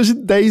 Passou de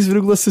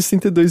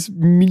 10,62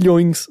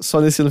 milhões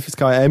só nesse ano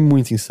fiscal. É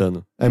muito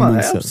insano. Mano, muito é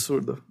insano.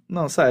 absurdo.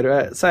 Não, sério,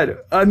 sério.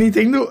 A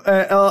Nintendo,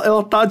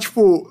 ela tá,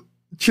 tipo,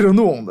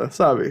 tirando onda,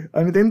 sabe?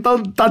 A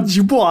Nintendo tá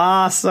de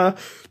boaça.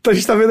 A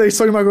gente tá vendo aí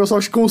Sony e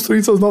Microsoft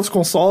construindo seus novos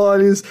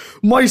consoles,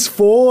 maior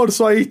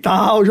esforço aí e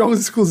tal, jogos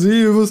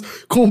exclusivos,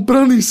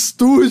 comprando em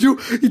estúdio,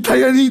 e tá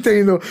aí a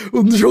Nintendo,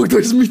 o jogo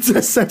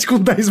 2017 com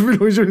 10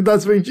 milhões de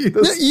unidades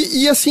vendidas.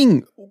 E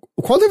assim,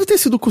 qual deve ter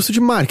sido o custo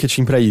de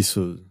marketing pra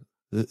isso?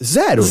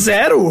 Zero.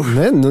 Zero?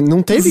 Né?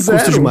 Não teve Zero,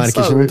 custo de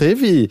marketing, sabe? não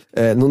teve...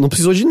 não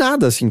precisou de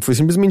nada, assim. Foi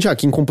simplesmente,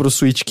 quem comprou o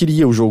Switch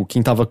queria o jogo.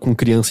 Quem tava com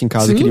criança em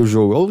casa Sim. queria o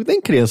jogo. Ou nem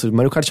criança,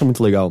 Mario Kart é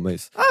muito legal,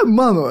 mas...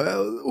 Mano,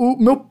 o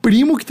meu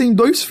primo que tem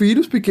 2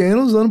 filhos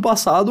pequenos, ano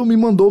passado, me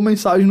mandou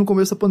mensagem no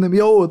começo da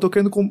pandemia, eu tô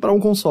querendo comprar um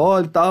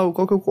console e tal,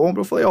 qual que eu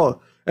compro? Eu falei,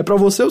 é pra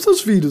você ou seus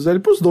filhos? Aí ele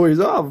pros dois,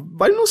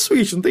 vai no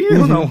Switch, não tem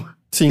erro não.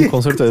 Sim,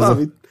 com certeza.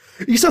 Sabe?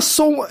 Isso é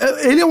só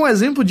ele é um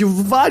exemplo de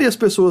várias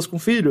pessoas com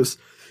filhos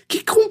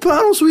que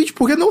compraram um Switch,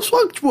 porque não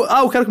só, tipo,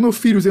 eu quero que meu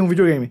filho tenha um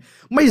videogame,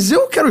 mas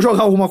eu quero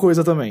jogar alguma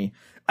coisa também.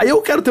 Aí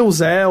eu quero ter o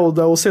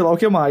Zelda, ou sei lá o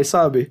que mais,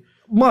 sabe?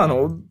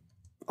 Mano,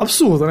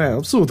 absurdo, né?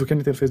 Absurdo o que a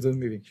Nintendo fez em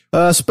 2020.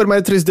 Super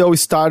Mario 3D All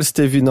Stars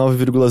teve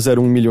 9,01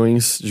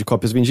 milhões de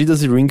cópias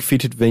vendidas e Ring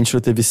Fit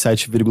Adventure teve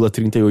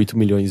 7,38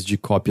 milhões de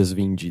cópias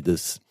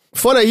vendidas.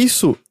 Fora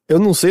isso, eu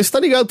não sei se tá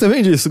ligado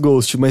também disso,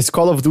 Ghost, mas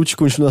Call of Duty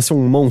continua a ser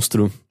um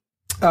monstro.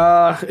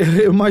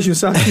 Eu imagino,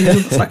 você acha que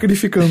ele tá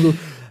sacrificando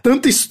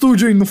tanto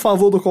estúdio aí no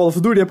favor do Call of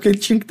Duty, é porque ele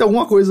tinha que ter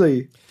alguma coisa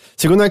aí.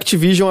 Segundo a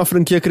Activision, a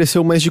franquia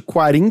cresceu mais de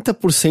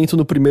 40%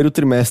 no primeiro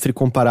trimestre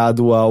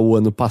comparado ao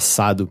ano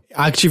passado.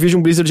 A Activision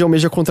Blizzard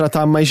almeja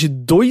contratar mais de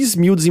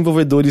 2.000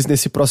 desenvolvedores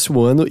nesse próximo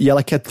ano e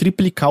ela quer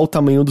triplicar o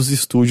tamanho dos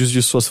estúdios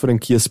de suas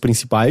franquias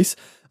principais.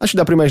 Acho que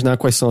dá pra imaginar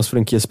quais são as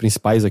franquias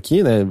principais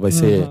aqui, né? Vai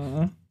ser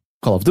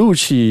Call of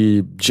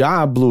Duty,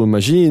 Diablo,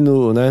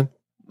 imagino, né?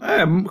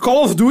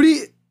 Call of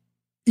Duty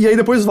e aí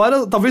depois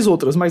várias, talvez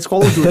outras, mas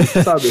Call of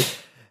Duty, sabe?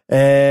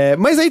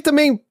 Mas aí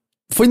também,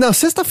 foi na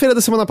sexta-feira da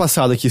semana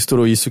passada que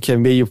estourou isso, que é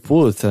meio,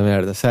 puta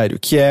merda, sério,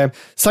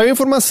 saiu a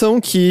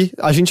informação que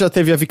a gente já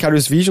teve a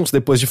Vicarious Visions,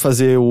 depois de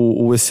fazer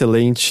o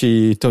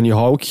excelente Tony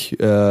Hawk,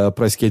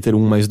 Pro Skater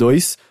 1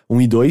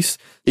 e 2,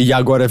 e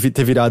agora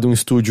ter virado um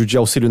estúdio de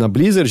auxílio na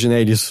Blizzard,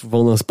 né, eles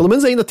vão lançar, pelo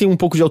menos ainda tem um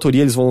pouco de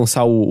autoria, eles vão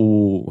lançar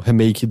o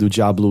remake do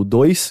Diablo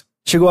 2.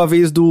 Chegou a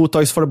vez do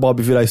Toys for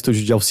Bob virar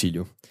estúdio de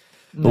auxílio.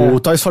 O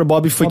Toys for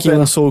Bob foi quem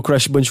lançou o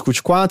Crash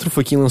Bandicoot 4,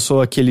 foi quem lançou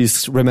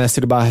aqueles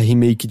remaster /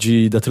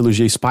 remake da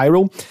trilogia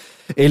Spiral.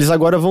 Eles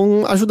agora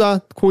vão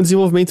ajudar com o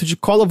desenvolvimento de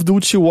Call of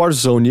Duty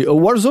Warzone.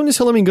 O Warzone, se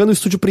eu não me engano, o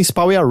estúdio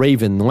principal é a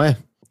Raven, não é?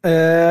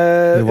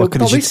 Eu acredito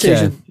talvez que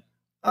seja.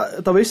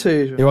 Talvez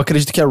seja. Eu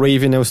acredito que a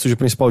Raven é o estúdio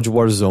principal de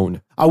Warzone.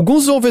 Alguns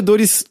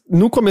desenvolvedores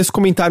no começo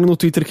comentaram no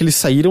Twitter que eles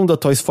saíram da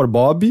Toys for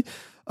Bob,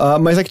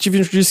 mas a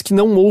Activision disse que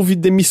não houve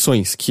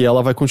demissões, que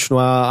ela vai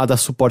continuar a dar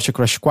suporte a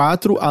Crash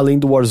 4, além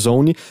do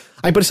Warzone.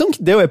 A impressão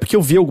que deu é, porque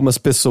eu vi algumas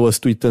pessoas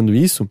tweetando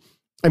isso,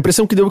 a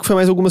impressão que deu é que foi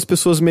mais algumas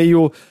pessoas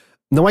meio...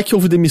 Não é que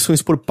houve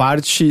demissões por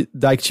parte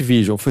da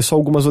Activision, foi só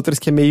algumas outras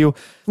que é meio...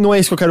 Não é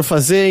isso que eu quero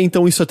fazer,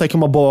 então isso até que é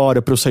uma boa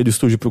hora pra eu sair do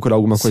estúdio e procurar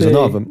alguma coisa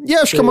nova. E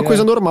acho que é uma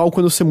coisa normal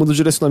quando você muda o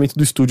direcionamento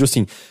do estúdio,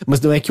 assim.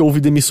 Mas não é que houve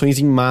demissões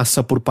em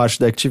massa por parte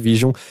da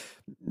Activision,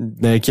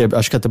 né, que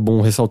acho que é até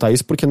bom ressaltar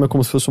isso, porque não é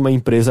como se fosse uma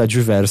empresa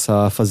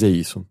adversa a fazer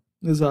isso.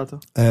 Exato.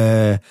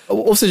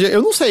 Ou seja,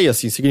 eu não sei,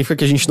 assim, significa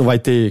que a gente não vai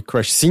ter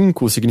Crash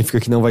 5, significa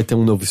que não vai ter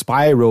um novo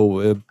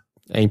Spyro,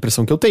 é a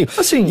impressão que eu tenho.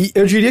 Assim,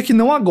 eu diria que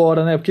não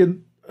agora, né, porque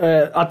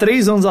há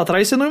 3 anos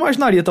atrás você não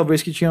imaginaria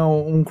talvez que tinha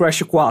um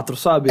Crash 4,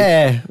 sabe?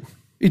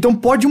 Então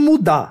pode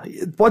mudar,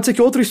 pode ser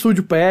que outro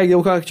estúdio pegue,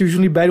 ou que a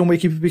Activision libere uma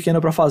equipe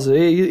pequena pra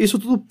fazer, isso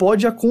tudo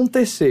pode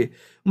acontecer,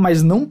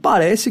 mas não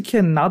parece que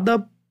é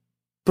nada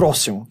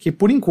próximo, que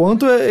por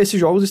enquanto esses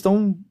jogos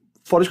estão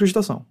fora de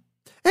cogitação.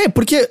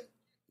 Porque,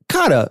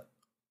 cara,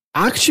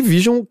 a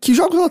Activision, que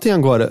jogos ela tem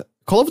agora?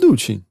 Call of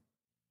Duty.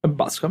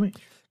 Basicamente.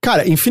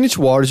 Cara, Infinite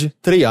Ward,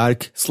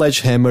 Treyarch,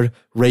 Sledgehammer,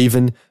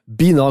 Raven,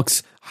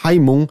 Beenox, High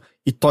Moon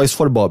e Toys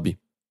for Bob.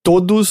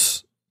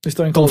 Todos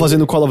estão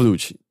fazendo Call of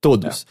Duty.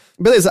 Todos.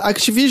 Beleza, a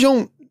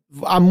Activision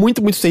há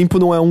muito, muito tempo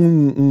não é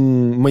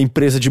uma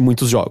empresa de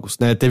muitos jogos,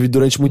 né? Teve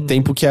durante muito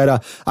tempo que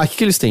era... o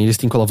que eles têm? Eles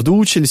têm Call of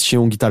Duty, eles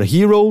tinham Guitar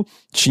Hero,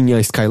 tinha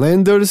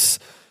Skylanders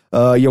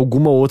e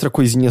alguma outra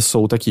coisinha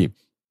solta aqui.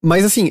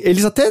 Mas assim,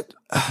 eles até...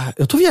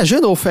 eu tô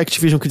viajando ou foi a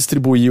Activision que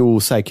distribuiu o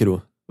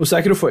Sekiro? O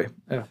Sekiro foi,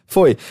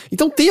 Foi.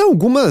 Então tem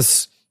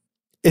algumas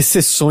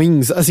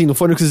exceções, assim, não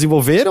foram que eles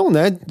desenvolveram,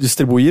 né?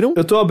 Distribuíram.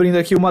 Eu tô abrindo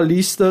aqui uma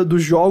lista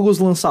dos jogos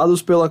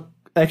lançados pela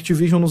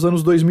Activision nos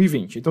anos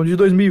 2020. Então, de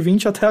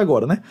 2020 até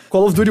agora, né?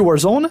 Call of Duty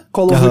Warzone,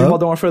 Call of Duty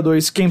Modern Warfare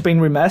 2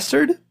 Campaign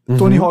Remastered,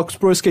 Tony Hawk's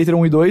Pro Skater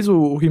 1 e 2,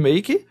 o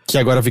remake. Que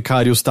agora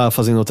Vicarious tá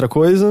fazendo outra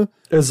coisa.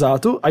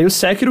 Exato. Aí o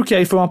Sekiro, que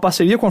aí foi uma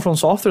parceria com a From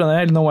Software,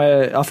 né? Ele não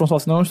é... A From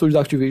Software não é um estúdio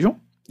da Activision.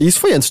 E isso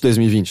foi antes de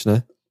 2020,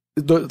 né?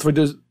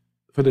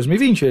 Foi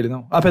 2020 ele,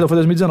 não? Perdão, foi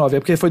 2019. É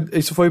porque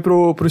isso foi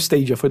pro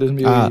Stadia, foi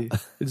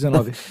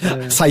 2019.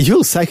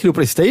 Saiu o Sekiro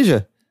pra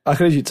Stadia?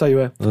 Acredito,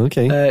 saiu,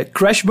 Ok.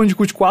 Crash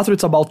Bandicoot 4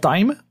 It's About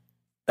Time,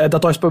 da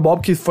Toys Toy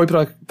Bob, que foi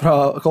pra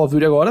Call of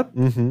Duty agora.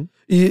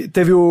 E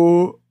teve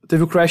o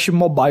Crash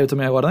Mobile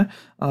também agora, né?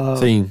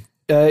 Sim.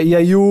 E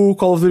aí o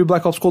Call of Duty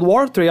Black Ops Cold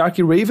War, Treyarch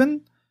e Raven,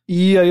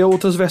 e aí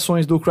outras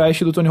versões do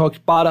Crash e do Tony Hawk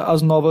para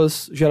as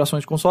novas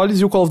gerações de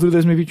consoles, e o Call of Duty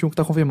 2021 que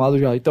tá confirmado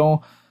já.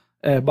 Então,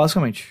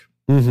 basicamente.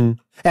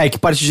 Que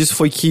parte disso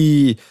foi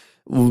que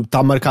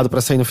tá marcado pra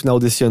sair no final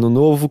desse ano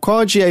novo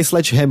COD e a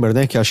Sledgehammer,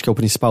 né? Que acho que é o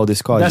principal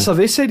desse COD. Dessa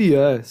vez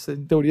seria,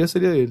 em teoria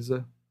seria eles,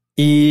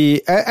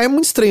 E é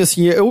muito estranho,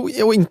 assim,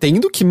 eu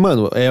entendo que,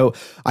 mano,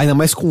 ainda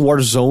mais com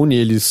Warzone,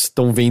 eles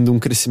estão vendo um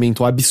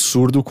crescimento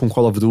absurdo com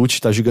Call of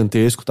Duty, tá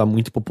gigantesco, tá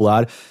muito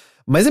popular,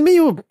 mas é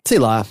meio, sei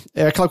lá,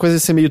 é aquela coisa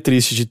de ser meio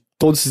triste de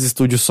todos esses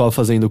estúdios só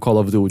fazendo Call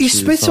of Duty.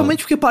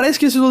 Especialmente porque parece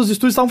que esses outros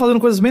estúdios estavam fazendo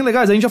coisas bem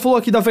legais. A gente já falou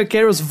aqui da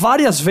Vicarious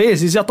várias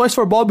vezes, e a Toys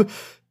for Bob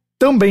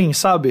também,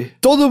 sabe?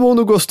 Todo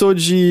mundo gostou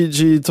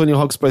de Tony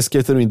Hawk's Pro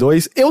Skater 1 e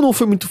 2. Eu não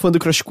fui muito fã do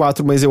Crash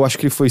 4, mas eu acho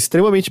que ele foi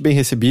extremamente bem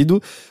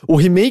recebido. O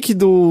remake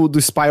do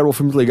Spiral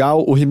foi muito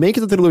legal. O remake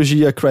da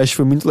trilogia Crash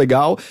foi muito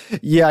legal.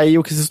 E aí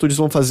o que esses estúdios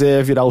vão fazer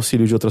é virar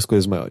auxílio de outras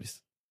coisas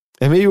maiores.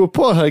 É meio,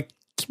 porra,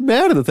 que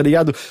merda, tá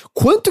ligado?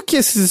 Quanto que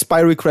esses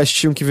Spiral e Crash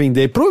tinham que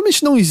vender?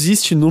 Provavelmente não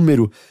existe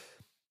número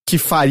que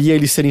faria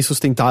eles serem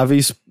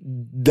sustentáveis,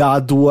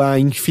 dado a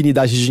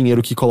infinidade de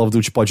dinheiro que Call of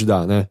Duty pode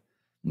dar, né?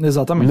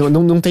 Exatamente.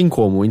 Não tem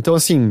como. Então,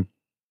 assim,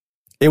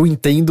 eu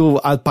entendo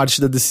a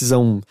parte da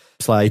decisão,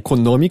 sei lá,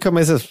 econômica,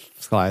 mas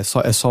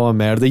é só uma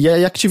merda. E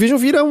a Activision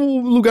vira o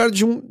lugar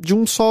de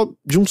um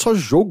só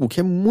jogo, que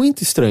é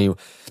muito estranho.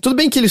 Tudo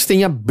bem que eles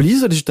têm a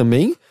Blizzard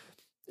também.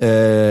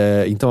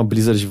 Então a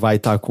Blizzard vai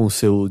estar com o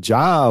seu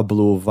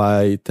Diablo,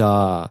 vai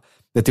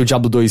ter o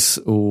Diablo 2,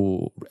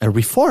 é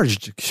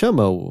Reforged que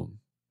chama?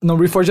 Não,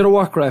 Reforged era o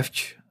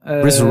Warcraft.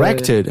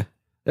 Resurrected?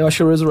 Eu acho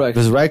que é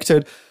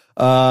Resurrected.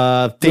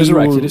 Tem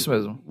Resurrected, isso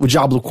mesmo. O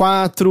Diablo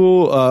 4,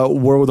 o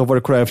World of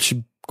Warcraft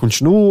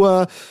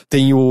continua,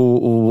 tem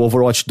o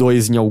Overwatch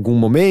 2 em algum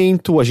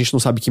momento, a gente não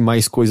sabe que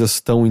mais coisas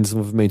estão em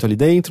desenvolvimento ali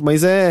dentro,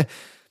 mas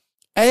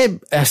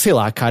sei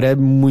lá, cara, é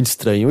muito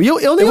estranho. E eu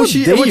nem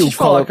odeio eu vou te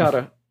falar,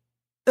 cara.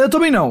 Eu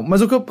também não,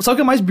 mas sabe o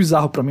que é mais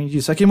bizarro pra mim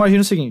disso? É que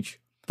imagina o seguinte,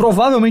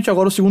 provavelmente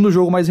agora o segundo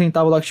jogo mais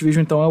rentável da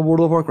Activision então é o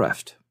World of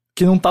Warcraft,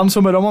 que não tá no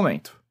seu melhor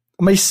momento.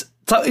 Mas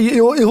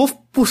eu vou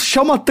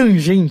puxar uma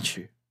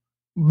tangente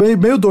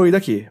meio doido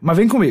aqui, mas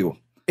vem comigo.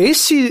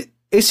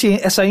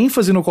 Essa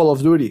ênfase no Call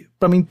of Duty,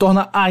 pra mim,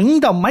 torna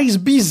ainda mais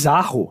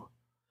bizarro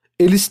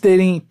eles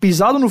terem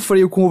pisado no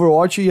freio com o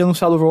Overwatch e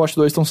anunciado o Overwatch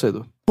 2 tão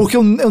cedo. Porque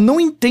eu não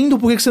entendo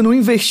por que você não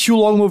investiu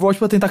logo no Overwatch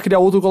pra tentar criar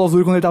outro Call of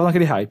Duty quando ele tava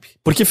naquele hype.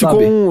 Porque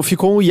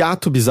ficou um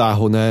hiato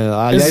bizarro, né?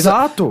 Aliás,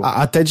 exato.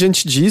 Até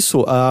diante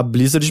disso, a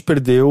Blizzard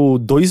perdeu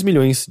 2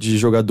 milhões de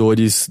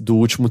jogadores do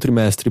último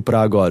trimestre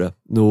pra agora.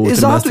 No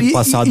trimestre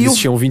passado eles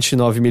tinham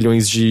 29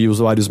 milhões de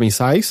usuários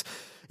mensais,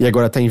 e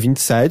agora tá em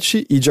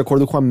 27, e de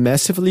acordo com a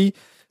Massively,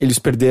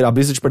 a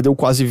Blizzard perdeu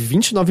quase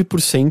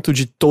 29%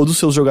 de todos os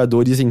seus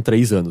jogadores em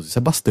 3 anos. Isso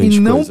é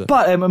bastante coisa.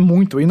 É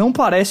muito. E não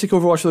parece que o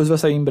Overwatch 2 vai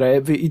sair em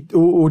breve. E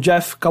o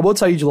Jeff acabou de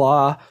sair de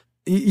lá.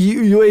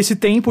 E esse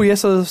tempo e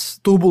essas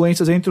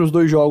turbulências entre os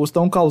dois jogos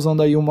estão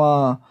causando aí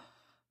uma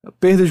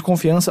perda de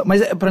confiança.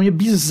 Mas pra mim é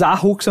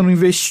bizarro que você não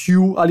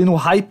investiu ali no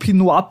hype,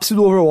 no ápice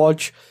do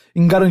Overwatch,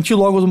 em garantir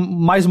logo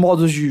mais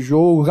modos de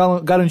jogo,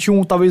 garantir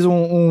talvez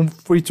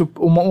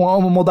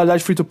uma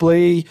modalidade free to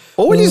play.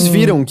 Ou eles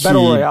viram que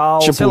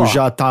Royale,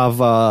 já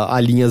tava,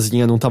 a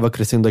linhazinha não tava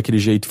crescendo daquele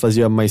jeito,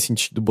 fazia mais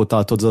sentido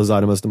botar todas as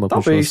armas numa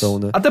continuação,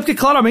 né? Até porque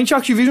claramente a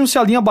Activision, se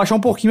a linha baixar um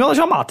pouquinho, ela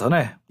já mata,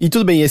 né? E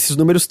tudo bem, esses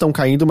números estão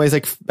caindo, mas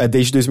é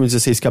desde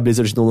 2016 que a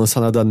Blizzard não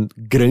lança nada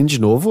grande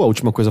novo, a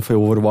última coisa foi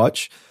o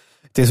Overwatch.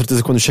 Tenho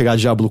certeza que quando chegar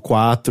Diablo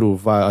 4,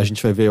 a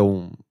gente vai ver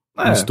um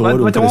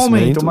estouro, vai ter um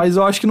aumento, mas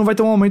eu acho que não vai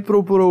ter um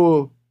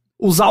aumento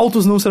os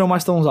altos não serão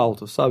mais tão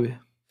altos, sabe?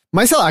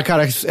 Mas sei lá,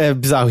 cara, é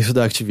bizarro isso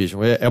da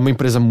Activision. É uma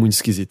empresa muito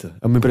esquisita.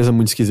 É uma empresa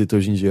muito esquisita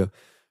hoje em dia.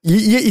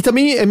 E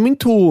também é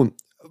muito...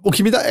 O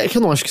que me dá... É que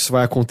eu não acho que isso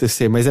vai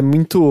acontecer, mas é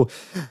muito...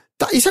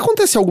 Tá, e se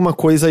acontecer alguma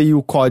coisa e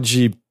o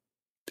COD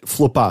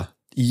flopar?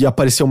 e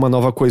aparecer uma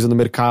nova coisa no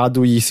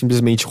mercado e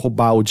simplesmente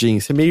roubar a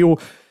audiência. Meio...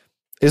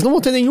 Eles não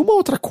vão ter nenhuma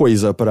outra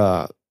coisa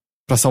pra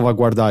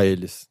salvaguardar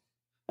eles.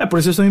 Por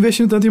isso eles estão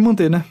investindo tanto em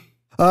manter, né?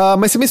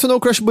 Mas você mencionou o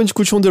Crash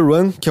Bandicoot On The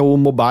Run, que é o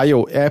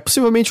mobile. É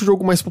possivelmente o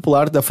jogo mais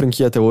popular da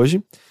franquia até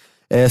hoje.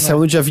 Saiu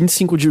no dia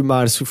 25 de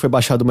março e foi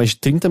baixado mais de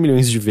 30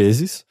 milhões de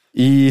vezes.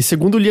 E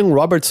segundo o Liam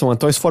Robertson, a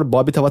Toys for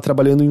Bob estava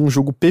trabalhando em um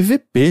jogo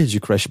PVP de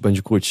Crash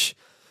Bandicoot.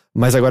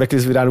 Mas agora que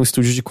eles viraram um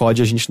estúdio de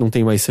COD, a gente não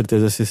tem mais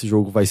certeza se esse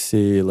jogo vai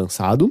ser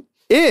lançado.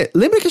 E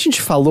lembra que a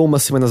gente falou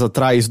umas semanas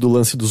atrás do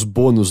lance dos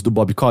bônus do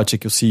Bob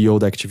Kotick, o CEO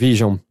da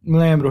Activision?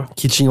 Lembro.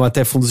 Que tinham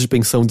até fundos de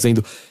pensão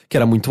dizendo que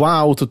era muito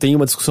alto. Tem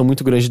uma discussão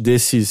muito grande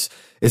desses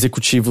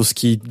executivos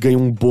que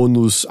ganham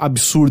bônus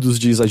absurdos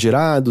de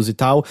exagerados e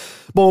tal.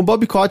 Bom, o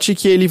Bob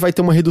Kotick, ele vai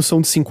ter uma redução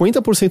de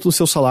 50% no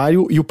seu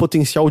salário e o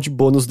potencial de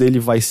bônus dele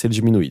vai ser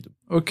diminuído.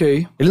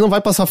 Ok. Ele não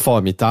vai passar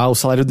fome, tá? O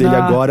salário dele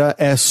agora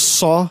é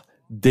só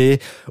de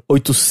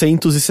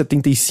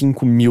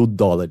 $875 mil.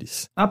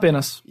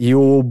 Apenas. E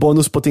o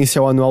bônus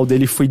potencial anual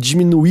dele foi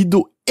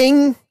diminuído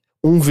em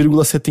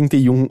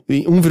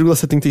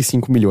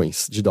 1,75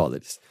 milhões de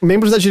dólares.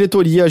 Membros da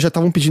diretoria já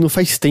estavam pedindo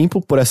faz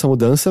tempo por essa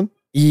mudança.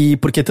 E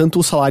porque tanto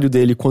o salário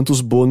dele quanto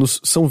os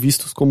bônus são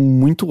vistos como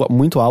muito,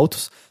 muito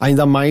altos.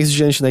 Ainda mais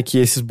diante, né, que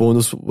esses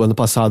bônus, ano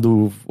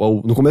passado,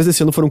 no começo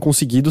desse ano, foram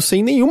conseguidos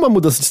sem nenhuma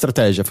mudança de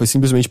estratégia. Foi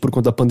simplesmente por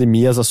conta da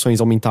pandemia, as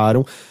ações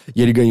aumentaram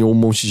e ele ganhou um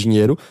monte de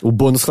dinheiro. O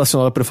bônus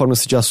relacionado à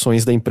performance de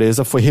ações da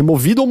empresa foi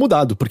removido ou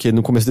mudado, porque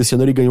no começo desse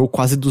ano ele ganhou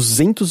quase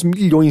 200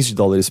 milhões de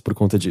dólares por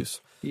conta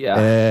disso.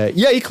 Yeah.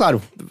 E aí, claro,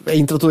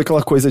 entra toda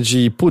aquela coisa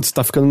de, putz,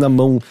 tá ficando na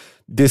mão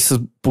dessas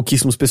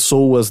pouquíssimas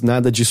pessoas,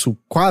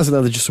 quase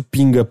nada disso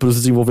pinga pros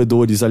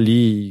desenvolvedores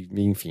ali,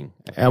 enfim.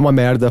 É uma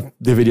merda,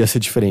 deveria ser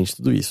diferente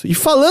tudo isso. E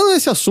falando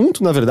nesse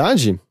assunto, na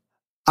verdade,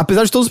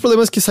 apesar de todos os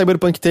problemas que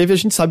Cyberpunk teve, a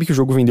gente sabe que o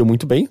jogo vendeu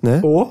muito bem,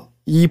 né?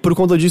 E por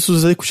conta disso,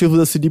 os executivos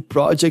da CD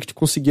Projekt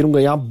conseguiram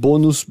ganhar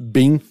bônus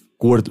bem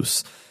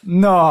gordos.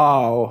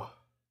 Não!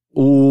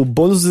 O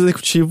bônus dos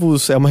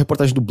executivos é uma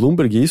reportagem do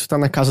Bloomberg, isso tá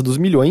na casa dos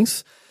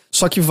milhões.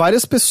 Só que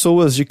várias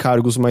pessoas de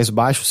cargos mais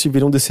baixos se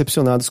viram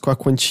decepcionadas com a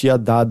quantia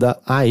dada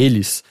a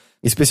eles.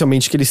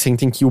 Especialmente que eles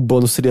sentem que o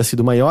bônus teria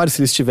sido maior se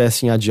eles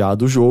tivessem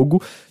adiado o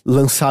jogo,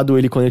 lançado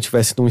ele quando ele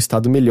estivesse num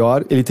estado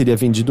melhor, ele teria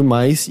vendido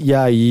mais e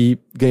aí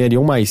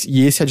ganhariam mais.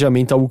 E esse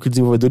adiamento é algo que os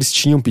desenvolvedores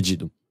tinham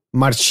pedido.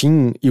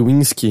 Martin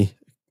Iwinski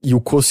e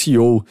o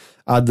co-CEO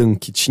Adam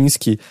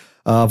Kitinsky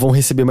vão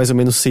receber mais ou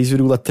menos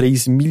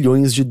 6,3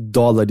 milhões de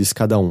dólares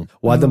cada um.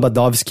 O Adam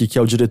Badowski, que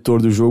é o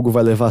diretor do jogo,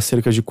 vai levar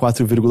cerca de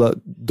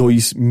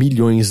 4,2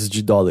 milhões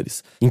de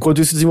dólares.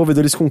 Enquanto isso,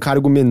 desenvolvedores com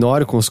cargo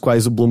menor, com os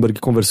quais o Bloomberg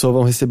conversou,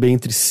 vão receber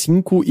entre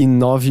 5 e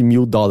 9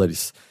 mil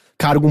dólares.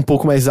 Cargo um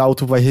pouco mais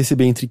alto vai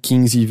receber entre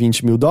 15 e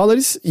 20 mil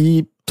dólares,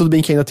 e tudo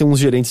bem que ainda tem uns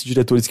gerentes e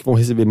diretores que vão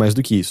receber mais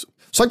do que isso.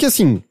 Só que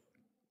assim,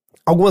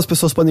 algumas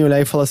pessoas podem olhar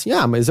e falar assim,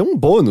 mas é um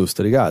bônus,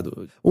 tá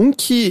ligado?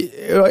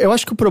 Eu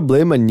acho que o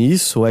problema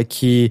nisso é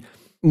que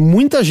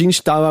muita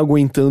gente tava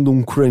aguentando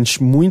um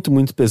crunch muito,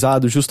 muito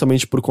pesado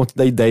justamente por conta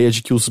da ideia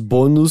de que os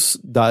bônus,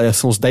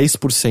 são os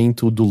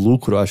 10% do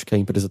lucro, acho que a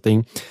empresa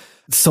tem,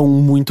 são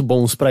muito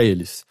bons pra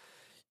eles.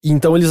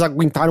 Então eles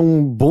aguentaram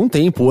um bom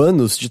tempo,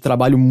 anos de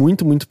trabalho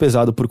muito, muito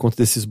pesado por conta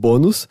desses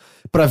bônus,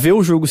 pra ver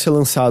o jogo ser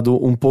lançado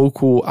um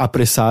pouco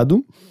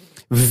apressado,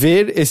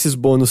 ver esses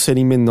bônus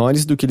serem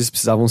menores do que eles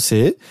precisavam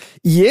ser.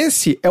 E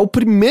esse é o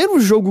primeiro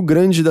jogo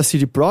grande da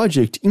CD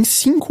Projekt em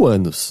 5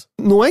 anos.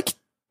 Não é que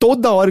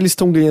toda hora eles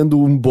estão ganhando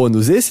um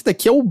bônus. Esse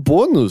daqui é o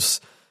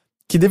bônus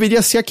que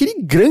deveria ser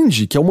aquele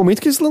grande, que é o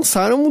momento que eles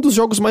lançaram um dos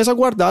jogos mais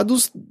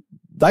aguardados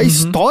da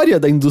história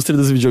da indústria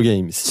dos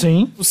videogames.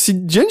 Sim. Se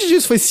diante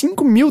disso foi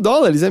 5 mil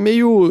dólares, é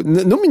meio...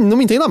 Não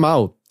me entenda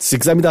mal. Se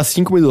quiser me dar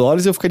 5 mil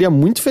dólares, eu ficaria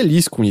muito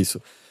feliz com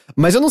isso.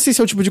 Mas eu não sei se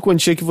é o tipo de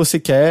quantia que você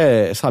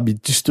quer, sabe,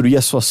 destruir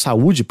a sua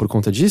saúde por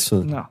conta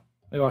disso. Não,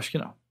 eu acho que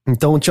não.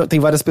 Então tem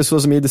várias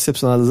pessoas meio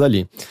decepcionadas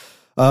ali.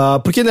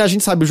 Porque, né, a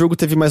gente sabe, o jogo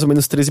teve mais ou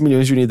menos 13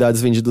 milhões de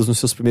unidades vendidas nos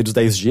seus primeiros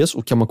 10 dias,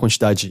 o que é uma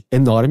quantidade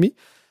enorme.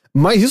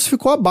 Mas isso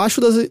ficou abaixo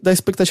da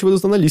expectativa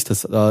dos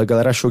analistas. A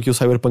galera achou que o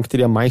Cyberpunk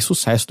teria mais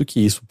sucesso do que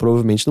isso.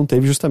 Provavelmente não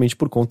teve justamente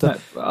por conta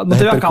não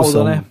teve a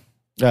causa, né?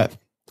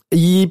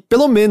 E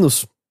pelo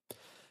menos...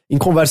 Em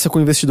conversa com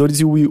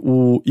investidores,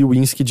 o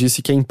Iwinski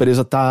disse que a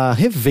empresa está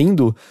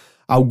revendo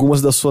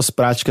algumas das suas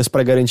práticas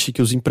para garantir que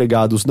os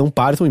empregados não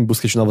partam em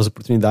busca de novas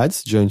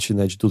oportunidades, diante,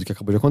 né, de tudo que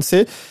acabou de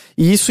acontecer,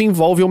 e isso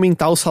envolve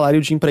aumentar o salário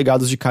de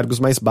empregados de cargos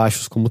mais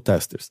baixos, como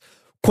testers.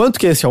 Quanto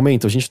que é esse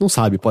aumento? A gente não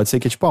sabe. Pode ser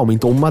que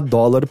aumentou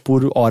 $1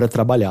 por hora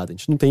trabalhada. A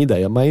gente não tem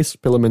ideia, mas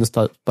pelo menos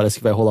parece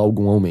que vai rolar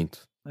algum aumento.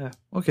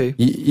 Ok.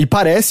 E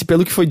parece,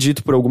 pelo que foi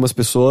dito por algumas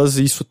pessoas,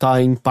 isso tá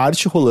em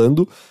parte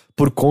rolando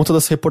por conta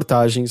das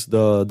reportagens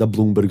da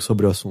Bloomberg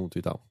sobre o assunto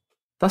e tal.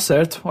 Tá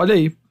certo, olha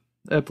aí.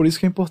 É por isso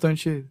que é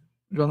importante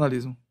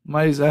jornalismo.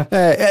 Mas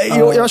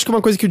eu acho que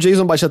uma coisa que o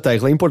Jason bate a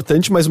tecla é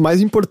importante, mas o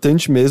mais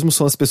importante mesmo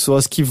são as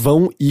pessoas que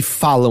vão e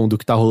falam do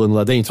que tá rolando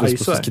lá dentro. As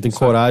pessoas que têm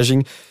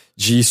coragem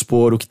de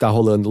expor o que tá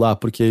rolando lá,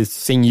 porque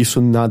sem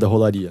isso nada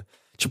rolaria.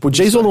 Tipo, o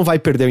Jason não vai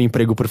perder o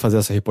emprego por fazer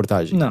essa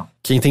reportagem. Não.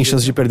 Quem tem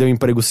chance de perder o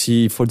emprego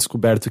se for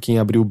descoberto quem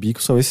abriu o bico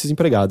são esses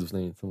empregados,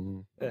 né?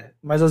 Então...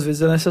 Mas às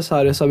vezes é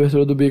necessário essa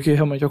abertura do bico e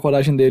realmente a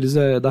coragem deles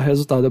dá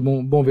resultado. É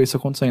bom ver isso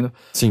acontecendo.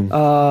 Sim.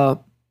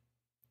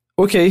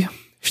 Ok.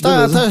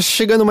 Tá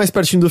chegando mais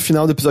pertinho do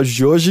final do episódio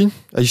de hoje.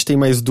 A gente tem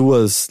mais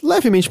duas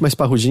levemente mais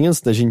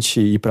parrudinhas da gente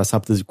ir pras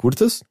rápidas e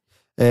curtas.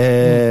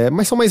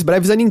 Mas são mais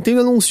breves. A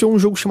Nintendo anunciou um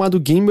jogo chamado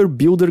Gamer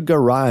Builder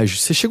Garage.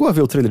 Você chegou a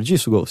ver o trailer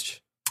disso,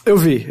 Ghost? Eu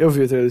vi o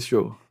trailer desse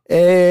jogo.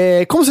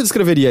 Como você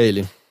descreveria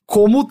ele?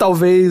 Como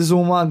talvez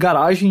uma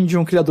garagem de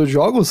um criador de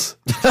jogos?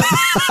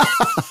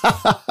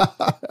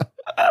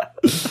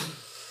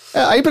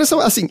 A impressão,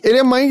 assim, ele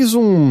é mais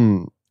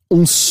um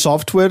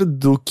software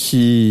do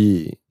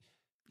que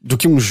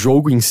um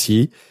jogo em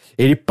si.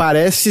 Ele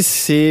parece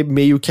ser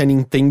meio que a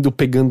Nintendo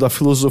pegando a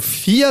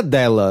filosofia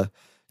dela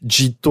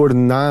de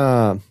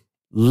tornar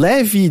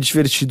leve e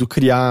divertido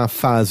criar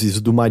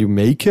fases do Mario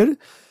Maker,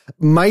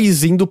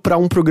 mas indo pra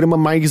um programa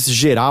mais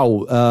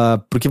geral,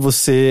 porque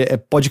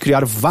você pode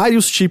criar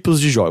vários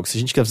tipos de jogos. Se a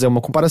gente quer fazer uma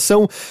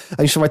comparação,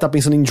 a gente vai estar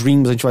pensando em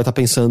Dreams, a gente vai estar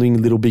pensando em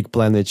Little Big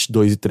Planet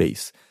 2 e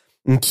 3.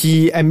 Em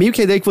que é meio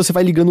que a ideia que você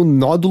vai ligando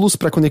nódulos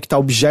pra conectar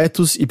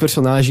objetos e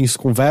personagens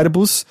com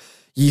verbos,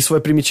 e isso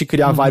vai permitir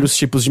criar vários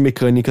tipos de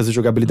mecânicas e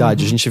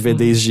jogabilidade. A gente vê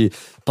desde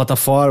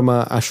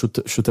plataforma a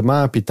shoot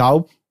 'em up e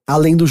tal,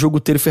 além do jogo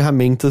ter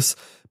ferramentas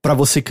pra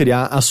você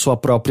criar a sua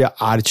própria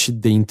arte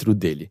dentro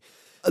dele.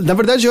 Na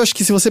verdade, eu acho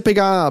que se você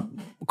pegar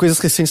coisas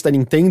recentes da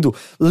Nintendo,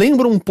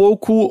 lembra um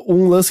pouco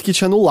um lance que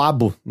tinha no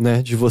Labo,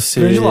 né? De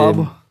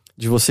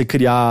você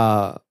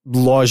criar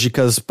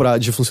lógicas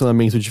de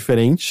funcionamento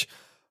diferente.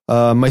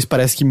 Mas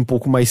parece que um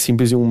pouco mais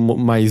simples e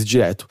mais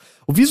direto.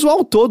 O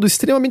visual todo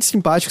extremamente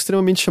simpático,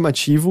 extremamente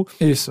chamativo.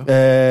 Isso.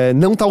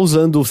 Não tá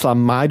usando, sei lá,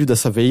 Mario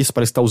dessa vez,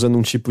 parece que tá usando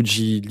um tipo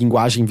de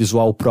linguagem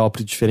visual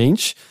próprio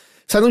diferente.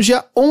 Sai no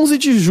dia 11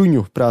 de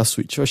junho pra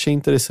Switch, eu achei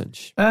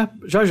interessante.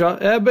 Já.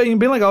 É bem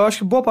legal, eu acho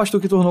que boa parte do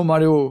que tornou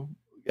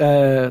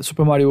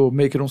Super Mario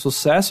Maker um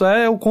sucesso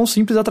é o quão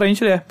simples e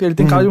atraente ele é. Ele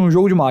tem cara de um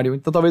jogo de Mario,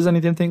 então talvez a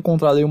Nintendo tenha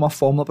encontrado aí uma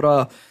fórmula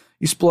pra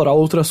explorar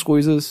outras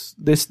coisas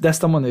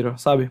desta maneira,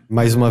 sabe?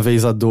 Mais uma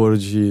vez a dor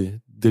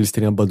deles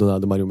terem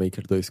abandonado o Mario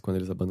Maker 2 quando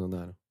eles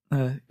abandonaram.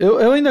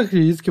 Eu ainda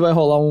acredito que vai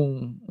rolar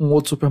um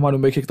outro Super Mario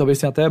Maker que talvez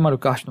tenha até Mario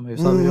Kart no meio,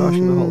 sabe? Eu acho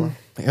que vai rolar.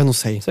 Eu não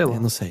sei. Sei lá.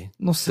 Eu não sei.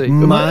 Não sei.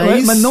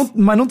 Mas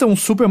não ter um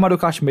Super Mario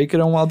Kart Maker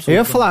é um absurdo. Eu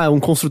ia falar, um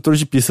construtor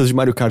de pistas de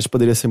Mario Kart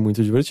poderia ser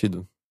muito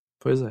divertido.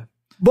 Pois é.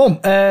 Bom,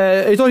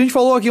 então a gente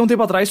falou aqui um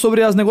tempo atrás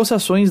sobre as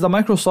negociações da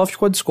Microsoft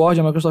com a Discord.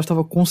 A Microsoft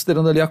estava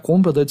considerando ali a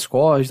compra da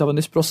Discord, estava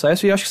nesse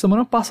processo, e acho que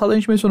semana passada a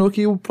gente mencionou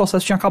que o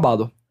processo tinha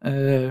acabado.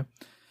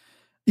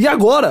 E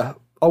agora,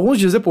 alguns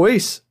dias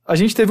depois, a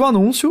gente teve um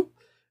anúncio,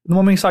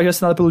 numa mensagem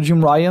assinada pelo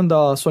Jim Ryan,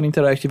 da Sony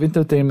Interactive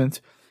Entertainment,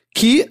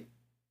 que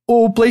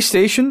o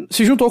PlayStation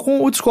se juntou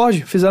com o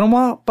Discord, fizeram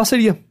uma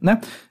parceria, né?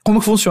 Como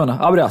que funciona?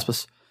 Abre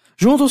aspas.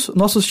 Juntos,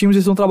 nossos times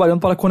estão trabalhando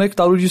para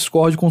conectar o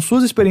Discord com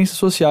suas experiências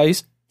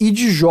sociais e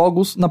de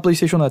jogos na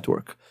PlayStation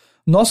Network.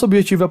 Nosso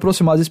objetivo é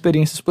aproximar as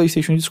experiências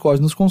PlayStation e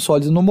Discord nos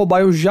consoles e no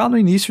mobile já no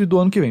início do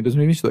ano que vem,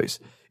 2022.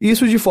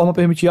 Isso de forma a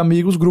permitir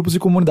amigos, grupos e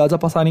comunidades a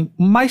passarem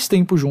mais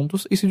tempo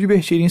juntos e se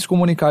divertirem e se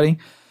comunicarem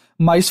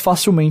mais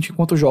facilmente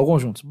enquanto jogam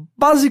juntos.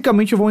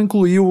 Basicamente vão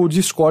incluir o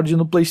Discord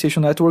no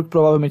PlayStation Network,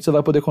 provavelmente você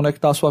vai poder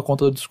conectar a sua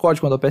conta do Discord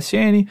com a da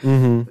PSN,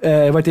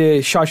 vai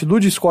ter chat do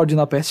Discord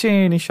na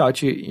PSN,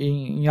 chat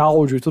em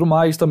áudio e tudo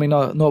mais, também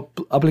no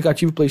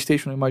aplicativo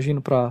PlayStation, eu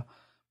imagino, para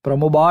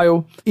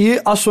mobile. E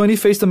a Sony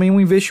fez também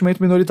um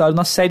investimento minoritário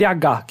na série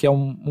H, que é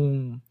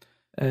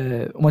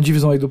uma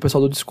divisão aí do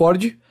pessoal do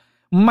Discord.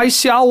 Mas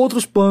se há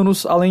outros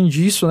planos além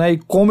disso, né, e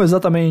como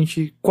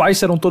exatamente, quais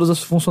serão todas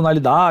as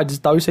funcionalidades e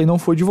tal, isso aí não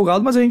foi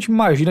divulgado, mas a gente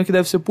imagina que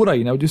deve ser por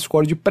aí, né, o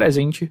Discord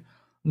presente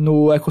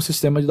no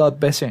ecossistema da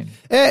PSN.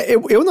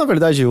 Eu na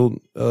verdade, eu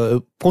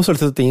com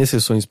certeza tenho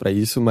exceções pra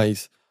isso,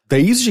 mas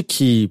desde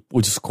que o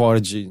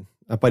Discord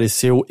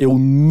apareceu, eu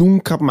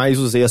nunca mais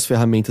usei as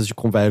ferramentas de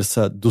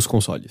conversa dos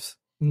consoles.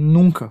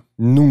 Nunca.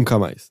 Nunca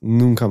mais.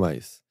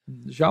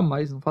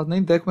 Jamais, não faço nem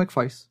ideia como é que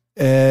faz.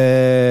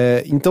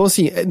 Então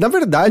assim, na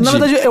verdade,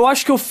 eu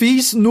acho que eu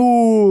fiz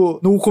no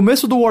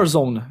começo do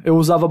Warzone. Eu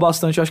usava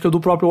bastante, acho que do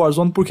próprio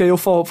Warzone, porque aí eu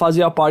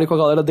fazia party com a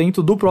galera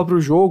dentro do próprio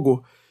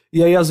jogo.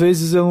 E aí, às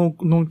vezes, eu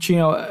não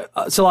tinha...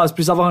 Sei lá,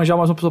 precisava arranjar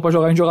mais uma pessoa pra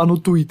jogar, a gente jogar no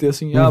Twitter,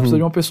 assim. Precisa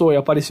de uma pessoa e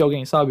aparecia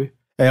alguém, sabe?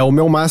 O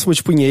meu máximo,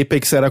 tipo, em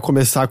Apex era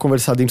começar a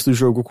conversar dentro do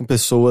jogo com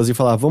pessoas e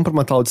falar, vamos pra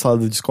uma sala de sala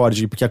do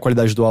Discord, porque a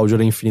qualidade do áudio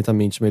era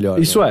infinitamente melhor.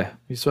 Isso né?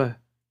 é.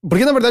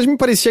 Porque, na verdade, me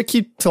parecia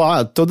que, sei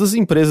lá, todas as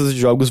empresas de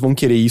jogos vão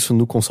querer isso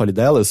no console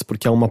delas,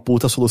 porque é uma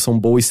puta solução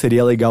boa e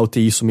seria legal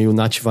ter isso meio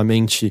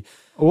nativamente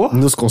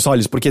nos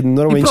consoles, porque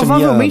normalmente e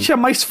provavelmente é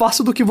mais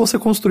fácil do que você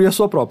construir a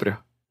sua própria.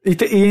 E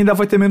ainda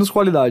vai ter menos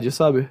qualidade,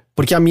 sabe?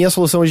 Porque a minha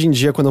solução hoje em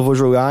dia, quando eu vou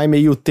jogar, é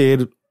meio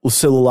ter o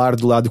celular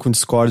do lado com o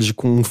Discord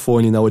com um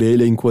fone na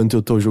orelha enquanto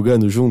eu tô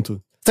jogando junto.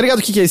 Tá ligado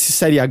o que é esse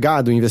série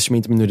H do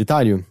investimento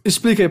minoritário?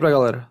 Explica aí pra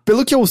galera.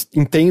 Pelo que eu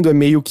entendo, é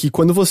meio que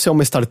quando você é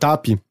uma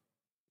startup,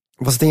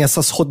 você tem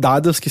essas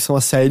rodadas, que são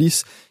as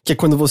séries, que é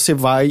quando você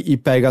vai e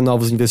pega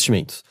novos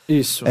investimentos.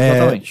 Isso,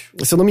 exatamente.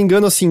 Se eu não me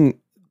engano, assim,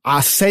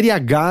 a série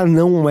H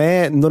não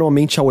é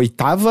normalmente a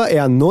 8ª, é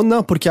a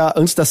 9ª, porque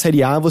antes da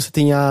série A você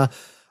tem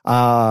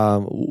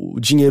o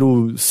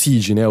dinheiro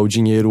seed, né? O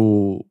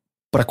dinheiro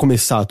pra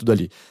começar tudo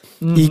ali.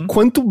 Uhum. E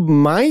quanto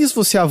mais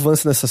você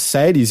avança nessas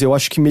séries, eu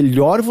acho que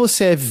melhor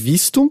você é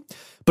visto,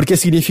 porque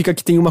significa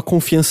que tem uma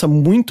confiança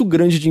muito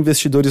grande de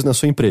investidores na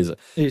sua empresa.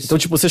 Isso. Então,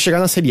 tipo, você chegar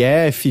na série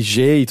F,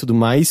 G e tudo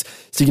mais,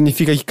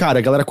 significa que, cara,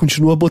 a galera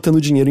continua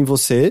botando dinheiro em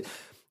você.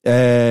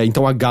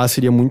 Então H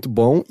seria muito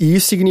bom. E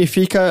isso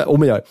significa, ou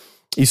melhor,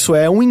 isso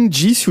é um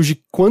indício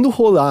de quando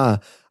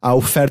rolar a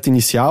oferta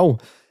inicial,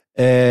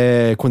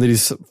 quando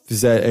eles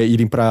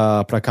irem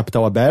pra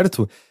capital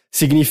aberto,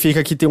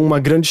 significa que tem uma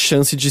grande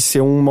chance de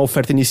ser uma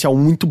oferta inicial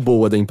muito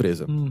boa da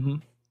empresa. Uhum.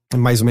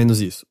 Mais ou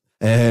menos isso.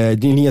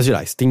 Em linhas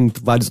gerais. Tem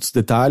vários outros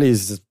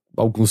detalhes,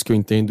 alguns que eu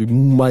entendo e a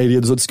maioria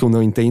dos outros que eu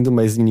não entendo,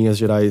 mas em linhas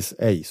gerais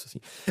é isso. Assim.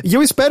 E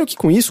eu espero que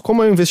com isso,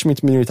 como é um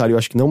investimento minoritário, eu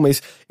acho que não,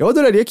 mas eu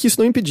adoraria que isso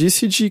não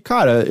impedisse de,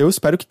 cara, eu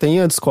espero que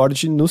tenha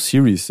Discord no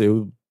Series.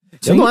 Eu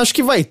não acho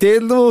que vai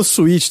ter no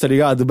Switch, tá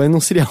ligado? Mas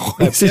não seria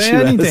ruim se tivesse.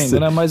 É Nintendo,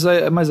 né?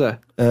 Mas é.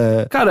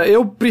 Cara,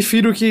 eu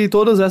prefiro que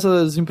todas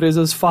essas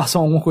empresas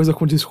façam alguma coisa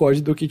com o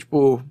Discord do que,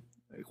 tipo,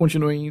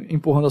 continuem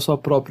empurrando a sua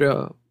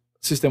própria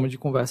sistema de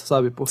conversa,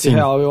 sabe? Porque,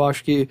 real, eu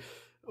acho que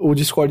o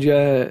Discord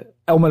é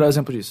o melhor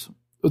exemplo disso.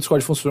 O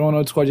Discord funciona,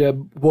 o Discord é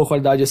boa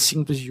qualidade, é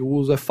simples de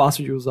uso, é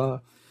fácil de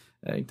usar.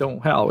 Então,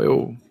 real,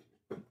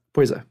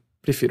 Pois é,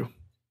 prefiro.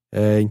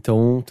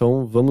 Então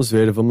vamos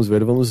ver.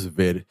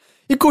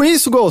 E com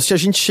isso, Ghost, a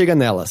gente chega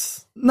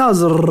nelas. Nas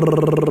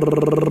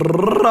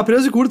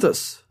rápidas e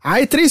curtas. A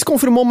E3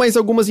 confirmou mais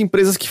algumas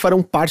empresas que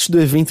farão parte do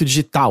evento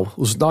digital.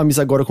 Os nomes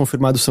agora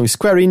confirmados são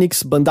Square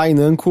Enix, Bandai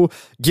Namco,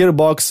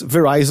 Gearbox,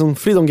 Verizon,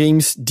 Freedom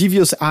Games,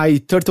 Devious Eye,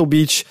 Turtle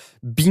Beach,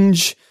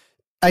 Binge,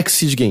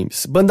 Exceed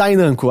Games. Bandai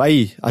Namco,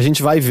 aí, a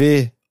gente vai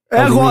ver...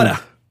 agora!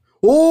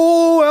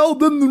 Oh,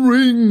 Elden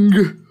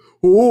Ring!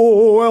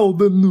 Oh,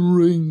 Elden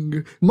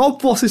Ring. Mal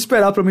posso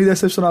esperar pra me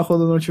decepcionar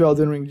quando não tiver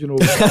Elden Ring de novo.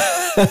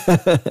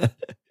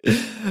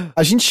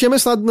 A gente tinha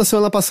mencionado na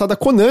semana passada a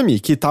Konami,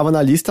 que tava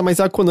na lista, mas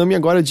a Konami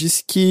agora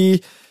disse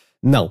que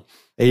não.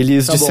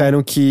 Eles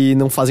disseram que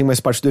não fazem mais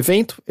parte do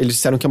evento, eles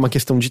disseram que é uma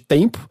questão de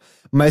tempo,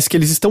 mas que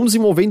eles estão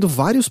desenvolvendo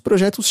vários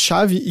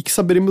projetos-chave e que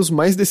saberemos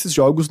mais desses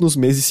jogos nos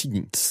meses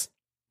seguintes.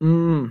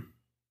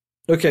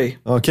 Ok.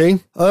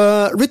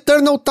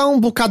 Returnal tá um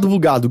bocado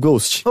bugado,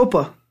 Ghost.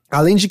 Opa.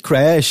 Além de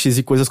crashes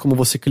e coisas como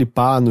você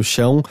clipar no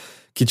chão,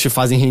 que te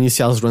fazem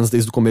reiniciar os runs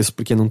desde o começo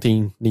porque não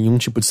tem nenhum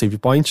tipo de save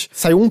point,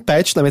 saiu um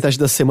patch na metade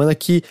da semana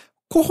que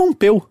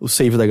corrompeu o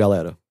save da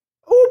galera.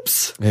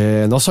 Ups!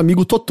 Nosso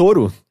amigo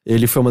Totoro,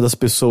 ele foi uma das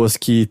pessoas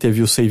que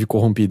teve o save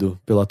corrompido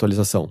pela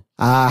atualização.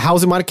 A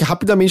Housemarque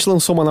rapidamente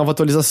lançou uma nova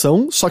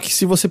atualização, só que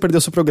se você perdeu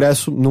seu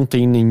progresso, não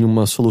tem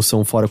nenhuma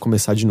solução fora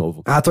começar de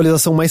novo. A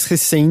atualização mais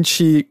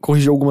recente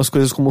corrigiu algumas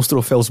coisas como os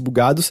troféus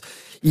bugados,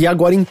 e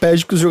agora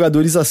impede que os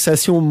jogadores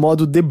acessem o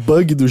modo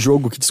debug do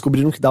jogo, que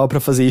descobriram que dava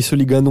pra fazer isso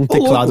ligando um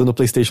teclado no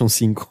PlayStation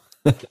 5.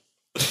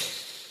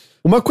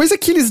 Uma coisa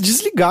que eles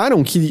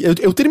desligaram, que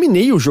eu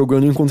terminei o jogo, eu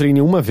não encontrei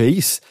nenhuma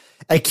vez,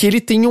 é que ele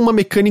tem uma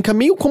mecânica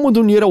meio como a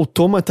do Nier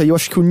Automata, e eu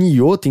acho que o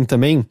Nioh tem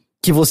também,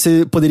 que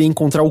você poderia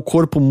encontrar o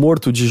corpo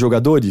morto de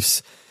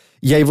jogadores,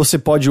 e aí você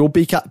pode ou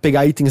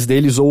pegar itens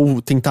deles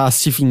ou tentar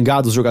se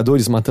vingar dos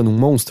jogadores matando um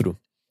monstro.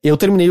 Eu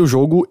terminei o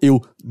jogo,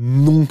 eu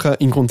nunca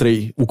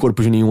encontrei o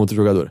corpo de nenhum outro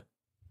jogador.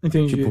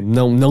 Entendi. Tipo,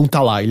 não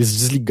tá lá, eles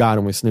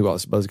desligaram esse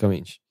negócio,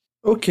 basicamente.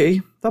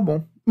 Ok, tá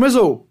bom. Mas,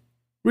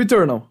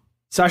 Returnal,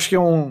 você acha que é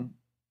um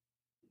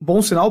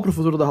bom sinal pro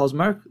futuro da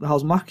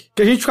Housemarque?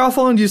 Que a gente ficava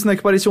falando disso, né?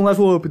 Que parecia um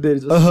level up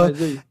deles.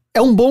 Assim,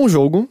 É um bom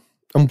jogo.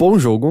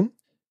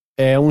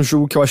 É um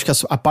jogo que eu acho que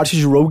a parte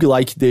de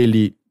roguelike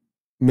dele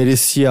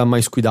merecia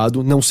mais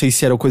cuidado. Não sei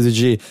se era coisa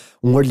de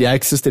um Early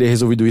Access teria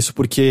resolvido isso,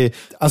 porque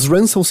as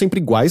runs são sempre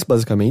iguais,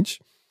 basicamente.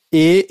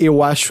 E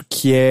eu acho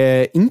que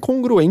é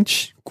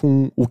incongruente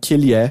com o que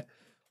ele é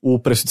o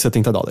preço de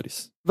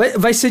 $70.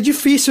 Vai ser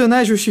difícil,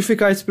 né,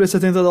 justificar esse preço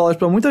de $70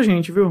 pra muita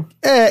gente, viu?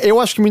 Eu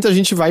acho que muita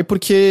gente vai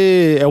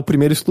porque é o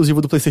primeiro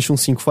exclusivo do PlayStation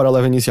 5 fora a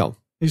leva inicial.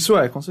 Isso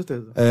com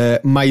certeza.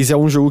 Mas é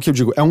um jogo que eu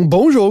digo, é um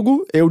bom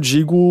jogo, eu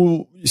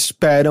digo,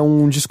 espera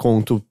um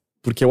desconto,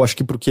 porque eu acho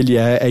que porque ele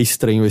é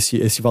estranho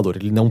esse valor,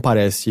 ele não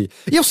parece...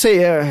 E eu sei,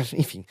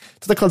 enfim,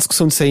 toda aquela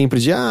discussão de sempre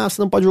de,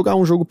 você não pode jogar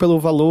um jogo pelo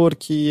valor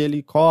que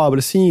ele cobra,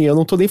 assim, eu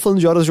não tô nem falando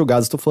de horas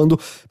jogadas, tô falando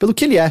pelo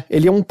que ele é.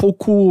 Ele é um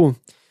pouco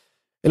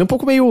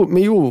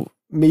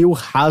meio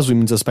raso em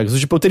muitos aspectos.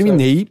 Tipo, eu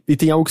terminei e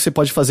tem algo que você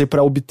pode fazer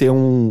pra obter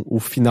o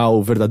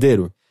final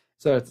verdadeiro.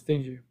 Certo,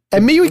 entendi. É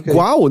meio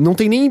igual, não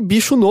tem nem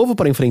bicho novo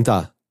pra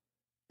enfrentar.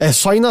 É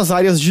só ir nas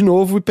áreas de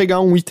novo e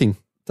pegar um item.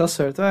 Tá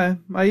certo,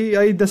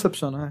 aí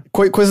decepciona, né?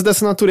 Coisa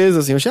dessa natureza,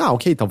 assim. Eu achei,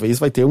 ok, talvez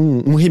vai ter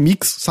um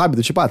remix, sabe?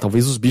 Do tipo,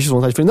 talvez os bichos vão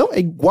estar diferentes. Não, é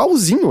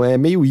igualzinho, é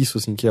meio isso,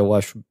 assim, que eu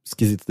acho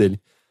esquisito dele.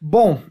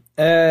 Bom,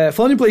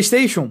 falando em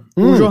PlayStation,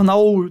 o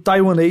jornal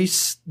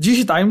taiwanês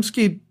Digitimes,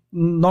 que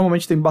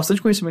normalmente tem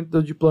bastante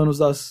conhecimento de planos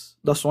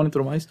da Sony e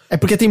tudo mais. É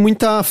porque tem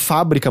muita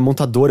fábrica,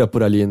 montadora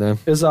por ali, né?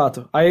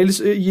 Exato.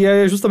 E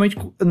é justamente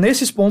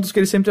nesses pontos que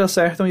eles sempre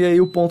acertam, e aí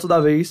o ponto da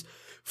vez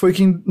foi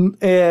que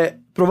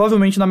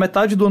provavelmente na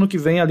metade do ano que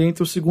vem, ali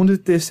entre o segundo e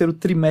terceiro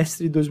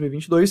trimestre de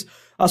 2022,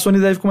 a Sony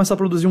deve começar a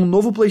produzir um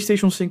novo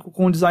PlayStation 5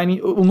 com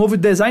um novo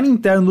design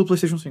interno do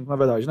PlayStation 5, na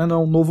verdade, né?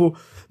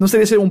 Não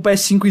seria ser um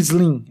PS5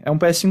 Slim, é um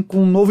PS5 com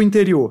um novo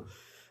interior.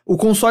 O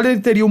console ele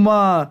teria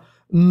uma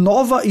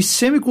nova e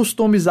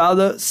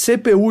semi-customizada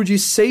CPU de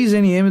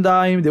 6nm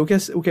da AMD. O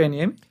que é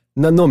NM?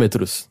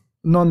 Nanômetros.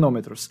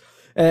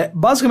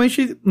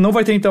 Basicamente, não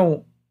vai ter,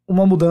 então,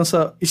 uma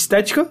mudança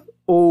estética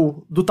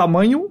ou do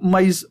tamanho,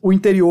 mas o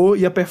interior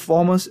e a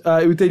performance...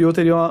 o interior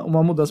teria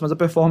uma mudança, mas a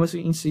performance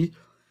em si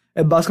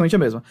é basicamente a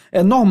mesma.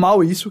 É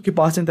normal isso, que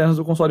partes internas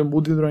do console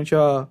mudem durante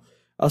a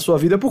sua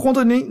vida, por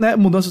conta de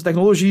mudanças de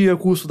tecnologia,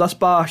 custo das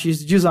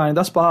partes, design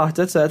das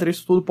partes, etc.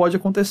 Isso tudo pode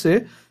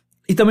acontecer.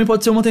 E também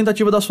pode ser uma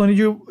tentativa da Sony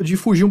de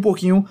fugir um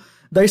pouquinho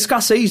da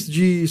escassez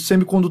de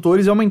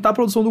semicondutores e aumentar a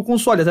produção do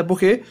console, até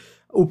porque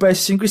o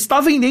PS5 está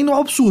vendendo um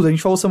absurdo. A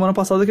gente falou semana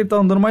passada que ele está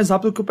andando mais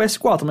rápido que o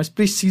PS4, mas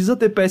precisa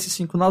ter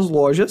PS5 nas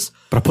lojas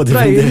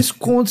para eles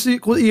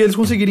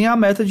conseguirem a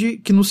meta de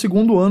que no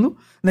segundo ano,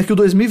 né, que o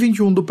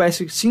 2021 do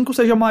PS5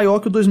 seja maior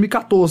que o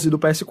 2014 do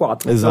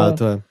PS4.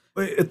 Exato, então,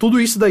 tudo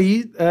isso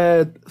daí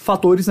é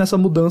fatores nessa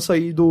mudança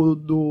aí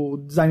do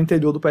design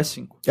interior do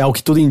PS5. O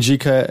que tudo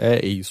indica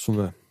é isso,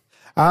 né?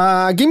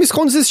 A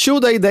Gamescom desistiu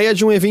da ideia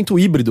de um evento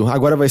híbrido,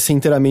 agora vai ser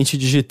inteiramente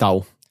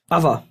digital.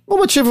 Vá. O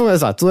motivo,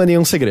 exato, não é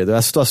nenhum segredo.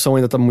 A situação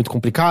ainda tá muito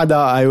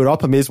complicada, a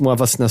Europa mesmo, a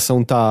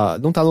vacinação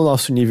não tá no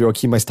nosso nível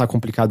aqui, mas tá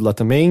complicado lá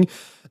também.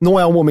 Não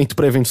é o momento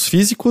para eventos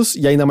físicos,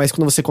 e ainda mais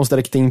quando você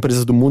considera que tem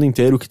empresas do mundo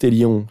inteiro que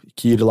teriam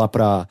que ir lá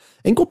pra...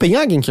 É em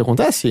Copenhagen que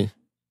acontece?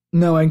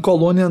 Não, é em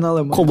Colônia, na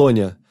Alemanha.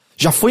 Colônia.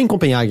 Já foi em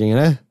Copenhagen,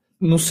 né?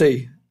 Não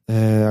sei.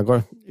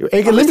 Agora...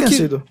 Eu lembro que...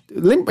 sido.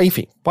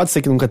 Enfim, pode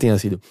ser que nunca tenha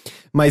sido.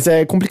 Mas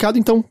é complicado,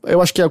 então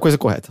eu acho que é a coisa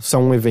correta. Só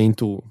um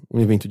evento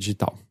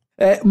digital.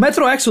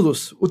 Metro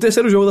Exodus, o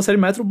terceiro jogo da série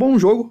Metro, bom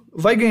jogo,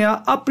 vai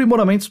ganhar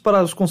aprimoramentos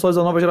para os consoles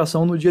da nova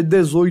geração no dia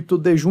 18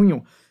 de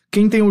junho.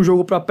 Quem tem o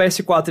jogo para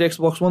PS4 e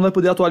Xbox One vai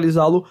poder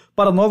atualizá-lo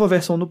para a nova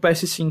versão do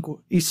PS5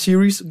 e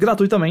Series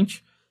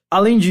gratuitamente.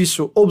 Além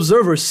disso,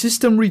 Observer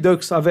System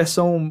Redux, a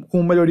versão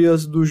com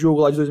melhorias do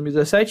jogo lá de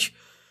 2017,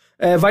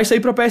 vai sair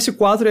para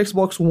PS4 e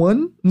Xbox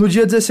One no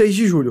dia 16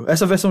 de julho.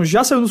 Essa versão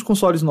já saiu nos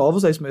consoles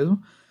novos, é isso mesmo,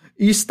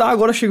 e está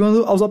agora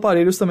chegando aos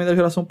aparelhos também da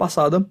geração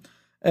passada.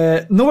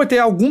 Não vai ter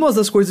algumas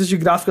das coisas de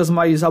gráficas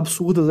mais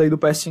absurdas aí do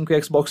PS5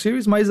 e Xbox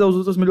Series, mas as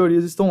outras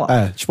melhorias estão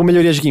lá. Tipo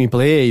melhoria de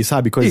gameplay,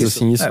 sabe? Coisas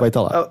assim, isso vai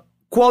estar lá.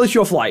 Quality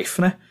of Life,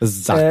 né?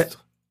 Exato.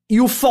 E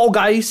o Fall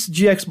Guys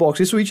de Xbox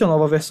e Switch, a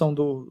nova versão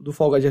do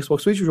Fall Guys de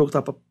Xbox Switch, o jogo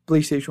tá pra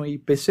PlayStation e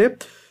PC,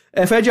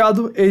 foi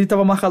adiado, ele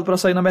tava marcado pra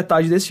sair na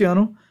metade desse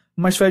ano,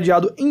 mas foi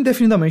adiado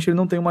indefinidamente, ele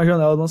não tem uma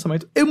janela de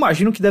lançamento. Eu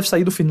imagino que deve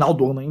sair do final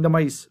do ano ainda,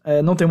 mas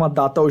não tem uma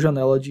data ou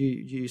janela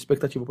de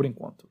expectativa por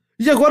enquanto.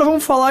 E agora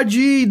vamos falar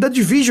de The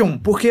Division,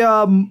 porque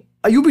a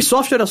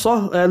Ubisoft, olha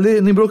só,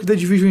 lembrou que The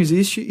Division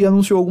existe e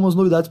anunciou algumas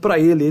novidades pra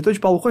ele. Então,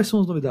 Paulo, quais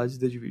são as novidades de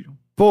The Division?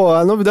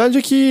 A novidade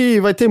é que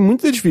vai ter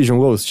muito The Division,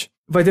 Ghost.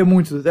 Vai ter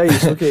muito, é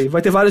isso, ok.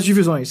 Vai ter várias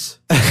divisões.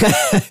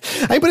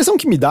 A impressão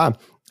que me dá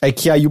é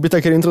que a Ubi tá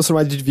querendo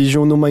transformar The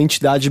Division numa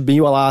entidade bem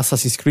à la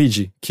Assassin's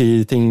Creed,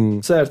 que tem...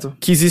 Certo.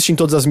 Que existe em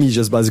todas as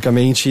mídias,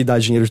 basicamente, e dá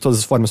dinheiro de todas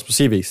as formas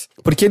possíveis.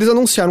 Porque eles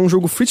anunciaram um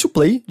jogo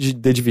free-to-play de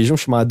The Division,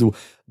 chamado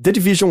The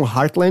Division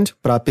Heartland,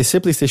 pra PC,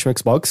 PlayStation e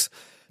Xbox.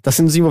 Tá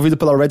sendo desenvolvido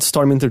pela Red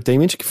Storm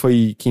Entertainment, que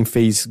foi quem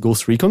fez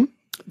Ghost Recon.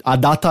 A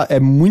data é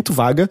muito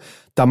vaga,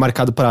 tá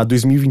marcado pra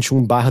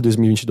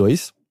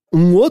 2021/2022.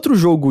 Um outro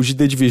jogo de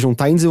The Division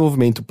tá em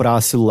desenvolvimento pra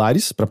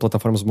celulares, pra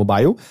plataformas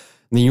mobile.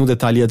 Nenhum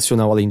detalhe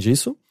adicional além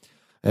disso.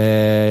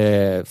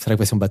 Será que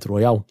vai ser um Battle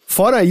Royale?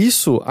 Fora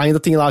isso, ainda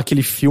tem lá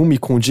aquele filme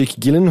com o Jake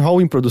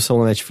Gyllenhaal em produção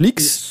na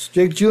Netflix. Isso.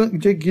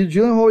 Jake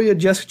Gyllenhaal e a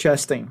Jessica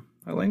Chastain.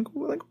 Elenco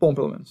bom,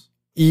 pelo menos.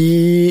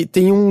 E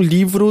tem um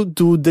livro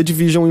do The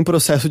Division em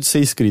processo de ser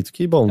escrito.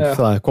 Que, bom,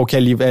 sei lá, qualquer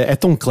livro... É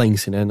Tom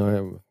Clancy, né? Não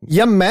é... E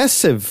a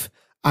Massive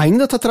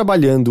ainda tá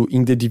trabalhando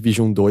em The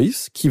Division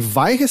 2, que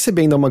vai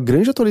recebendo uma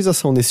grande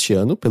atualização neste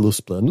ano, pelos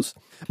planos,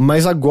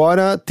 mas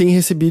agora tem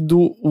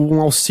recebido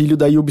um auxílio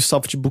da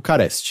Ubisoft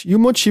Bucareste. E o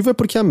motivo é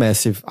porque a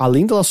Massive,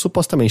 além dela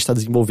supostamente estar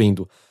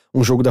desenvolvendo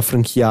um jogo da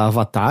franquia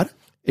Avatar,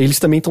 eles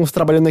também estão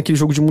trabalhando naquele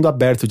jogo de mundo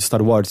aberto de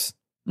Star Wars.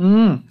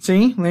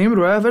 Sim,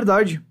 lembro, é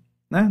verdade.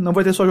 Né? Não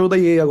vai ter só jogo da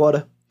EA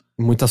agora.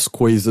 Muitas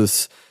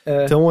coisas.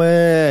 Então,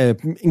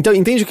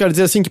 entende o que eu quero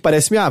dizer assim? Que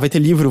parece, vai ter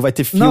livro, vai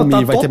ter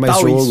filme, vai ter mais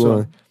jogo.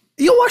 Isso.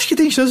 E eu acho que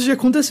tem chance de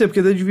acontecer,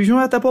 porque The Division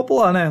é até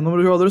popular, né? O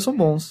número de jogadores são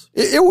bons.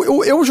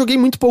 Eu joguei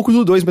muito pouco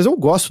do 2, mas eu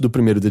gosto do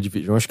primeiro The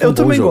Division. Acho que eu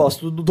também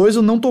gosto. Do 2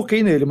 eu não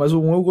toquei nele, mas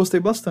o 1 eu gostei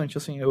bastante,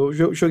 assim.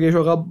 Eu cheguei a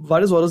jogar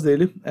várias horas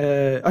dele.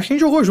 Acho que a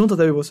gente jogou junto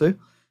até, você.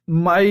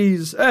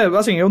 Mas,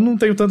 assim, eu não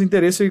tenho tanto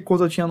interesse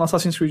quanto eu tinha no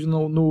Assassin's Creed,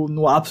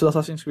 no ápice do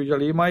Assassin's Creed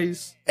ali,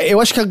 mas... Eu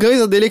acho que a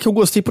coisa dele é que eu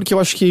gostei porque eu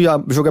acho que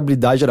a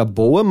jogabilidade era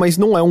boa, mas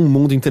não é um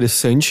mundo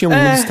interessante, é um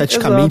mundo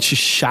esteticamente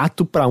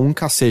chato pra um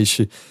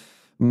cacete.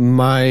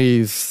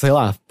 Mas, sei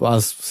lá,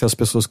 se as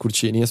pessoas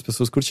curtirem, as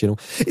pessoas curtiram.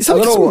 E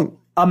sabe agora,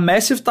 a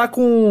Massive tá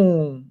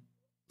com...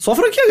 Só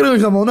franquia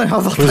grande na mão, né?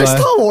 Avatar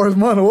Star Wars,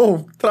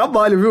 mano.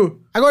 Trabalho,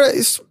 viu? Agora,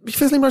 isso me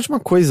fez lembrar de uma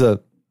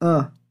coisa.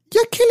 Ah. E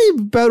aquele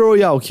Battle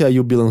Royale que a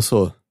Ubi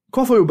lançou?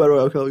 Qual foi o Battle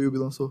Royale que a Ubi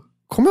lançou?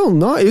 Como é o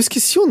nome? Eu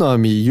esqueci o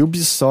nome.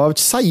 Ubisoft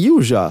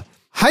saiu já.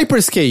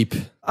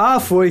 Hyperscape.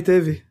 Ah,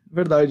 teve.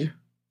 Verdade.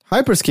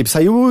 Hyperscape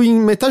saiu em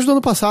metade do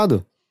ano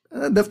passado.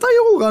 Deve estar em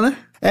algum lugar, né?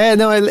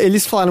 Não,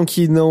 eles falaram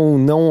que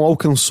não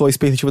alcançou a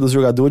expectativa dos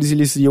jogadores e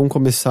eles iam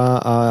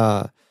começar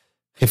a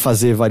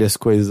refazer várias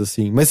coisas,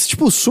 assim. Mas,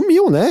 tipo,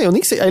 sumiu, né? Eu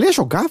nem sei. Ele é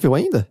jogável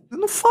ainda? Eu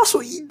não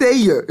faço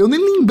ideia. Eu nem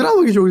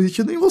lembrava que jogo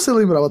existia, nem você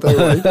lembrava até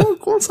agora. Então,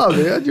 como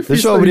sabe? É difícil.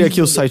 Deixa eu abrir aqui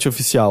o site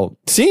oficial.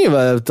 Sim,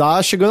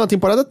 tá chegando a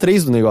temporada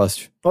 3 do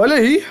negócio. Olha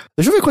aí.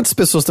 Deixa eu ver quantas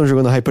pessoas estão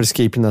jogando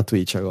Hyperscape na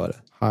Twitch agora.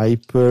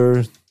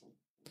 Hyperscape.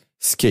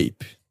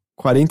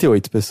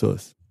 48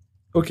 pessoas.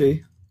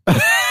 Ok.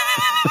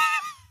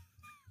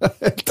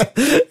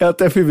 Eu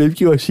até fui ver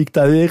porque eu achei que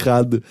tava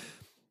errado.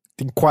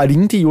 Tem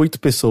 48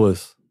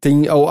 pessoas.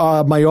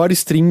 A maior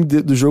stream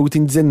do jogo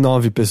tem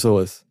 19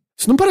 pessoas.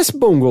 Isso não parece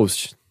bom,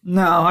 Ghost?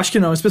 Não, acho que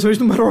não. Especialmente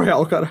no Battle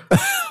Royale, cara.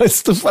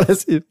 Isso não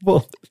parece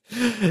bom.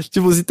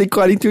 Tipo, você tem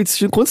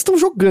 48... Quantos estão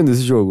jogando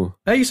esse jogo?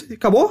 É isso.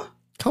 Acabou?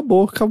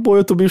 Acabou.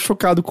 Eu tô meio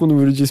chocado com o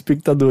número de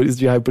espectadores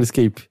de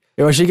Hyperscape.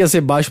 Eu achei que ia ser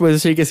baixo, mas eu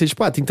achei que ia ser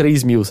tipo, tem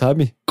 3 mil,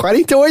 sabe?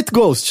 48,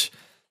 Ghost!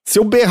 Se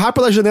eu berrar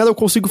pela janela, eu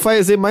consigo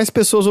fazer mais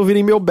pessoas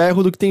ouvirem meu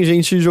berro do que tem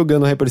gente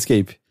jogando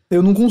Hyperscape.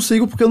 Eu não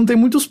consigo porque não tem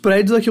muitos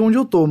prédios aqui onde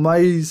eu tô,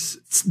 mas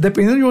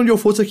dependendo de onde eu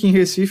fosse aqui em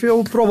Recife,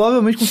 eu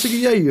provavelmente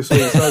conseguiria isso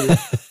aí, sabe?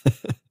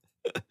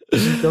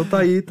 Então tá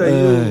aí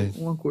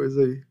uma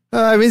coisa aí.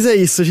 Mas é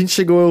isso, a gente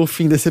chegou ao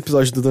fim desse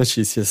episódio do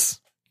Notícias.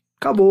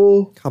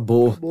 Acabou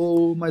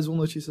mais um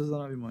Notícias da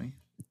Nave Mãe.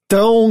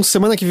 Então,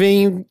 semana que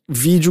vem,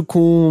 vídeo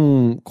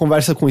com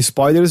conversa com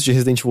spoilers de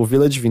Resident Evil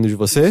Village vindo de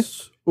você.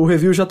 Isso. O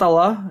review já tá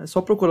lá, é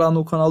só procurar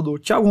no canal do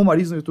Thiago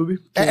Romariz no YouTube.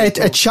 É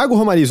Thiago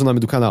Romariz o nome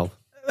do canal?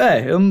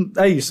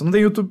 É isso, não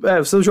tem YouTube.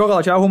 Você joga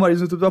lá, Thiago Romariz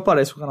no YouTube,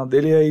 aparece o canal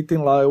dele, e aí tem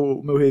lá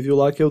o meu review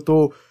lá, que eu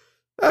tô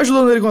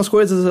ajudando ele com as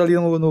coisas ali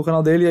no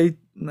canal dele, e aí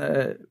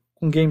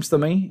com games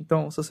também.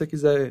 Então, se você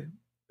quiser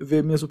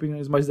ver minhas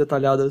opiniões mais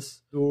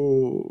detalhadas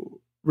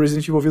do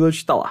Resident Evil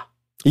Village, tá lá.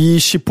 E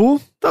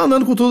Shipu? Tá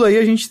andando com tudo aí,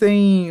 a gente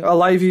tem a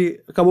live,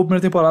 acabou a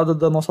primeira temporada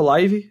da nossa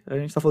live, a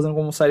gente tá fazendo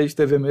como série de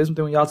TV mesmo,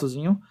 tem um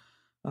hiatozinho.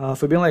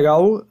 Foi bem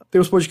legal. Tem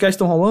os podcasts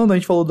que estão rolando. A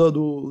gente falou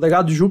do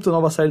Legado de Júpiter,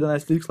 nova série da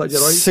Netflix lá de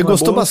heróis. Você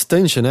gostou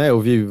bastante, né?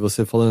 Eu vi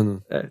você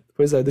falando.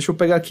 Pois é. Deixa eu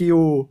pegar aqui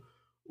o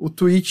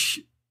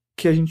tweet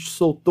que a gente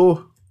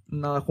soltou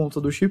na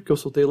conta do Chip, que eu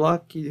soltei lá,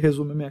 que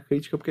resume a minha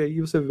crítica, porque aí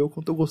você vê o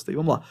quanto eu gostei.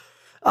 Vamos lá.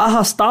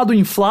 Arrastado,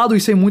 inflado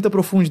e sem muita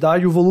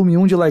profundidade, o volume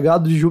 1 de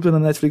Legado de Júpiter na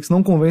Netflix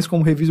não convence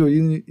como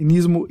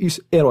revisionismo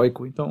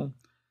heróico. Então,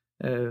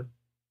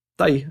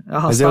 tá aí,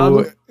 arrastado.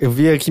 Mas eu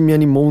vi aqui, me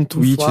animou um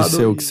tweet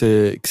seu que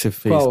você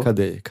fez. Qual?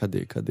 Cadê?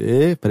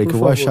 Peraí que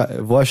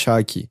eu vou achar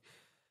aqui.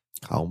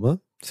 Calma.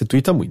 Você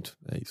tweeta muito,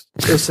 é isso.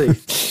 Eu sei.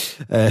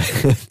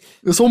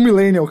 Eu sou um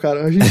millennial,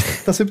 cara. A gente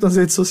tá sempre nas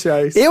redes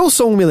sociais. Eu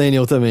sou um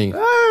millennial também.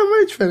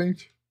 Mas é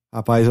diferente.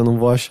 Rapaz, eu não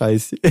vou achar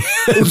esse.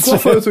 Qual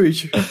foi o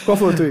tweet?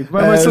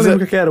 Mas você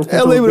lembra o que era?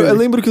 Eu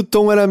lembro que o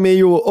tom era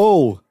meio...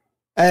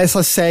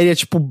 essa série é,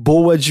 tipo,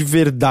 boa de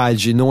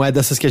verdade. Não é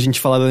dessas que a gente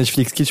fala da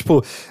Netflix, que,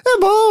 tipo, é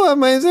boa,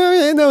 mas...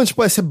 Não,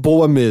 tipo, essa é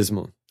boa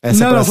mesmo.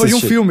 Não, foi de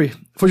um filme.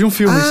 Foi de um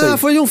filme isso aí.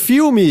 Foi de um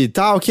filme.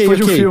 Tá, ok, Foi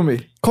de um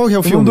filme. Qual que é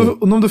o filme?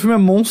 O nome do filme é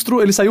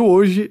Monstro, ele saiu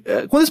hoje.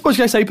 Quando esse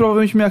podcast sair,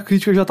 provavelmente minha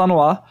crítica já tá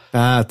no ar.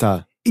 Ah,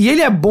 tá. E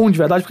ele é bom de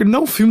verdade, porque ele não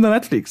é um filme da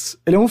Netflix.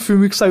 Ele é um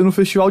filme que saiu no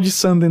Festival de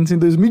Sundance em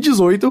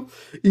 2018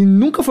 e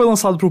nunca foi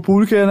lançado pro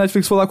público, e a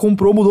Netflix foi lá,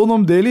 comprou, mudou o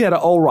nome dele, era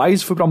All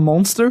Rise, foi pra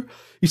Monster,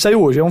 e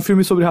saiu hoje. É um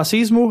filme sobre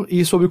racismo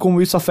e sobre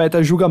como isso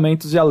afeta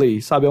julgamentos e a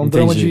lei, sabe? É um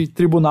drama de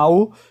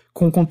tribunal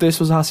com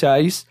contextos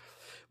raciais.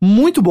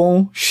 Muito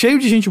bom, cheio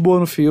de gente boa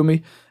no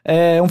filme.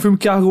 É um filme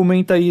que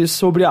argumenta aí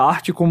sobre a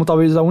arte como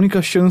talvez a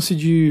única chance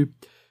de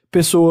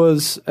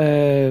pessoas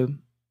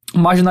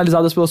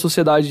marginalizadas pela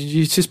sociedade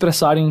de se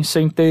expressarem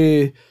sem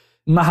ter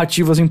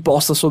narrativas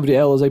impostas sobre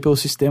elas aí pelo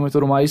sistema e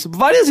tudo mais.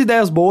 Várias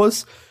ideias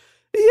boas.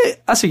 E,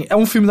 assim, é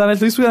um filme da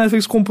Netflix porque a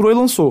Netflix comprou e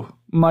lançou,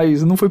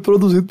 mas não foi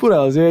produzido por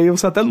elas. E aí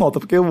você até nota,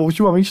 porque eu,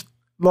 ultimamente,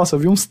 nossa,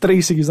 vi uns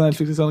 3 seguidos na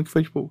Netflix esse ano que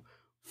foi, tipo,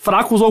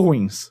 fracos ou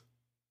ruins,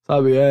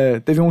 sabe?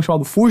 Teve um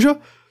chamado Fuja,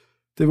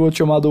 teve outro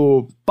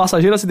chamado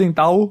Passageiro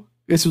Acidental,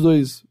 esses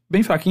dois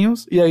bem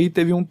fraquinhos, e aí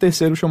teve um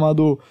terceiro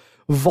chamado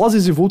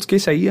Vozes e Vultos, que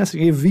esse aí,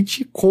 assim,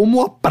 evite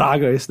como a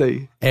praga, esse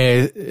daí.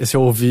 Esse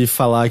eu ouvi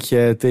falar que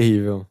é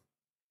terrível.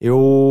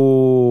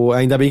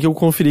 Ainda bem que eu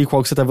conferi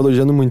qual que você tava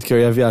elogiando muito, que eu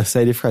ia ver a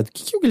série e ficar, o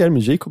que o Guilherme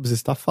Jacobs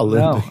está falando?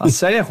 Não, a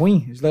série é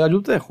ruim, Legado de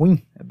Júpiter é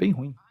ruim, é bem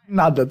ruim.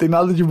 Tem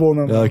nada de bom,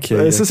 não.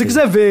 Okay. Se você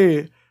quiser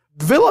ver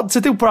Vê lá, você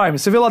tem o Prime,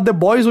 você vê lá The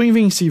Boys ou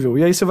Invencível,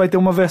 e aí você vai ter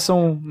uma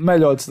versão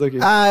melhor disso daqui.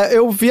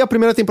 Eu vi a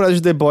primeira temporada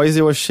de The Boys e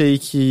eu achei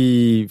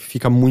que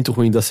fica muito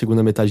ruim da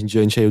segunda metade em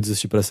diante, aí eu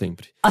desisti pra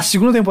sempre. A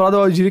segunda temporada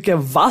eu diria que é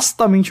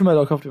vastamente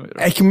melhor que a primeira.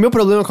 É que o meu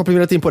problema com a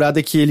primeira temporada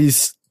é que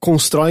eles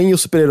constroem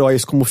os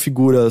super-heróis como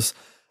figuras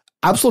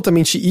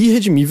absolutamente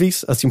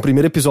irredimíveis. Assim, o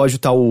primeiro episódio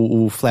tá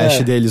o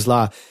Flash deles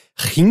lá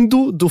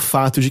rindo do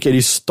fato de que ele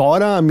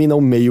estoura a mina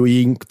ao meio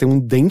e tem um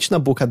dente na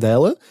boca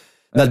dela,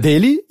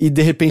 dele, e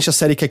de repente a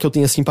série quer que eu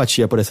tenha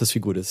simpatia por essas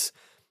figuras.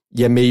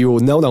 E é meio,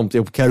 não,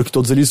 eu quero que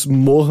todos eles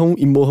morram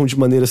e morram de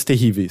maneiras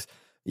terríveis.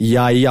 E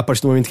aí, a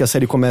partir do momento que a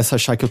série começa a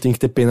achar que eu tenho que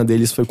ter pena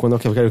deles, foi quando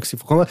eu quero que se...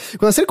 Quando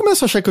a série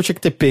começa a achar que eu tinha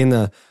que ter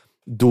pena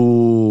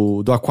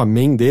do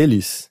Aquaman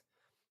deles,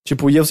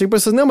 tipo, e eu sempre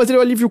pensando, não, mas ele é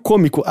o alívio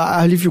cômico.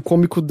 Alívio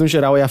cômico, no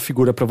geral, é a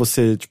figura pra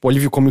você, tipo, o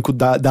alívio cômico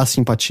dá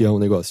simpatia ao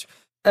negócio.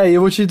 E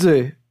eu vou te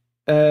dizer,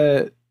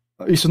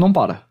 isso não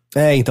para.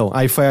 Então,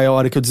 aí foi a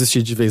hora que eu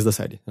desisti de vez da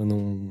série. Eu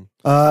não...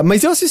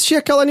 mas eu assisti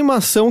aquela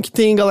animação que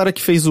tem galera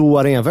que fez o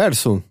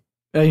Aranhaverso.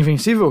 É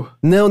Invencível?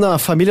 Não, a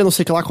família não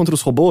sei o que lá contra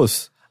os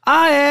robôs.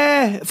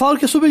 Falaram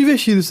que é super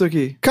divertido isso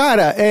aqui.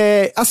 Cara,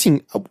 assim,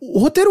 o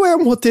roteiro é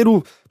um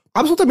roteiro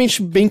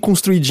absolutamente bem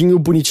construidinho,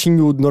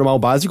 bonitinho, normal,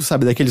 básico,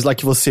 sabe? Daqueles lá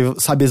que você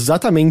sabe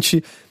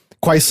exatamente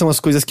quais são as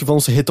coisas que vão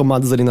ser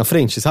retomadas ali na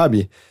frente,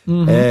 sabe?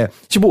 Uhum.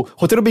 Tipo,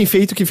 roteiro bem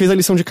feito que fez a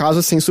lição de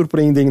casa sem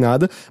surpreender em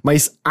nada,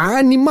 mas a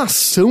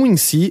animação em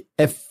si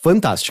é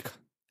fantástica.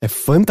 É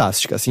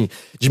fantástica, assim,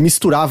 de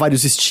misturar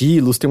vários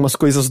estilos, tem umas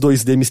coisas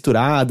 2D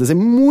misturadas, é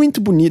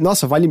muito bonito.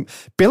 Nossa,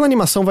 pela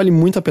animação vale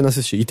muito a pena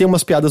assistir. E tem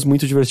umas piadas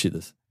muito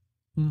divertidas.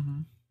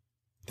 Uhum.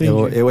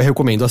 Eu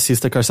recomendo,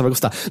 assista que você vai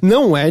gostar.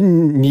 Não é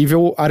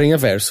nível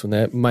Aranhaverso,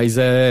 né? Mas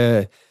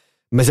é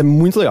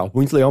muito legal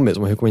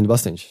mesmo, eu recomendo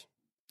bastante.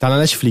 Tá na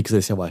Netflix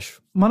esse, eu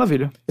acho.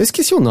 Maravilha. Eu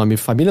esqueci o nome,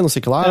 Família não sei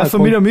o que lá. A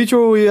Família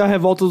Mitchell e a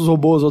Revolta dos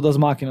Robôs ou das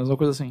Máquinas, uma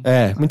coisa assim.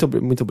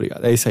 Muito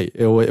obrigado. É isso aí,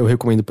 eu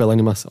recomendo pela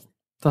animação.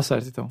 Tá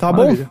certo, então. Tá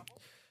Maravilha. bom?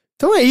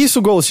 Então é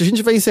isso, Ghost. A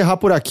gente vai encerrar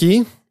por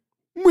aqui.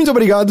 Muito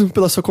obrigado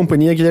pela sua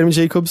companhia, Guilherme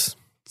Jacobs.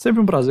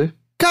 Sempre um prazer.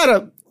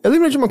 Cara, eu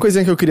lembro de uma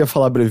coisinha que eu queria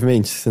falar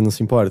brevemente, se você não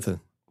se importa.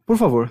 Por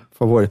favor. Por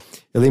favor.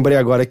 Eu lembrei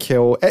agora que é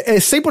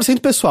 100%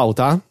 pessoal,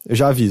 tá? Eu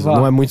já aviso,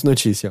 não é muito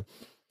notícia.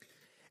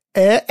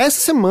 Essa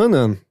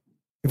semana,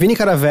 Vini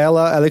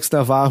Caravella, Alex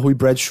Navarro e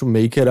Brad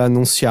Shoemaker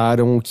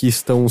anunciaram que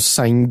estão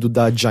saindo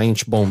da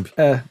Giant Bomb.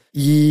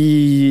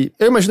 E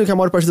eu imagino que a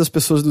maior parte das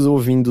pessoas nos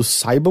ouvindo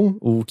saibam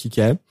o que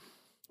é.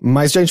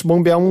 Mas Giant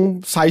Bomb é um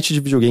site de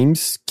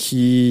videogames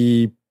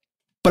que,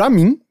 pra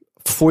mim,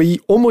 foi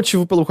o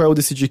motivo pelo qual eu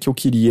decidi que eu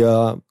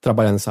queria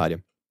trabalhar nessa área.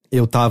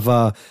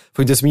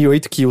 Foi em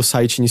 2008 que o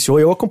site iniciou.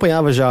 Eu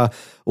acompanhava já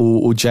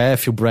o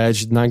Jeff, o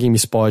Brad na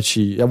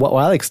GameSpot, o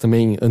Alex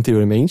também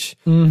anteriormente.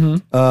 Uhum.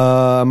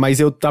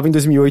 Mas eu tava em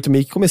 2008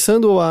 meio que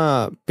começando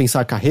a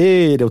pensar a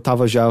carreira, eu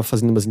tava já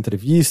fazendo umas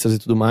entrevistas e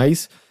tudo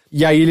mais.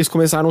 E aí eles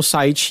começaram o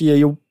site e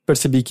aí eu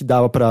percebi que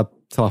dava pra,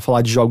 sei lá,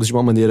 falar de jogos de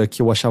uma maneira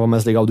que eu achava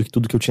mais legal do que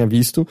tudo que eu tinha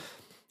visto.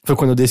 Foi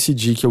quando eu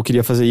decidi que eu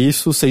queria fazer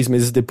isso. 6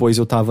 meses depois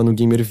eu tava no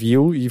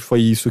Gamerview e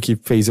foi isso que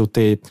fez eu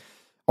ter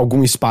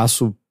algum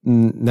espaço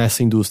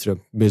nessa indústria,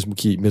 mesmo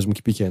que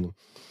pequeno.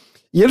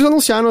 E eles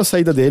anunciaram a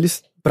saída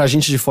deles. Pra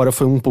gente de fora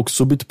foi um pouco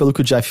súbito, pelo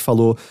que o Jeff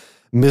falou.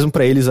 Mesmo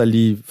pra eles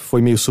ali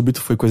foi meio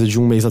súbito, foi coisa de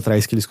 1 mês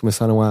atrás que eles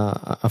começaram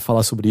a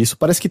falar sobre isso.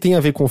 Parece que tem a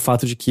ver com o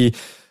fato de que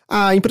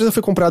a empresa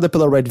foi comprada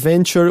pela Red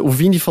Venture. O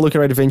Vini falou que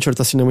a Red Venture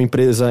tá sendo uma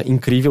empresa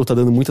incrível, tá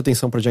dando muita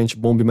atenção pra Giant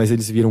Bomb, mas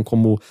eles viram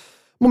como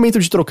momento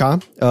de trocar.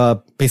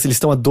 Pensa, eles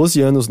estão há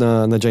 12 anos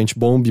na Giant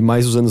Bomb,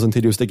 mais os anos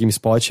anteriores da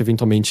GameSpot.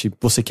 Eventualmente,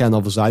 você quer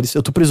novos ares.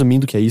 Eu tô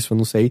presumindo que é isso, eu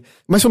não sei.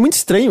 Mas foi muito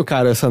estranho,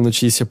 cara, essa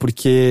notícia,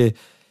 porque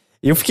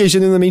eu fiquei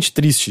genuinamente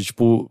triste.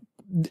 Tipo,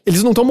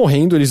 eles não estão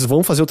morrendo, eles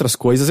vão fazer outras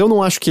coisas. Eu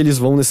não acho que eles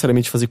vão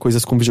necessariamente fazer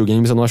coisas com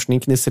videogames. Eu não acho nem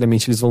que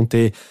necessariamente eles vão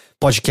ter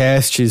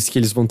podcasts, que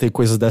eles vão ter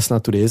coisas dessa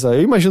natureza.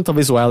 Eu imagino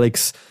talvez o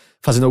Alex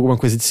fazendo alguma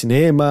coisa de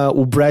cinema.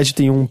 O Brad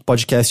tem um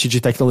podcast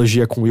de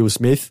tecnologia com Will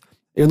Smith.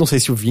 Eu não sei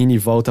se o Vini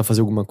volta a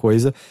fazer alguma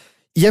coisa.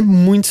 E é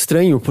muito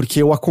estranho,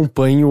 porque eu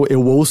acompanho,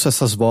 eu ouço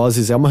essas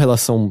vozes. É uma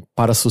relação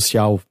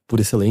parasocial por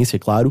excelência, é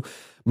claro.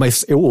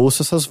 Mas eu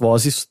ouço essas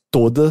vozes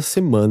toda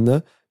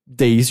semana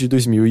desde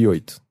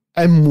 2008.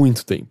 É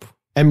muito tempo.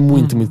 É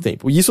muito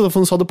tempo. E isso eu tô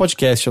falando só do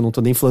podcast, eu não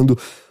tô nem falando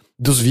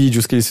dos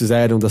vídeos que eles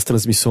fizeram, das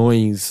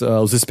transmissões,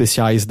 os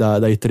especiais da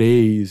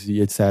E3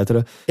 e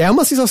etc. É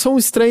uma sensação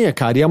estranha,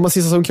 cara, e é uma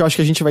sensação que eu acho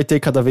que a gente vai ter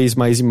cada vez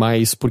mais e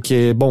mais,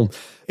 porque, bom,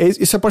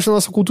 isso é parte da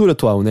nossa cultura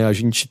atual, né? A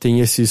gente tem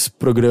esses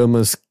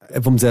programas,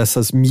 vamos dizer,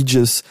 essas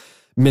mídias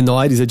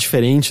menores, é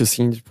diferente,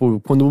 assim,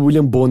 tipo, quando o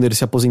William Bonner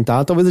se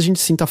aposentar, talvez a gente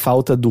sinta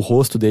falta do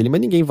rosto dele,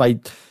 mas ninguém vai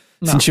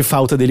sentir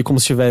falta dele como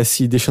se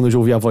estivesse deixando de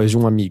ouvir a voz de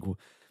um amigo.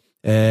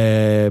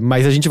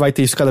 Mas a gente vai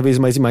ter isso cada vez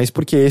mais e mais,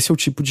 porque esse é o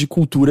tipo de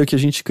cultura que a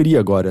gente cria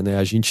agora, né?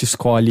 A gente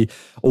escolhe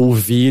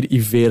ouvir e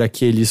ver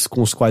aqueles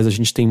com os quais a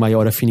gente tem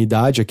maior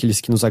afinidade,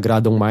 aqueles que nos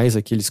agradam mais,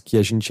 aqueles que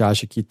a gente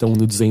acha que estão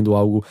nos dizendo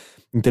algo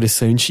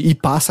interessante e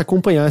passa a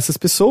acompanhar essas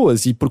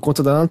pessoas. E por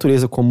conta da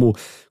natureza como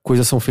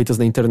coisas são feitas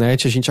na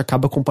internet, a gente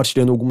acaba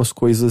compartilhando algumas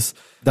coisas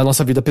da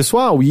nossa vida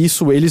pessoal. E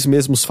isso eles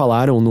mesmos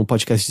falaram no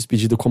podcast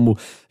Despedida, como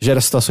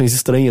gera situações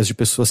estranhas de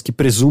pessoas que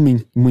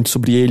presumem muito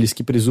sobre eles,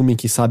 que presumem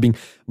que sabem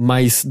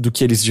mais do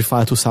que eles de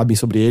fato sabem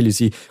sobre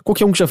eles. E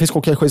qualquer um que já fez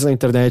qualquer coisa na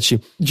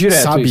internet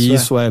sabe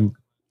isso.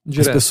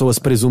 As pessoas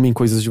presumem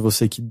coisas de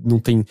você que não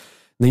tem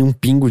nenhum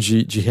pingo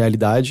de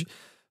realidade.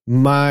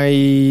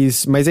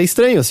 Mas é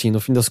estranho, assim, no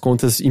fim das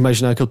contas,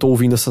 imaginar que eu tô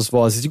ouvindo essas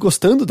vozes e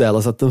gostando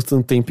delas há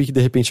tanto tempo e que de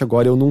repente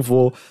agora eu não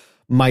vou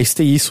mais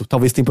ter isso.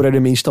 Talvez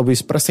temporariamente,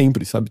 talvez pra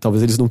sempre, sabe?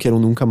 Talvez eles não queiram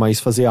nunca mais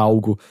fazer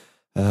algo.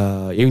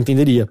 Eu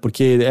entenderia,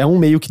 porque é um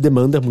meio que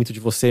demanda muito de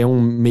você, é um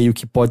meio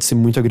que pode ser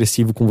muito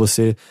agressivo com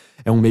você,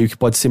 é um meio que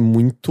pode ser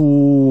muito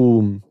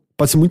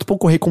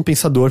pouco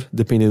recompensador,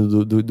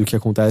 dependendo do que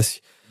acontece.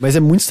 Mas é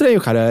muito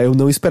estranho, cara. Eu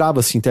não esperava,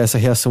 assim, ter essa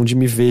reação de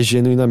me ver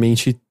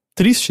genuinamente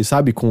triste,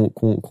 sabe? Com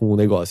o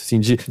negócio, assim,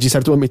 de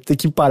certo momento ter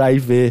que parar e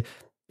ver.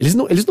 Eles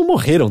não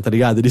morreram, tá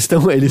ligado? Eles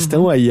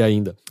estão aí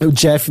ainda. O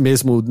Jeff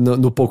mesmo,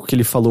 no pouco que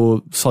ele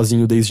falou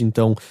sozinho desde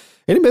então,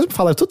 ele mesmo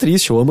fala, eu tô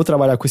triste, eu amo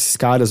trabalhar com esses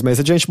caras, mas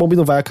a Giant Bomb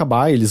não vai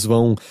acabar,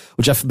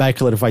 o Jeff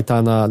Beckler vai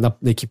estar na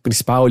equipe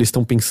principal, eles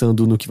estão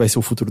pensando no que vai ser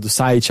o futuro do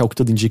site, ao que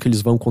tudo indica,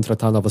 eles vão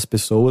contratar novas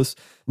pessoas.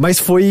 Mas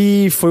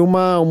foi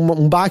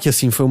um baque,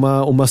 assim, foi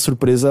uma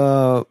surpresa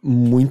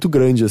muito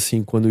grande,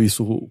 assim, quando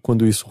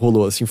isso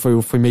rolou, assim,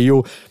 foi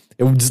meio...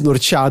 Eu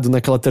desnorteado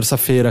naquela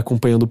terça-feira,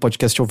 acompanhando o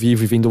podcast ao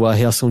vivo e vendo a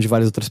reação de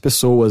várias outras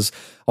pessoas.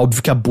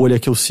 Óbvio que a bolha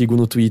que eu sigo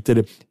no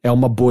Twitter é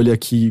uma bolha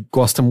que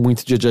gosta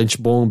muito de Giant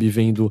Bomb,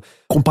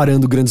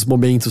 comparando grandes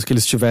momentos que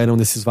eles tiveram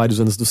nesses vários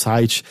anos do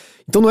site.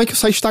 Então não é que o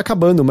site tá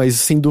acabando, mas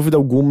sem dúvida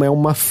alguma é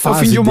uma fase.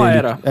 É o fim de uma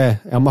era.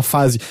 É uma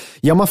fase.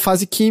 E é uma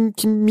fase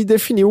que me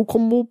definiu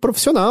como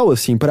profissional,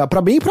 assim, pra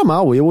bem e pra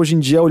mal. Eu hoje em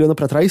dia, olhando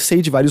pra trás,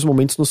 sei de vários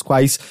momentos nos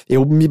quais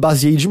eu me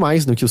baseei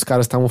demais no que os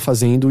caras estavam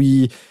fazendo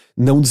e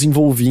não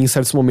desenvolvi em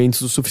certos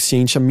momentos o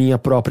suficiente a minha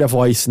própria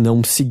voz,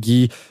 não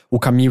segui o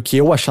caminho que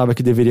eu achava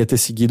que deveria ter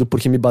seguido,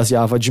 porque me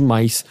baseava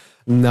demais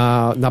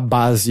na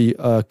base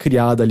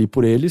criada ali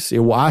por eles.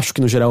 Eu acho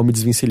que no geral eu me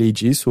desvencilhei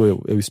disso,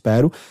 eu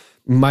espero,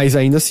 mas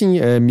ainda assim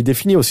me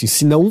definiu, assim,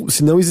 se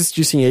não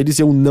existissem eles,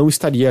 eu não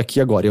estaria aqui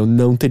agora, eu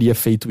não teria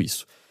feito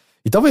isso.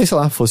 E talvez, sei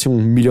lá, fosse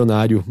um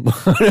milionário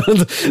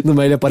morando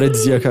numa ilha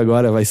paradisíaca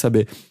agora, vai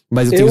saber.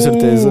 Mas eu tenho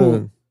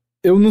certeza...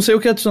 Eu não sei o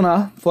que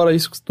adicionar, fora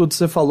isso que tudo que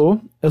você falou.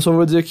 Eu só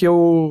vou dizer que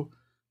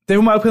teve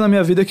uma época na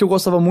minha vida que eu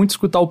gostava muito de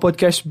escutar o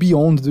podcast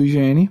Beyond do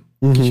IGN,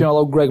 que tinha lá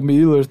o Greg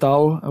Miller e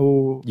tal.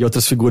 E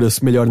outras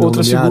figuras melhor não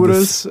nomeadas.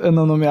 Outras figuras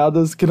não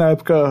nomeadas, que na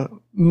época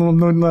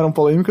não eram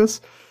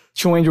polêmicas.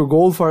 Tinha o Andrew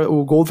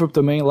Goldthorpe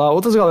também lá,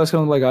 outras galera que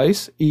eram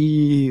legais.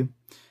 E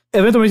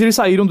eventualmente eles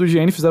saíram do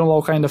IGN, fizeram lá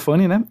o Kinda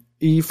Funny, né?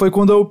 E foi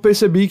quando eu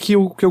percebi que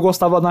o que eu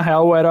gostava na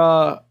real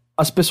era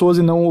as pessoas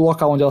e não o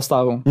local onde elas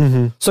estavam.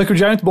 Só que o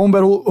Giant Bomb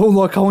era o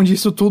local onde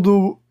isso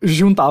tudo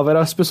juntava,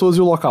 era as pessoas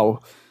e o local.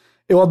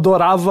 Eu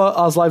adorava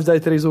as lives da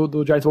E3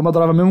 do Giant Bomb, eu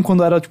adorava mesmo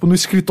quando era, tipo, no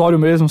escritório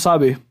mesmo,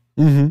 sabe?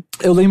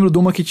 Eu lembro de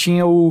uma que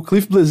tinha o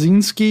Cliff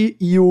Bleszinski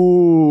e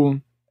o...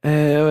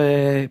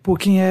 Pô,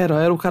 quem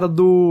era? Era o cara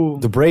do...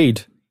 Do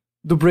Braid?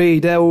 Do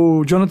Braid,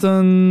 o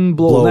Jonathan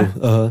Blow, né?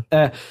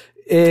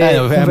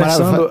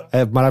 Conversando...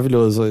 É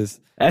maravilhoso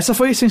isso. Essa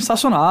foi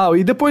sensacional.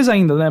 E depois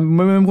ainda, né?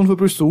 Mesmo quando foi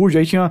pro estúdio,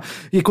 aí tinha...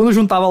 E quando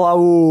juntava lá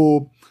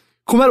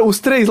como eram os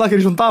três lá que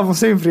eles juntavam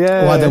sempre?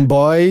 O Adam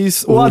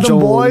Boyce, o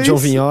John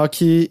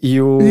Vignoc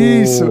e o...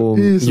 Isso.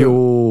 E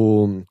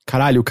o...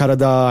 Caralho, o cara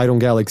da Iron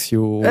Galaxy,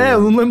 o... eu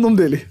não lembro o nome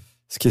dele.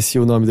 Esqueci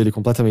o nome dele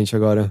completamente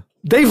agora.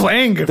 Dave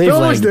Lang! Pelo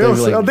amor de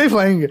Deus, é o Dave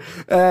Lang.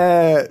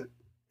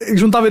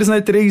 Juntava eles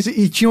na E3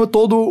 e tinha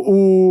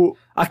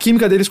a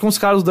química deles com os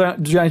caras do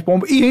Giant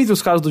Bomb e entre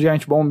os caras do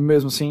Giant Bomb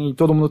mesmo, assim, e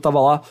todo mundo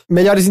tava lá.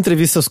 Melhores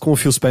entrevistas com o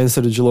Phil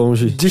Spencer de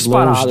longe.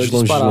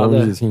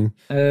 Disparada. Assim.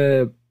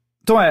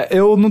 Então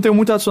eu não tenho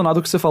muito adicionado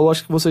ao que você falou,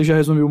 acho que você já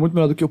resumiu muito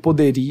melhor do que eu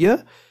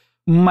poderia,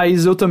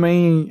 mas eu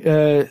também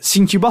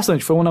senti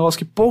bastante. Foi um negócio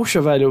que,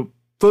 poxa, velho,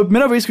 foi a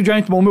primeira vez que o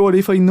Giant Bomb eu olhei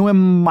e falei, não é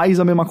mais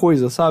a mesma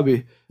coisa,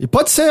 sabe? E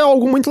pode ser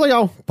algo muito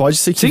legal. Pode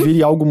ser que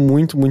vire algo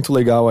muito, muito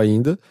legal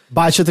ainda.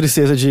 Bate a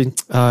tristeza de,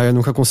 eu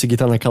nunca consegui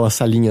estar naquela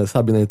salinha,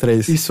 sabe, na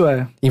E3. Isso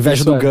é.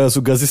 Inveja do Gus,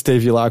 o Gus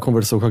esteve lá,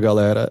 conversou com a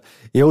galera.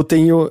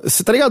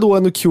 Você tá ligado o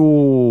ano que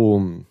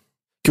o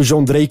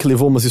John Drake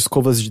levou umas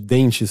escovas de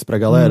dentes pra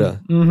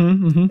galera?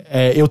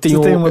 Eu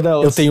tenho uma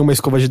delas. Eu tenho uma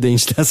escova de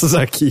dente dessas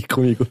aqui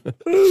comigo.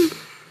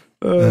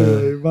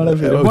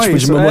 Maravilha. É o tipo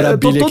de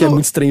memorabilia que é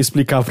muito estranho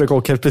explicar pra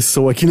qualquer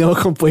pessoa que não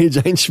acompanha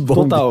Giant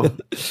Bomb. Total.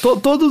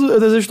 Eu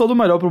desejo todo o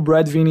melhor pro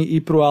Brad, Vinny e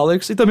pro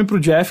Alex, e também pro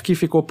Jeff, que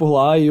ficou por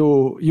lá, e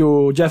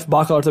o Jeff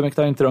Buckler também, que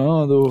tá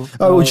entrando.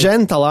 O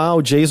Jen tá lá,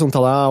 o Jason tá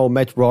lá, o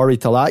Matt Rory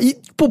tá lá, e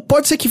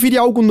pode ser que vire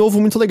algo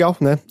novo muito legal,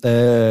 né?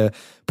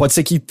 Pode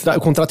ser que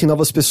contratem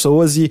novas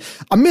pessoas e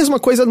a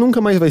mesma coisa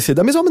nunca mais vai ser.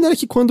 Da mesma maneira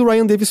que quando o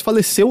Ryan Davis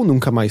faleceu,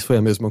 nunca mais foi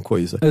a mesma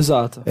coisa.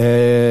 Exato.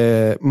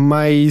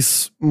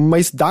 Mas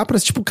dá pra...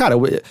 Tipo, cara,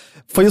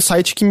 foi o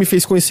site que me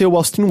fez conhecer o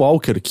Austin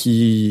Walker,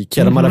 que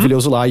era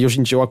maravilhoso lá, e hoje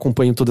em dia eu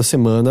acompanho toda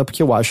semana,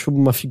 porque eu acho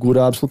uma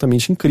figura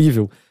absolutamente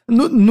incrível.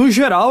 No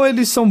geral,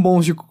 eles são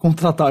bons de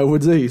contratar, eu vou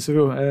dizer isso,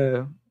 viu?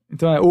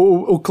 Então,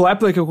 o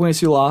Kepler que eu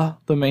conheci lá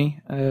também.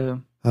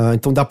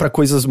 Então dá pra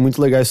coisas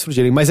muito legais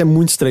surgirem. Mas é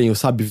muito estranho,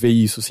 sabe? Ver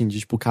isso, assim, de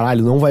tipo,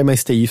 caralho, não vai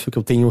mais ter isso que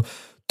eu tenho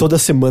toda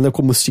semana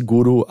como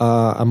seguro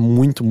há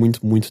muito,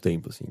 muito, muito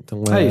tempo, assim.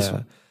 Então é isso.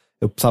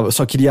 Eu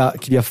só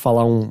queria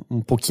falar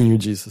um pouquinho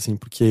disso, assim,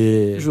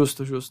 porque...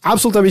 Justo.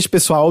 Absolutamente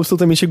pessoal,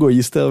 absolutamente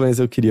egoísta, mas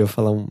eu queria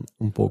falar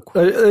um pouco.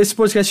 Esse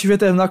podcast devia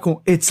terminar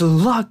com It's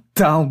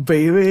lockdown,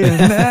 baby,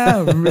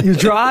 you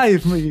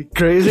drive me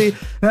crazy,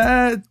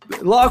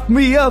 lock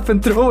me up and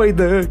throw away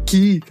the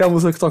key, que é a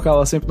música que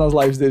tocava sempre nas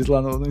lives deles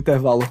lá no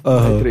intervalo,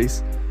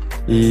 E3.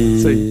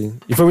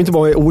 E foi muito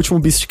bom. O último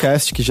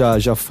Beastcast, que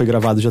já foi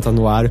gravado, já tá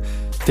no ar,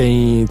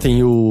 tem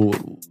o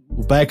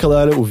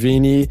Beckler, o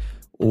Vini,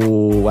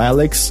 o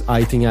Alex,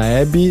 aí tem a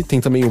Abby,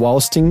 tem também o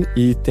Austin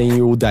e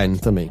tem o Dan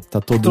também.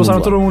 Tá todo Trouxeram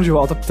mundo lá. todo mundo de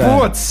volta.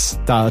 Putz!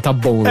 Tá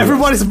bom.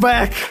 Everybody's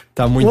back!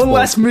 Tá muito One bom.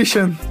 last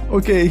mission.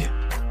 Ok.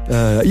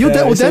 E o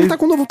Dan tá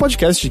com um novo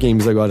podcast de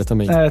games agora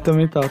também.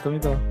 Também tá.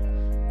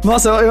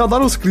 Nossa, eu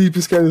adoro os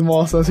clipes que eles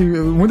mostram, assim,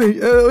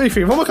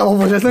 enfim, vamos acabar o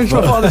projeto, a gente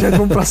vai falar da gente,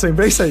 vamos pra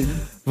sempre, é isso aí.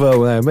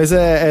 Vamos, mas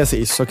assim,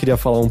 isso, só queria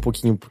falar um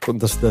pouquinho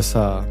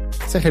dessa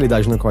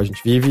realidade na qual a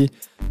gente vive.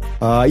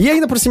 E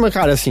ainda por cima,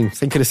 cara, assim,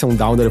 sem querer ser um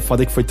downer,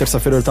 foda que foi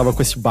terça-feira eu tava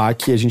com esse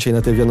baque e a gente ainda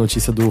teve a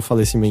notícia do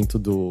falecimento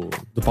do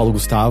Paulo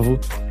Gustavo,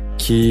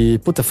 que,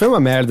 puta, foi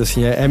uma merda,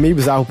 assim, é meio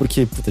bizarro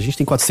porque, puta, a gente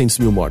tem 400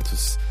 mil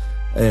mortos.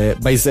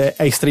 Mas é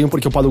estranho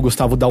porque o Paulo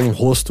Gustavo dá um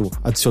rosto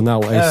adicional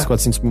a esses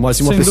 400 mil mortos.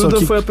 Sem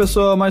dúvida foi a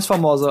pessoa mais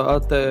famosa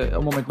até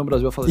o momento no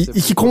Brasil a falecer.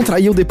 E que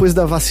contraiu depois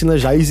da vacina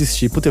já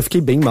existir. Puta, eu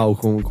fiquei bem mal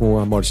com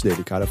a morte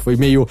dele, cara. Foi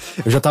meio...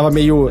 Eu já tava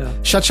meio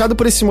chateado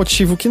por esse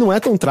motivo que não é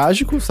tão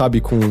trágico,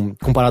 sabe?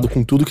 Comparado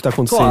com tudo que tá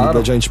acontecendo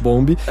da Giant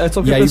Bomb. É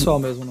só pro pessoal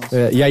mesmo,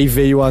 nossa. E aí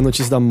veio a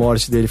notícia da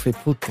morte dele. Falei,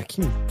 puta,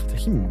 que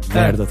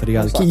merda, tá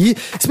ligado? E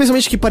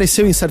especialmente que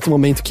pareceu em certo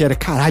momento que era,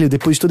 caralho,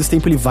 depois de todo esse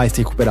tempo ele vai se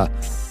recuperar.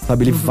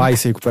 Sabe, ele vai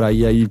se recuperar.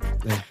 E aí,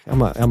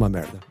 é uma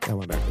merda.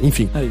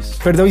 Enfim,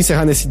 perdão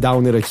encerrar nesse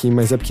downer aqui,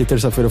 mas é porque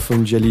terça-feira foi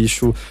um dia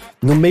lixo,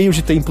 no meio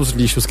de tempos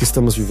lixos que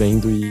estamos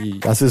vivendo, e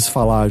às vezes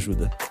falar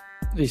ajuda.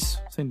 Isso,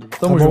 sem dúvida.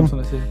 Tamo junto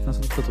nessa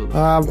luta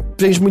toda.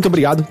 Gente, muito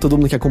obrigado a todo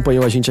mundo que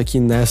acompanhou a gente aqui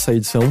nessa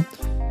edição.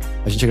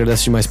 A gente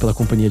agradece demais pela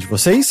companhia de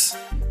vocês.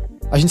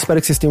 A gente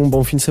espera que vocês tenham um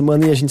bom fim de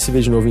semana e a gente se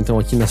vê de novo então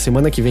aqui na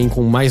semana que vem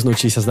com mais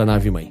notícias da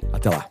nave mãe.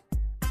 Até lá.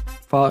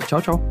 Fala,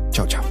 tchau.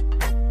 Tchau.